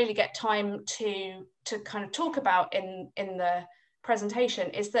I didn't really get time to kind of talk about in the presentation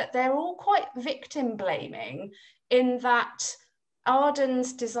is that they're all quite victim blaming, in that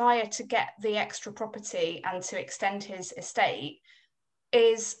Arden's desire to get the extra property and to extend his estate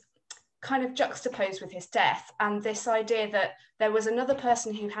is kind of juxtaposed with his death, and this idea that there was another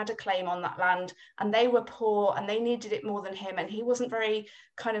person who had a claim on that land and they were poor and they needed it more than him, and he wasn't very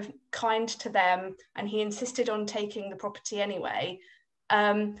kind of kind to them and he insisted on taking the property anyway.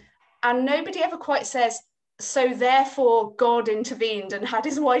 And nobody ever quite says, so therefore God intervened and had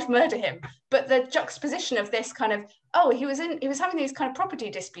his wife murder him. But the juxtaposition of this kind of, oh, he was having these kind of property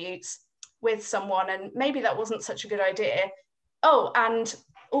disputes with someone and maybe that wasn't such a good idea. Oh, and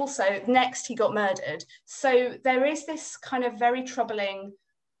also next he got murdered. So there is this kind of very troubling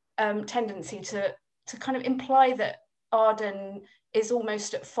tendency to kind of imply that Arden is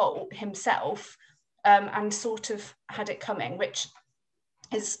almost at fault himself and sort of had it coming, which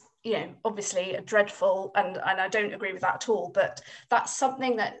is, you know, obviously a dreadful, and I don't agree with that at all, but that's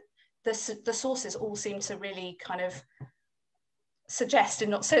something that the sources all seem to really kind of suggest in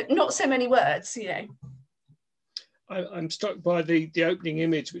not so many words, you know. I'm struck by the opening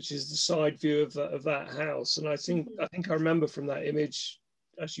image, which is the side view of that house, and I think I remember from that image,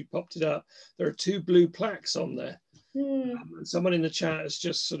 as you popped it up, there are 2 blue plaques on there. And someone in the chat has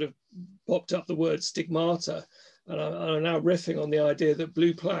just sort of popped up the word stigmata, and I'm now riffing on the idea that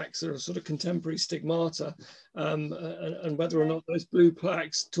blue plaques are a sort of contemporary stigmata, and whether or not those blue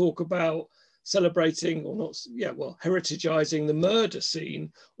plaques talk about celebrating or not, heritage-izing the murder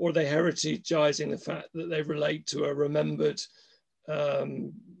scene, or are they heritage-izing the fact that they relate to a remembered,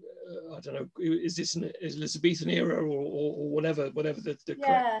 I don't know, is this an Elizabethan era or whatever the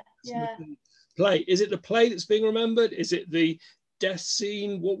correct play? Is it the play that's being remembered? Is it the death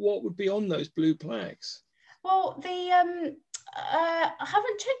scene? What would be on those blue plaques? Well, I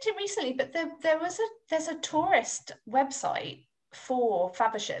haven't checked it recently, but there's a tourist website for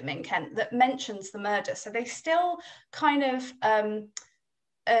Faversham in Kent that mentions the murder, so they still kind of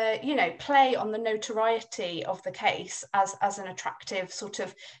you know, play on the notoriety of the case as an attractive sort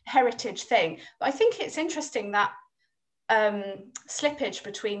of heritage thing. But I think it's interesting that slippage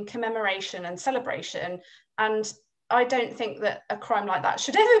between commemoration and celebration, and I don't think that a crime like that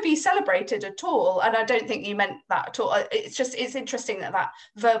should ever be celebrated at all, and I don't think you meant that at all. It's interesting that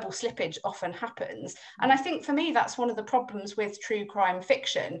verbal slippage often happens, and I think for me that's one of the problems with true crime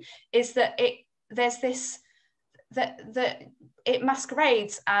fiction, is that there's this that it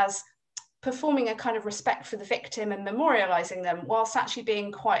masquerades as performing a kind of respect for the victim and memorializing them, whilst actually being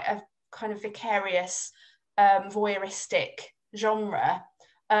quite a kind of vicarious voyeuristic genre,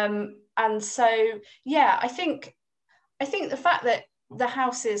 and so yeah, I think the fact that the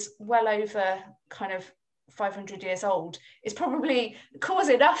house is well over kind of 500 years old is probably cause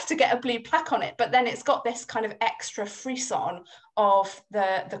enough to get a blue plaque on it, but then it's got this kind of extra frisson of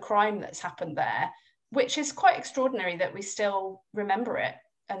the crime that's happened there, which is quite extraordinary that we still remember it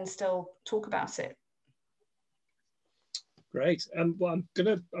and still talk about it. Great. Well, I'm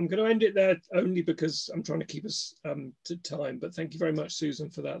gonna end it there only because I'm trying to keep us to time. But thank you very much, Susan,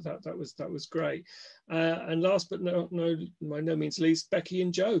 for that. That was great. And last but by no means least, Becky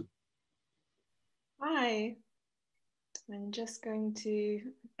and Joe. Hi. I'm just going to,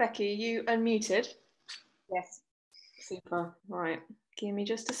 Becky, you unmuted? Yes. Super. All right. Give me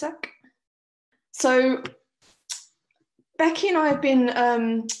just a sec. So Becky and I have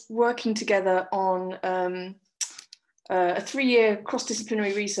been working together on a 3-year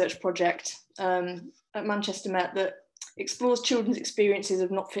cross-disciplinary research project at Manchester Met that explores children's experiences of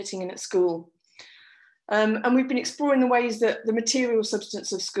not fitting in at school. And we've been exploring the ways that the material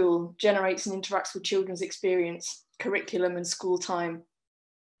substance of school generates and interacts with children's experience, curriculum and school time.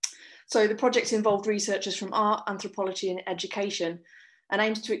 So the project involved researchers from art, anthropology and education, and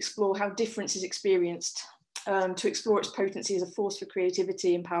aims to explore how difference is experienced, to explore its potency as a force for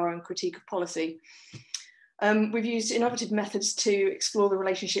creativity and power and critique of policy. We've used innovative methods to explore the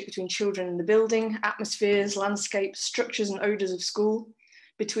relationship between children and the building, atmospheres, landscapes, structures and odours of school,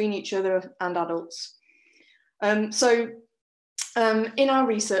 between each other and adults. In our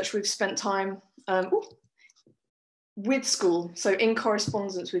research, we've spent time with school, so in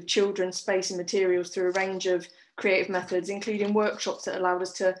correspondence with children, space and materials through a range of creative methods, including workshops that allowed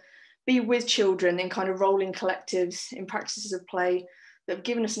us to be with children in kind of rolling collectives, in practices of play, that have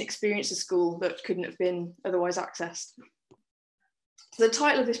given us an experience of school that couldn't have been otherwise accessed. So the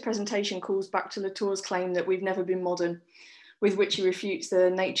title of this presentation calls back to Latour's claim that we've never been modern, with which he refutes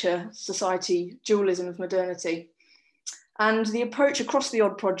the nature-society dualism of modernity. And the approach across the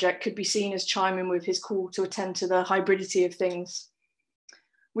Odd project could be seen as chiming with his call to attend to the hybridity of things.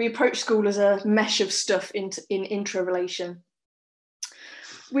 We approach school as a mesh of stuff in intra-relation.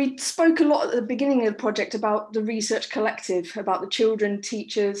 we spoke a lot at the beginning of the project about the research collective, about the children,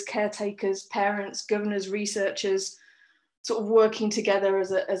 teachers, caretakers, parents, governors, researchers, sort of working together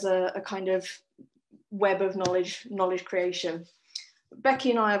as a kind of web of knowledge creation.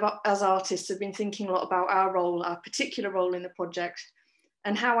 Becky and I, as artists, have been thinking a lot about our role, our particular role in the project,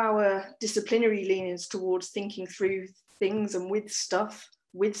 and how our disciplinary leanings towards thinking through things and with stuff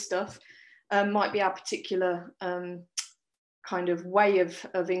might be our particular kind of way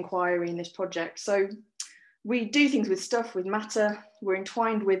of inquiry in this project. So we do things with stuff, with matter, we're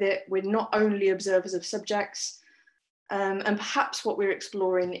entwined with it, we're not only observers of subjects, and perhaps what we're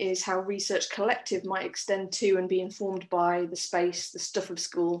exploring is how research collective might extend to and be informed by the space, the stuff of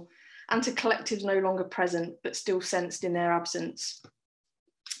school, and to collectives no longer present, but still sensed in their absence.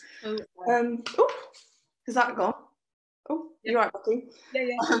 Oh, has that gone? Oh, yeah. You're right, Becky.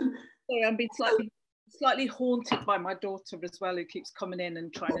 Yeah. Sorry, I'm being slightly haunted by my daughter as well, who keeps coming in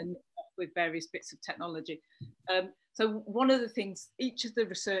and trying to nip off with various bits of technology. So one of the things, each of the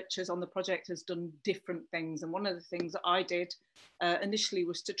researchers on the project has done different things, and one of the things that I did initially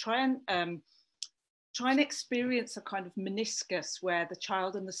was to try and experience a kind of meniscus where the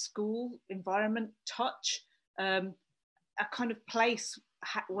child and the school environment touch, a kind of place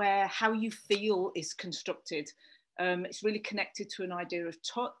where how you feel is constructed. It's really connected to an idea of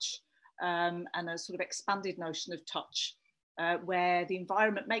touch and a sort of expanded notion of touch, where the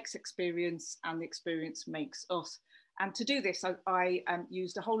environment makes experience and the experience makes us. And to do this, I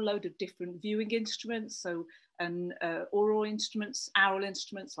used a whole load of different viewing instruments, so oral instruments, aural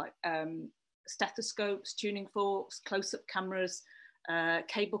instruments like stethoscopes, tuning forks, close-up cameras,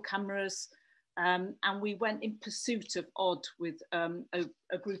 cable cameras, and we went in pursuit of odd with a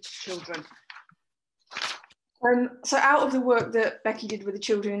group of children. So out of the work that Becky did with the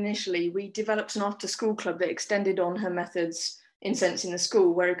children initially, we developed an after-school club that extended on her methods in sensing the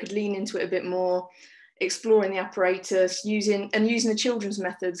school, where it could lean into it a bit more, exploring the apparatus, using the children's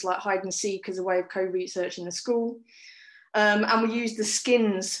methods like hide and seek as a way of co-research in the school. And we used the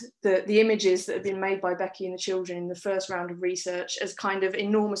skins, the images that had been made by Becky and the children in the first round of research as kind of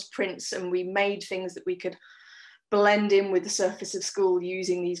enormous prints, and we made things that we could blend in with the surface of school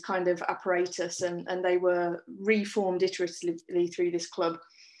using these kind of apparatus, and they were reformed iteratively through this club.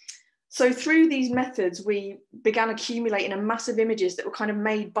 So through these methods, we began accumulating a massive images that were kind of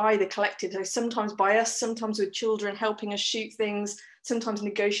made by the collective, so sometimes by us, sometimes with children helping us shoot things, sometimes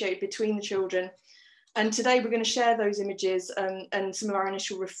negotiate between the children. And today we're going to share those images and some of our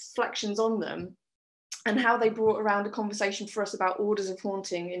initial reflections on them and how they brought around a conversation for us about orders of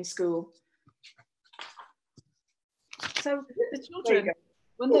haunting in school. So the children,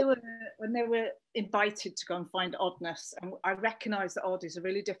 when they were invited to go and find oddness, and I recognise that odd is a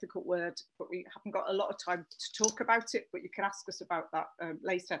really difficult word, but we haven't got a lot of time to talk about it, but you can ask us about that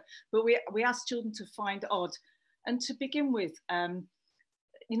later. But we asked children to find odd, and to begin with,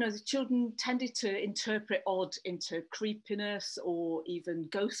 you know, the children tended to interpret odd into creepiness or even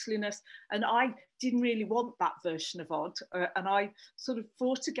ghostliness, and I didn't really want that version of odd, and I sort of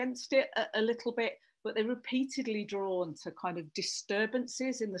fought against it a little bit. But they're repeatedly drawn to kind of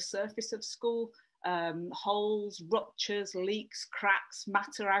disturbances in the surface of school, holes, ruptures, leaks, cracks,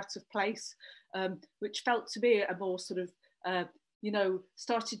 matter out of place, which felt to me a more sort of, you know,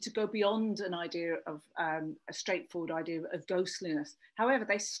 started to go beyond an idea of a straightforward idea of ghostliness. However,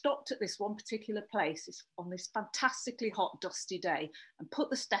 they stopped at this one particular place on this fantastically hot, dusty day and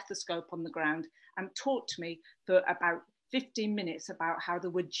put the stethoscope on the ground and talked to me for about 15 minutes about how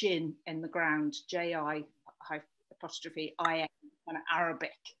there were jinn in the ground, J-I apostrophe I-N, an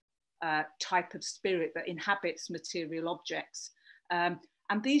Arabic type of spirit that inhabits material objects. And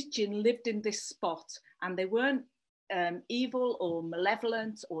these jinn lived in this spot, and they weren't evil or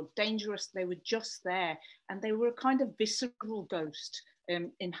malevolent or dangerous, they were just there. And they were a kind of visceral ghost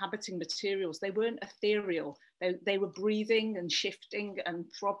inhabiting materials. They weren't ethereal, they were breathing and shifting and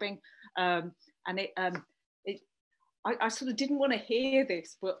throbbing. I sort of didn't want to hear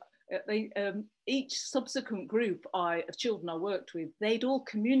this, but each subsequent group of children I worked with, they'd all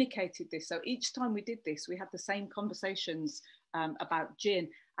communicated this. So each time we did this, we had the same conversations about jinn,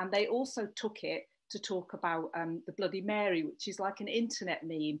 and they also took it to talk about the Bloody Mary, which is like an internet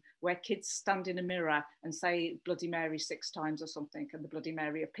meme where kids stand in a mirror and say Bloody Mary 6 times or something, and the Bloody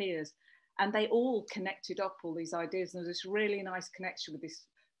Mary appears. And they all connected up all these ideas, and there's this really nice connection with this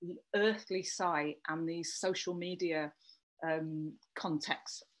earthly site and these social media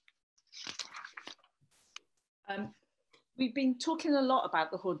contexts. We've been talking a lot about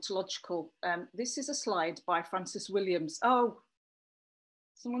the hauntological. This is a slide by Francis Williams. Oh,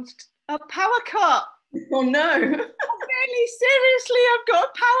 someone's a power cut. Oh no. Okay. really, seriously, I've got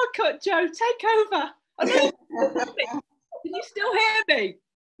a power cut, Joe. Take over. I know. Can you still hear me?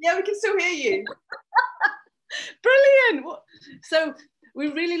 Yeah, we can still hear you. Brilliant. So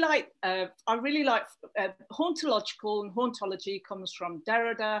we really like, I really like hauntological, and hauntology comes from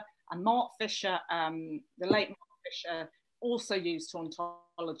Derrida and Mark Fisher. The late Mark Fisher also used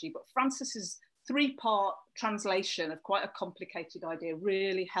hauntology, but Francis's three-part translation of quite a complicated idea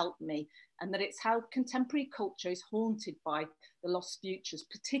really helped me, and that it's how contemporary culture is haunted by the lost futures,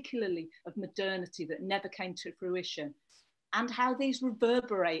 particularly of modernity that never came to fruition, and how these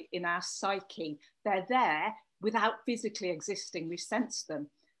reverberate in our psyche. They're there without physically existing, we sense them.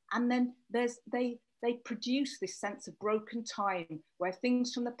 And then they produce this sense of broken time, where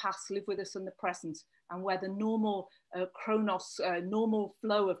things from the past live with us in the present, and where the normal chronos, normal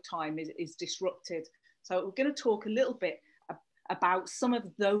flow of time is disrupted. So we're going to talk a little bit about some of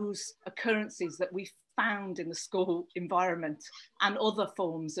those occurrences that we found in the school environment, and other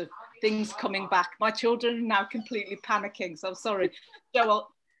forms of things coming back. My children are now completely panicking, so I'm sorry. Joel,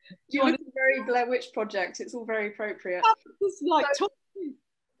 you want a very Blair Witch Project. It's all very appropriate. Like, so,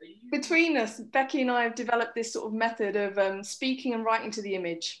 between us, Becky and I have developed this sort of method of speaking and writing to the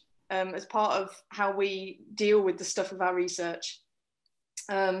image as part of how we deal with the stuff of our research.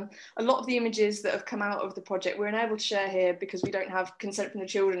 A lot of the images that have come out of the project we're unable to share here because we don't have consent from the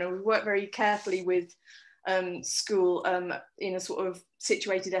children, and we've worked very carefully with school in a sort of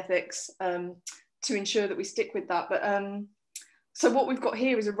situated ethics to ensure that we stick with that. But so what we've got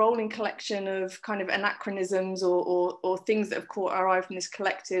here is a rolling collection of kind of anachronisms or things that have caught our eye from this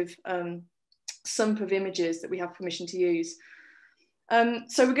collective sump of images that we have permission to use.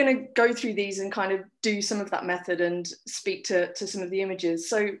 So we're going to go through these and kind of do some of that method and speak to some of the images.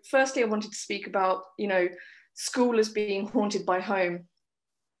 So firstly, I wanted to speak about, you know, school as being haunted by home,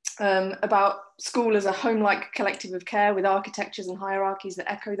 about school as a home-like collective of care with architectures and hierarchies that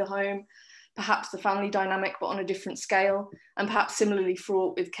echo the home, perhaps the family dynamic, but on a different scale, and perhaps similarly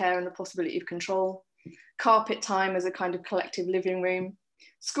fraught with care and the possibility of control. Carpet time as a kind of collective living room.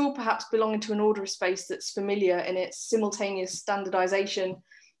 School perhaps belonging to an order of space that's familiar in its simultaneous standardization,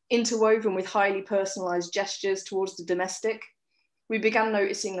 interwoven with highly personalized gestures towards the domestic. We began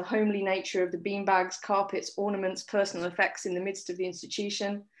noticing the homely nature of the beanbags, carpets, ornaments, personal effects in the midst of the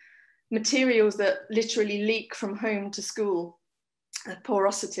institution. Materials that literally leak from home to school,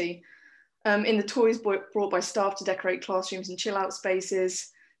 porosity. In the toys brought by staff to decorate classrooms and chill out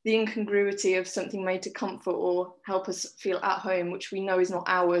spaces, the incongruity of something made to comfort or help us feel at home, which we know is not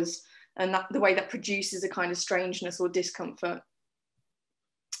ours, and that the way that produces a kind of strangeness or discomfort.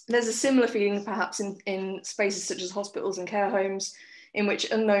 There's a similar feeling perhaps in spaces such as hospitals and care homes, in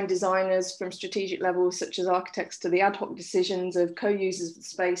which unknown designers from strategic levels, such as architects, to the ad hoc decisions of co-users of the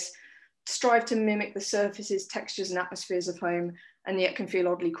space, strive to mimic the surfaces, textures and atmospheres of home, and yet can feel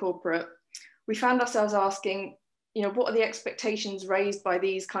oddly corporate. We found ourselves asking, you know, what are the expectations raised by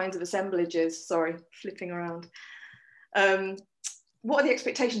these kinds of assemblages? Sorry, flipping around. What are the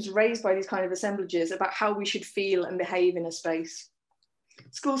expectations raised by these kind of assemblages about how we should feel and behave in a space?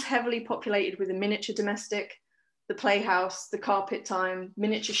 Schools heavily populated with a miniature domestic, the playhouse, the carpet time,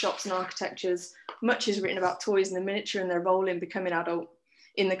 miniature shops and architectures. Much is written about toys and the miniature and their role in becoming adult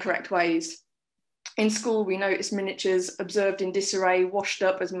in the correct ways. In school, we notice miniatures observed in disarray, washed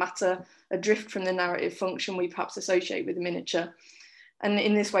up as matter, adrift from the narrative function we perhaps associate with the miniature. And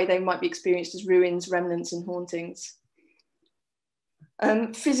in this way, they might be experienced as ruins, remnants, and hauntings.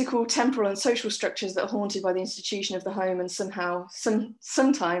 Physical, temporal, and social structures that are haunted by the institution of the home and somehow,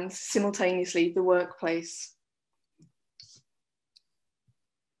 sometimes simultaneously, the workplace.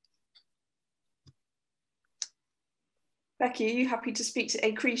 Becky, are you happy to speak to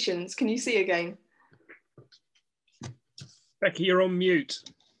accretions? Can you see again? Becky, you're on mute.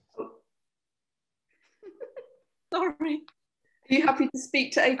 Oh. Sorry. Are you happy to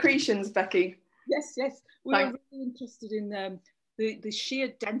speak to accretions, Becky? Yes, yes. We are really interested in the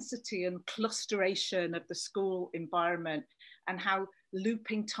sheer density and clusteration of the school environment, and how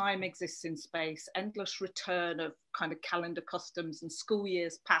looping time exists in space, endless return of kind of calendar customs and school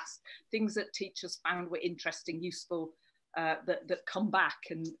years past, things that teachers found were interesting, useful, that come back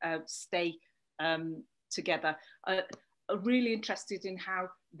and stay together. Are really interested in how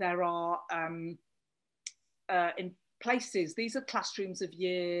there are in places, these are classrooms of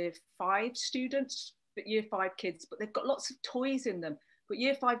year 5 students, but year 5 kids, but they've got lots of toys in them. But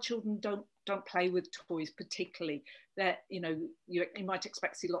year 5 children don't play with toys particularly. They're, you know, you might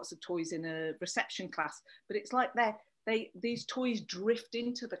expect to see lots of toys in a reception class, but it's like these toys drift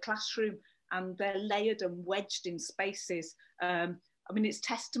into the classroom, and they're layered and wedged in spaces I mean, it's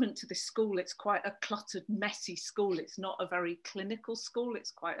testament to this school. It's quite a cluttered, messy school. It's not a very clinical school.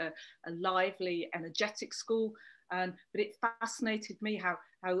 It's quite a lively, energetic school. But it fascinated me how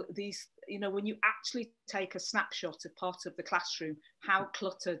these, you know, when you actually take a snapshot of part of the classroom, how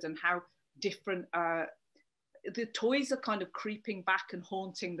cluttered and how different the toys are kind of creeping back and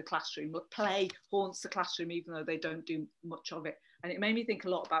haunting the classroom. Play haunts the classroom even though they don't do much of it. And it made me think a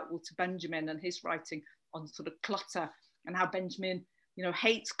lot about Walter Benjamin and his writing on sort of clutter, and how Benjamin, you know,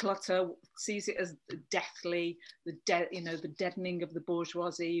 hates clutter, sees it as deathly, the deadening of the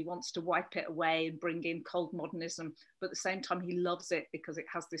bourgeoisie, wants to wipe it away and bring in cold modernism. But at the same time, he loves it because it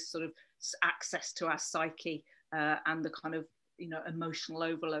has this sort of access to our psyche and the kind of, you know, emotional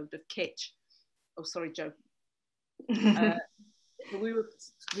overload of kitsch. Oh, sorry, Joe. We were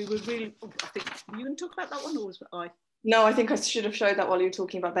really, I think, were you going to talk about that one, or was I? No, I think I should have showed that while you were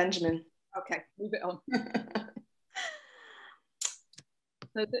talking about Benjamin. Okay, move it on.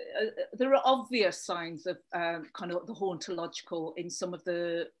 So there are obvious signs of kind of the hauntological in some of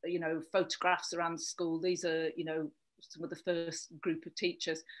the, you know, photographs around the school. These are, you know, some of the first group of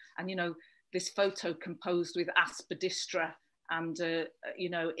teachers, and, you know, this photo composed with aspidistra and, you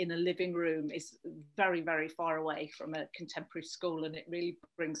know, in a living room is very, very far away from a contemporary school, and it really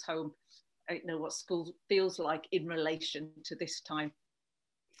brings home, you know, what school feels like in relation to this time.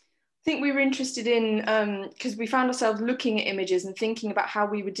 I think we were interested in, because we found ourselves looking at images and thinking about how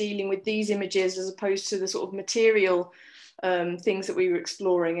we were dealing with these images as opposed to the sort of material things that we were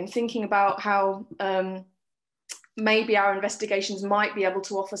exploring, and thinking about how maybe our investigations might be able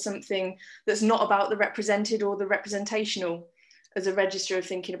to offer something that's not about the represented or the representational as a register of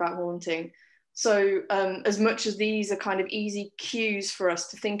thinking about haunting. So as much as these are kind of easy cues for us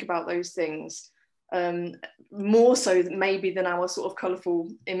to think about those things, more so maybe than our sort of colourful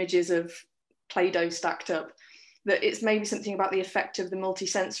images of Play-Doh stacked up, that it's maybe something about the effect of the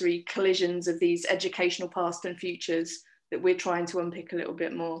multisensory collisions of these educational past and futures that we're trying to unpick a little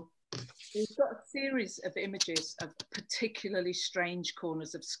bit more. We've got a series of images of particularly strange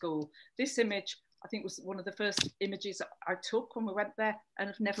corners of school. This image, I think, was one of the first images I took when we went there, and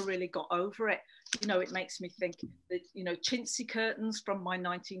I've never really got over it. You know, it makes me think that, you know, chintzy curtains from my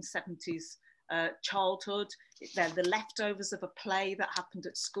 1970s childhood. They're the leftovers of a play that happened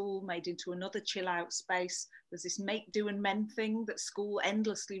at school, made into another chill out space. There's this make, do and mend thing that school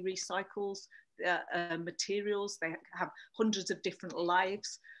endlessly recycles materials. They have hundreds of different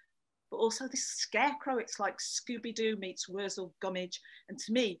lives. But also this scarecrow, it's like Scooby-Doo meets Wurzel Gummidge. And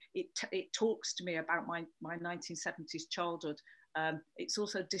to me, it talks to me about my 1970s childhood. It's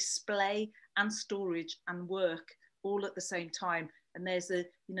also display and storage and work all at the same time. And there's a,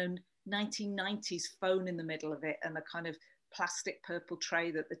 you know, 1990s phone in the middle of it, and a kind of plastic purple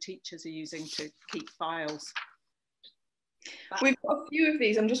tray that the teachers are using to keep files. We've got a few of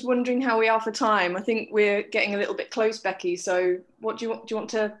these. I'm just wondering how we are for time. I think we're getting a little bit close, Becky. So what do you want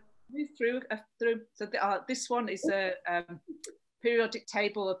to move through? So this one is a periodic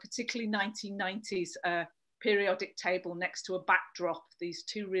table, a particularly 1990s periodic table next to a backdrop. These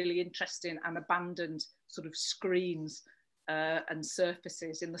two really interesting and abandoned sort of screens and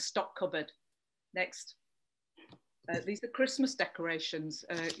surfaces in the stock cupboard. Next. These are Christmas decorations,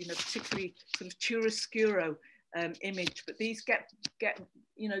 you know, particularly sort of chiaroscuro image, but these get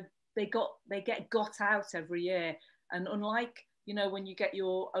you know, they get got out every year. And unlike, you know, when you get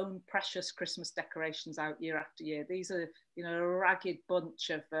your own precious Christmas decorations out year after year, these are, you know, a ragged bunch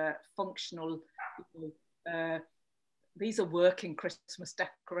of functional, these are working Christmas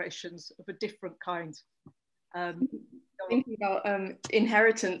decorations of a different kind. Thinking about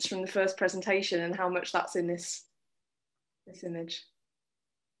inheritance from the first presentation and how much that's in this image.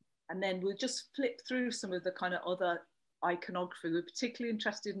 And then we'll just flip through some of the kind of other iconography. We're particularly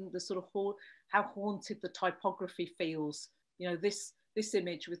interested in the sort of how haunted the typography feels. You know, this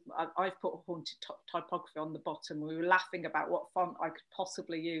image with, I've put haunted typography on the bottom. We were laughing about what font I could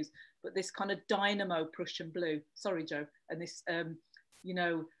possibly use, but this kind of dynamo Prussian blue, sorry Joe, and this, you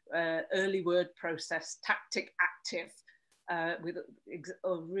know, early word process, tactic active, with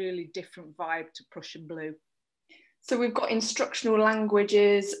a really different vibe to Prussian blue. So we've got instructional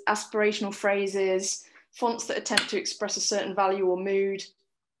languages, aspirational phrases, fonts that attempt to express a certain value or mood,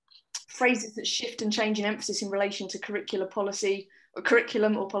 phrases that shift and change in emphasis in relation to curriculum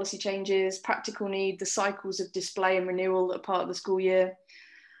or policy changes, practical need, the cycles of display and renewal that are part of the school year.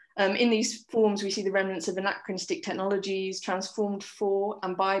 In these forms, we see the remnants of anachronistic technologies transformed for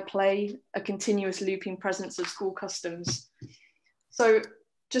and by play, a continuous looping presence of school customs. So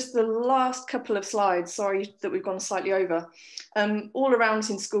just the last couple of slides, sorry that we've gone slightly over. All around us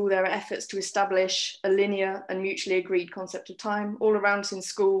in school, there are efforts to establish a linear and mutually agreed concept of time. All around us in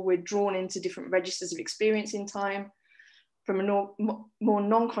school, we're drawn into different registers of experience in time, from a more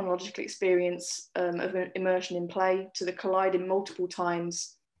non-chronological experience of immersion in play to the colliding multiple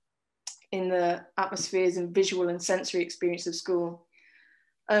times in the atmospheres and visual and sensory experience of school.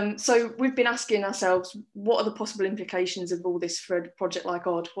 So we've been asking ourselves, what are the possible implications of all this for a project like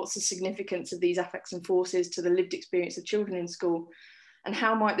ODD? What's the significance of these affects and forces to the lived experience of children in school? And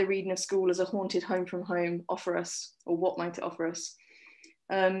how might the reading of school as a haunted home from home offer us, or what might it offer us?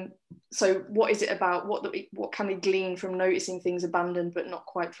 So what is it about? What can we glean from noticing things abandoned but not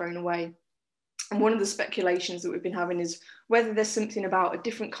quite thrown away? And one of the speculations that we've been having is whether there's something about a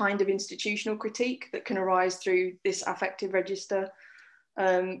different kind of institutional critique that can arise through this affective register,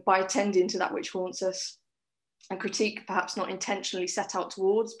 by attending to that which haunts us, and critique perhaps not intentionally set out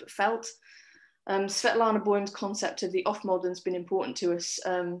towards but felt. Svetlana Boym's concept of the off-modern has been important to us,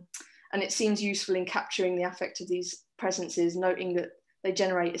 and it seems useful in capturing the affect of these presences, noting that they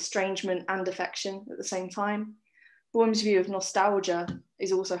generate estrangement and affection at the same time. Boym's view of nostalgia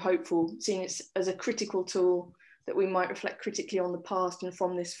is also hopeful, seeing it as a critical tool that we might reflect critically on the past and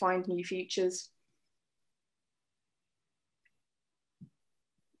from this find new futures.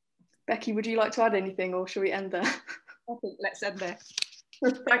 Becky, would you like to add anything, or shall we end there? I think let's end there.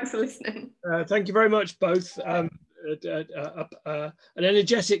 Thanks for listening. Thank you very much, both. An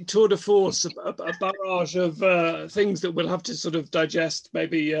energetic tour de force, a barrage of things that we'll have to sort of digest,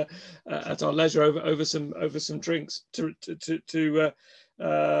 maybe at our leisure over some drinks to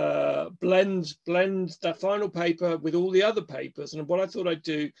blend that final paper with all the other papers. And what I thought I'd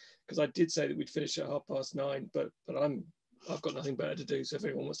do, because I did say that we'd finish at 9:30, but I've got nothing better to do, so if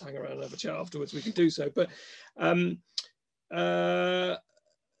anyone wants to hang around and have a chat afterwards, we can do so. But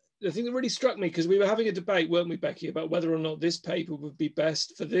the thing that really struck me, because we were having a debate, weren't we, Becky, about whether or not this paper would be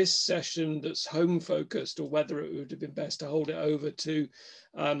best for this session that's home focused, or whether it would have been best to hold it over to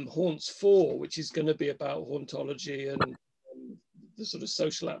Haunts 4, which is going to be about hauntology and the sort of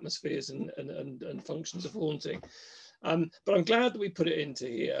social atmospheres and functions of haunting. But I'm glad that we put it into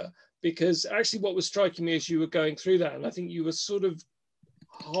here, because actually what was striking me as you were going through that, and I think you were sort of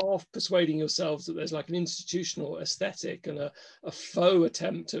half persuading yourselves that there's like an institutional aesthetic and a faux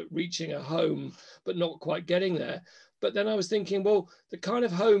attempt at reaching a home, but not quite getting there. But then I was thinking, well, the kind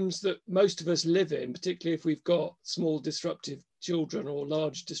of homes that most of us live in, particularly if we've got small disruptive children or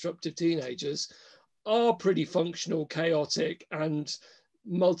large disruptive teenagers, are pretty functional, chaotic, and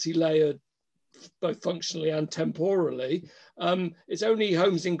multi-layered, both functionally and temporally. It's only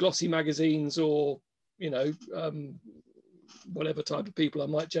homes in glossy magazines or, you know, whatever type of people I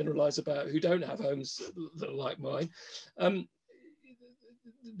might generalize about who don't have homes that are like mine.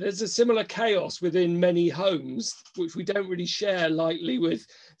 There's a similar chaos within many homes, which we don't really share lightly with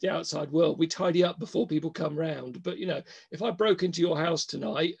the outside world. We tidy up before people come round. But, you know, if I broke into your house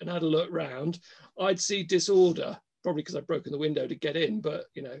tonight and had a look round, I'd see disorder, probably because I've broken the window to get in. But,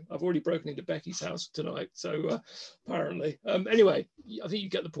 you know, I've already broken into Becky's house tonight. So apparently, anyway, I think you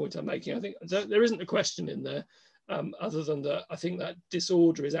get the point I'm making. I think there isn't a question in there. Other than that, I think that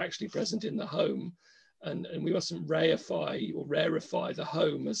disorder is actually present in the home, and we mustn't reify or rarefy the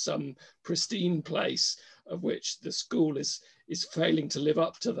home as some pristine place of which the school is failing to live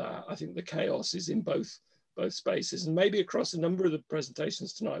up to that. I think the chaos is in both spaces, and maybe across a number of the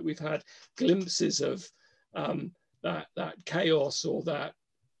presentations tonight, we've had glimpses of that chaos or that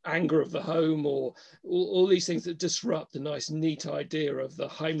anger of the home, or all these things that disrupt the nice, neat idea of the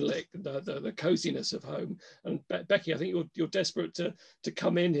Heimlich, the coziness of home. And Becky, I think you're desperate to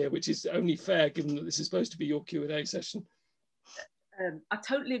come in here, which is only fair given that this is supposed to be your Q&A session. I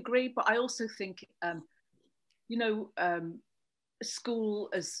totally agree, but I also think, you know, school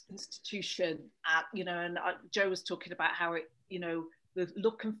as institution, you know, and Joe was talking about how it, you know, the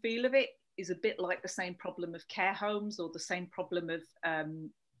look and feel of it is a bit like the same problem of care homes, or the same problem of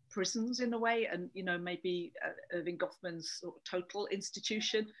prisons in a way, and, you know, maybe Irving Goffman's sort of total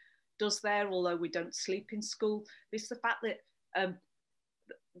institution does there, although we don't sleep in school. It's the fact that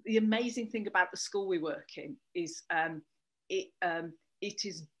the amazing thing about the school we work in is it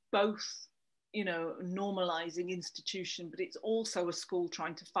is both, you know, normalizing institution, but it's also a school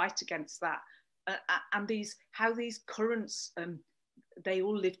trying to fight against that, and how these currents they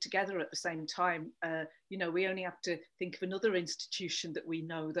all live together at the same time. You know, we only have to think of another institution that we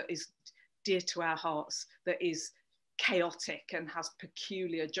know that is dear to our hearts, that is chaotic and has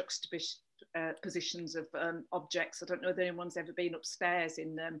peculiar juxtapositions of objects. I don't know if anyone's ever been upstairs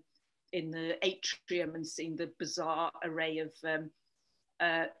in the atrium and seen the bizarre array of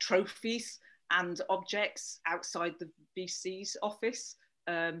trophies and objects outside the VC's office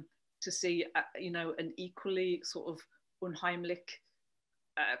to see, you know, an equally sort of unheimlich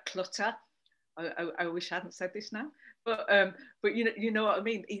clutter. I wish I hadn't said this now, but you know what I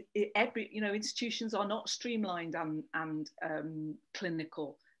mean. Every, you know, institutions are not streamlined and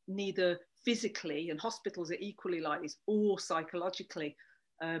clinical, neither physically, and hospitals are equally like this, or psychologically,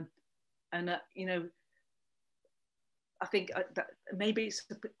 and you know, I think that maybe it's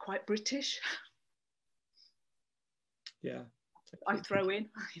a bit quite British. Yeah. I throw in.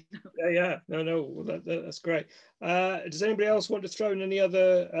 Yeah. No. Well, that's great. Does anybody else want to throw in any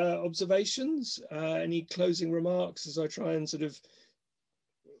other observations? Any closing remarks as I try and sort of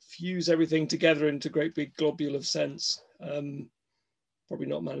fuse everything together into a great big globule of sense? Probably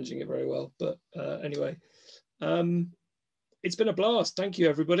not managing it very well, but anyway, it's been a blast. Thank you,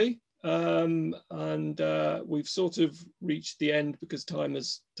 everybody. And we've sort of reached the end because time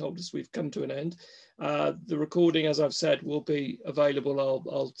has told us we've come to an end. The recording, as I've said, will be available.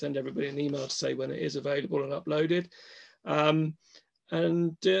 I'll send everybody an email to say when it is available and uploaded.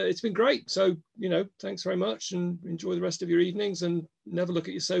 And it's been great. So, you know, thanks very much and enjoy the rest of your evenings and never look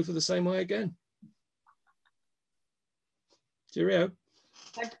at your sofa the same way again. Cheerio.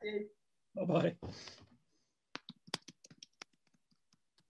 Thank you. Bye-bye.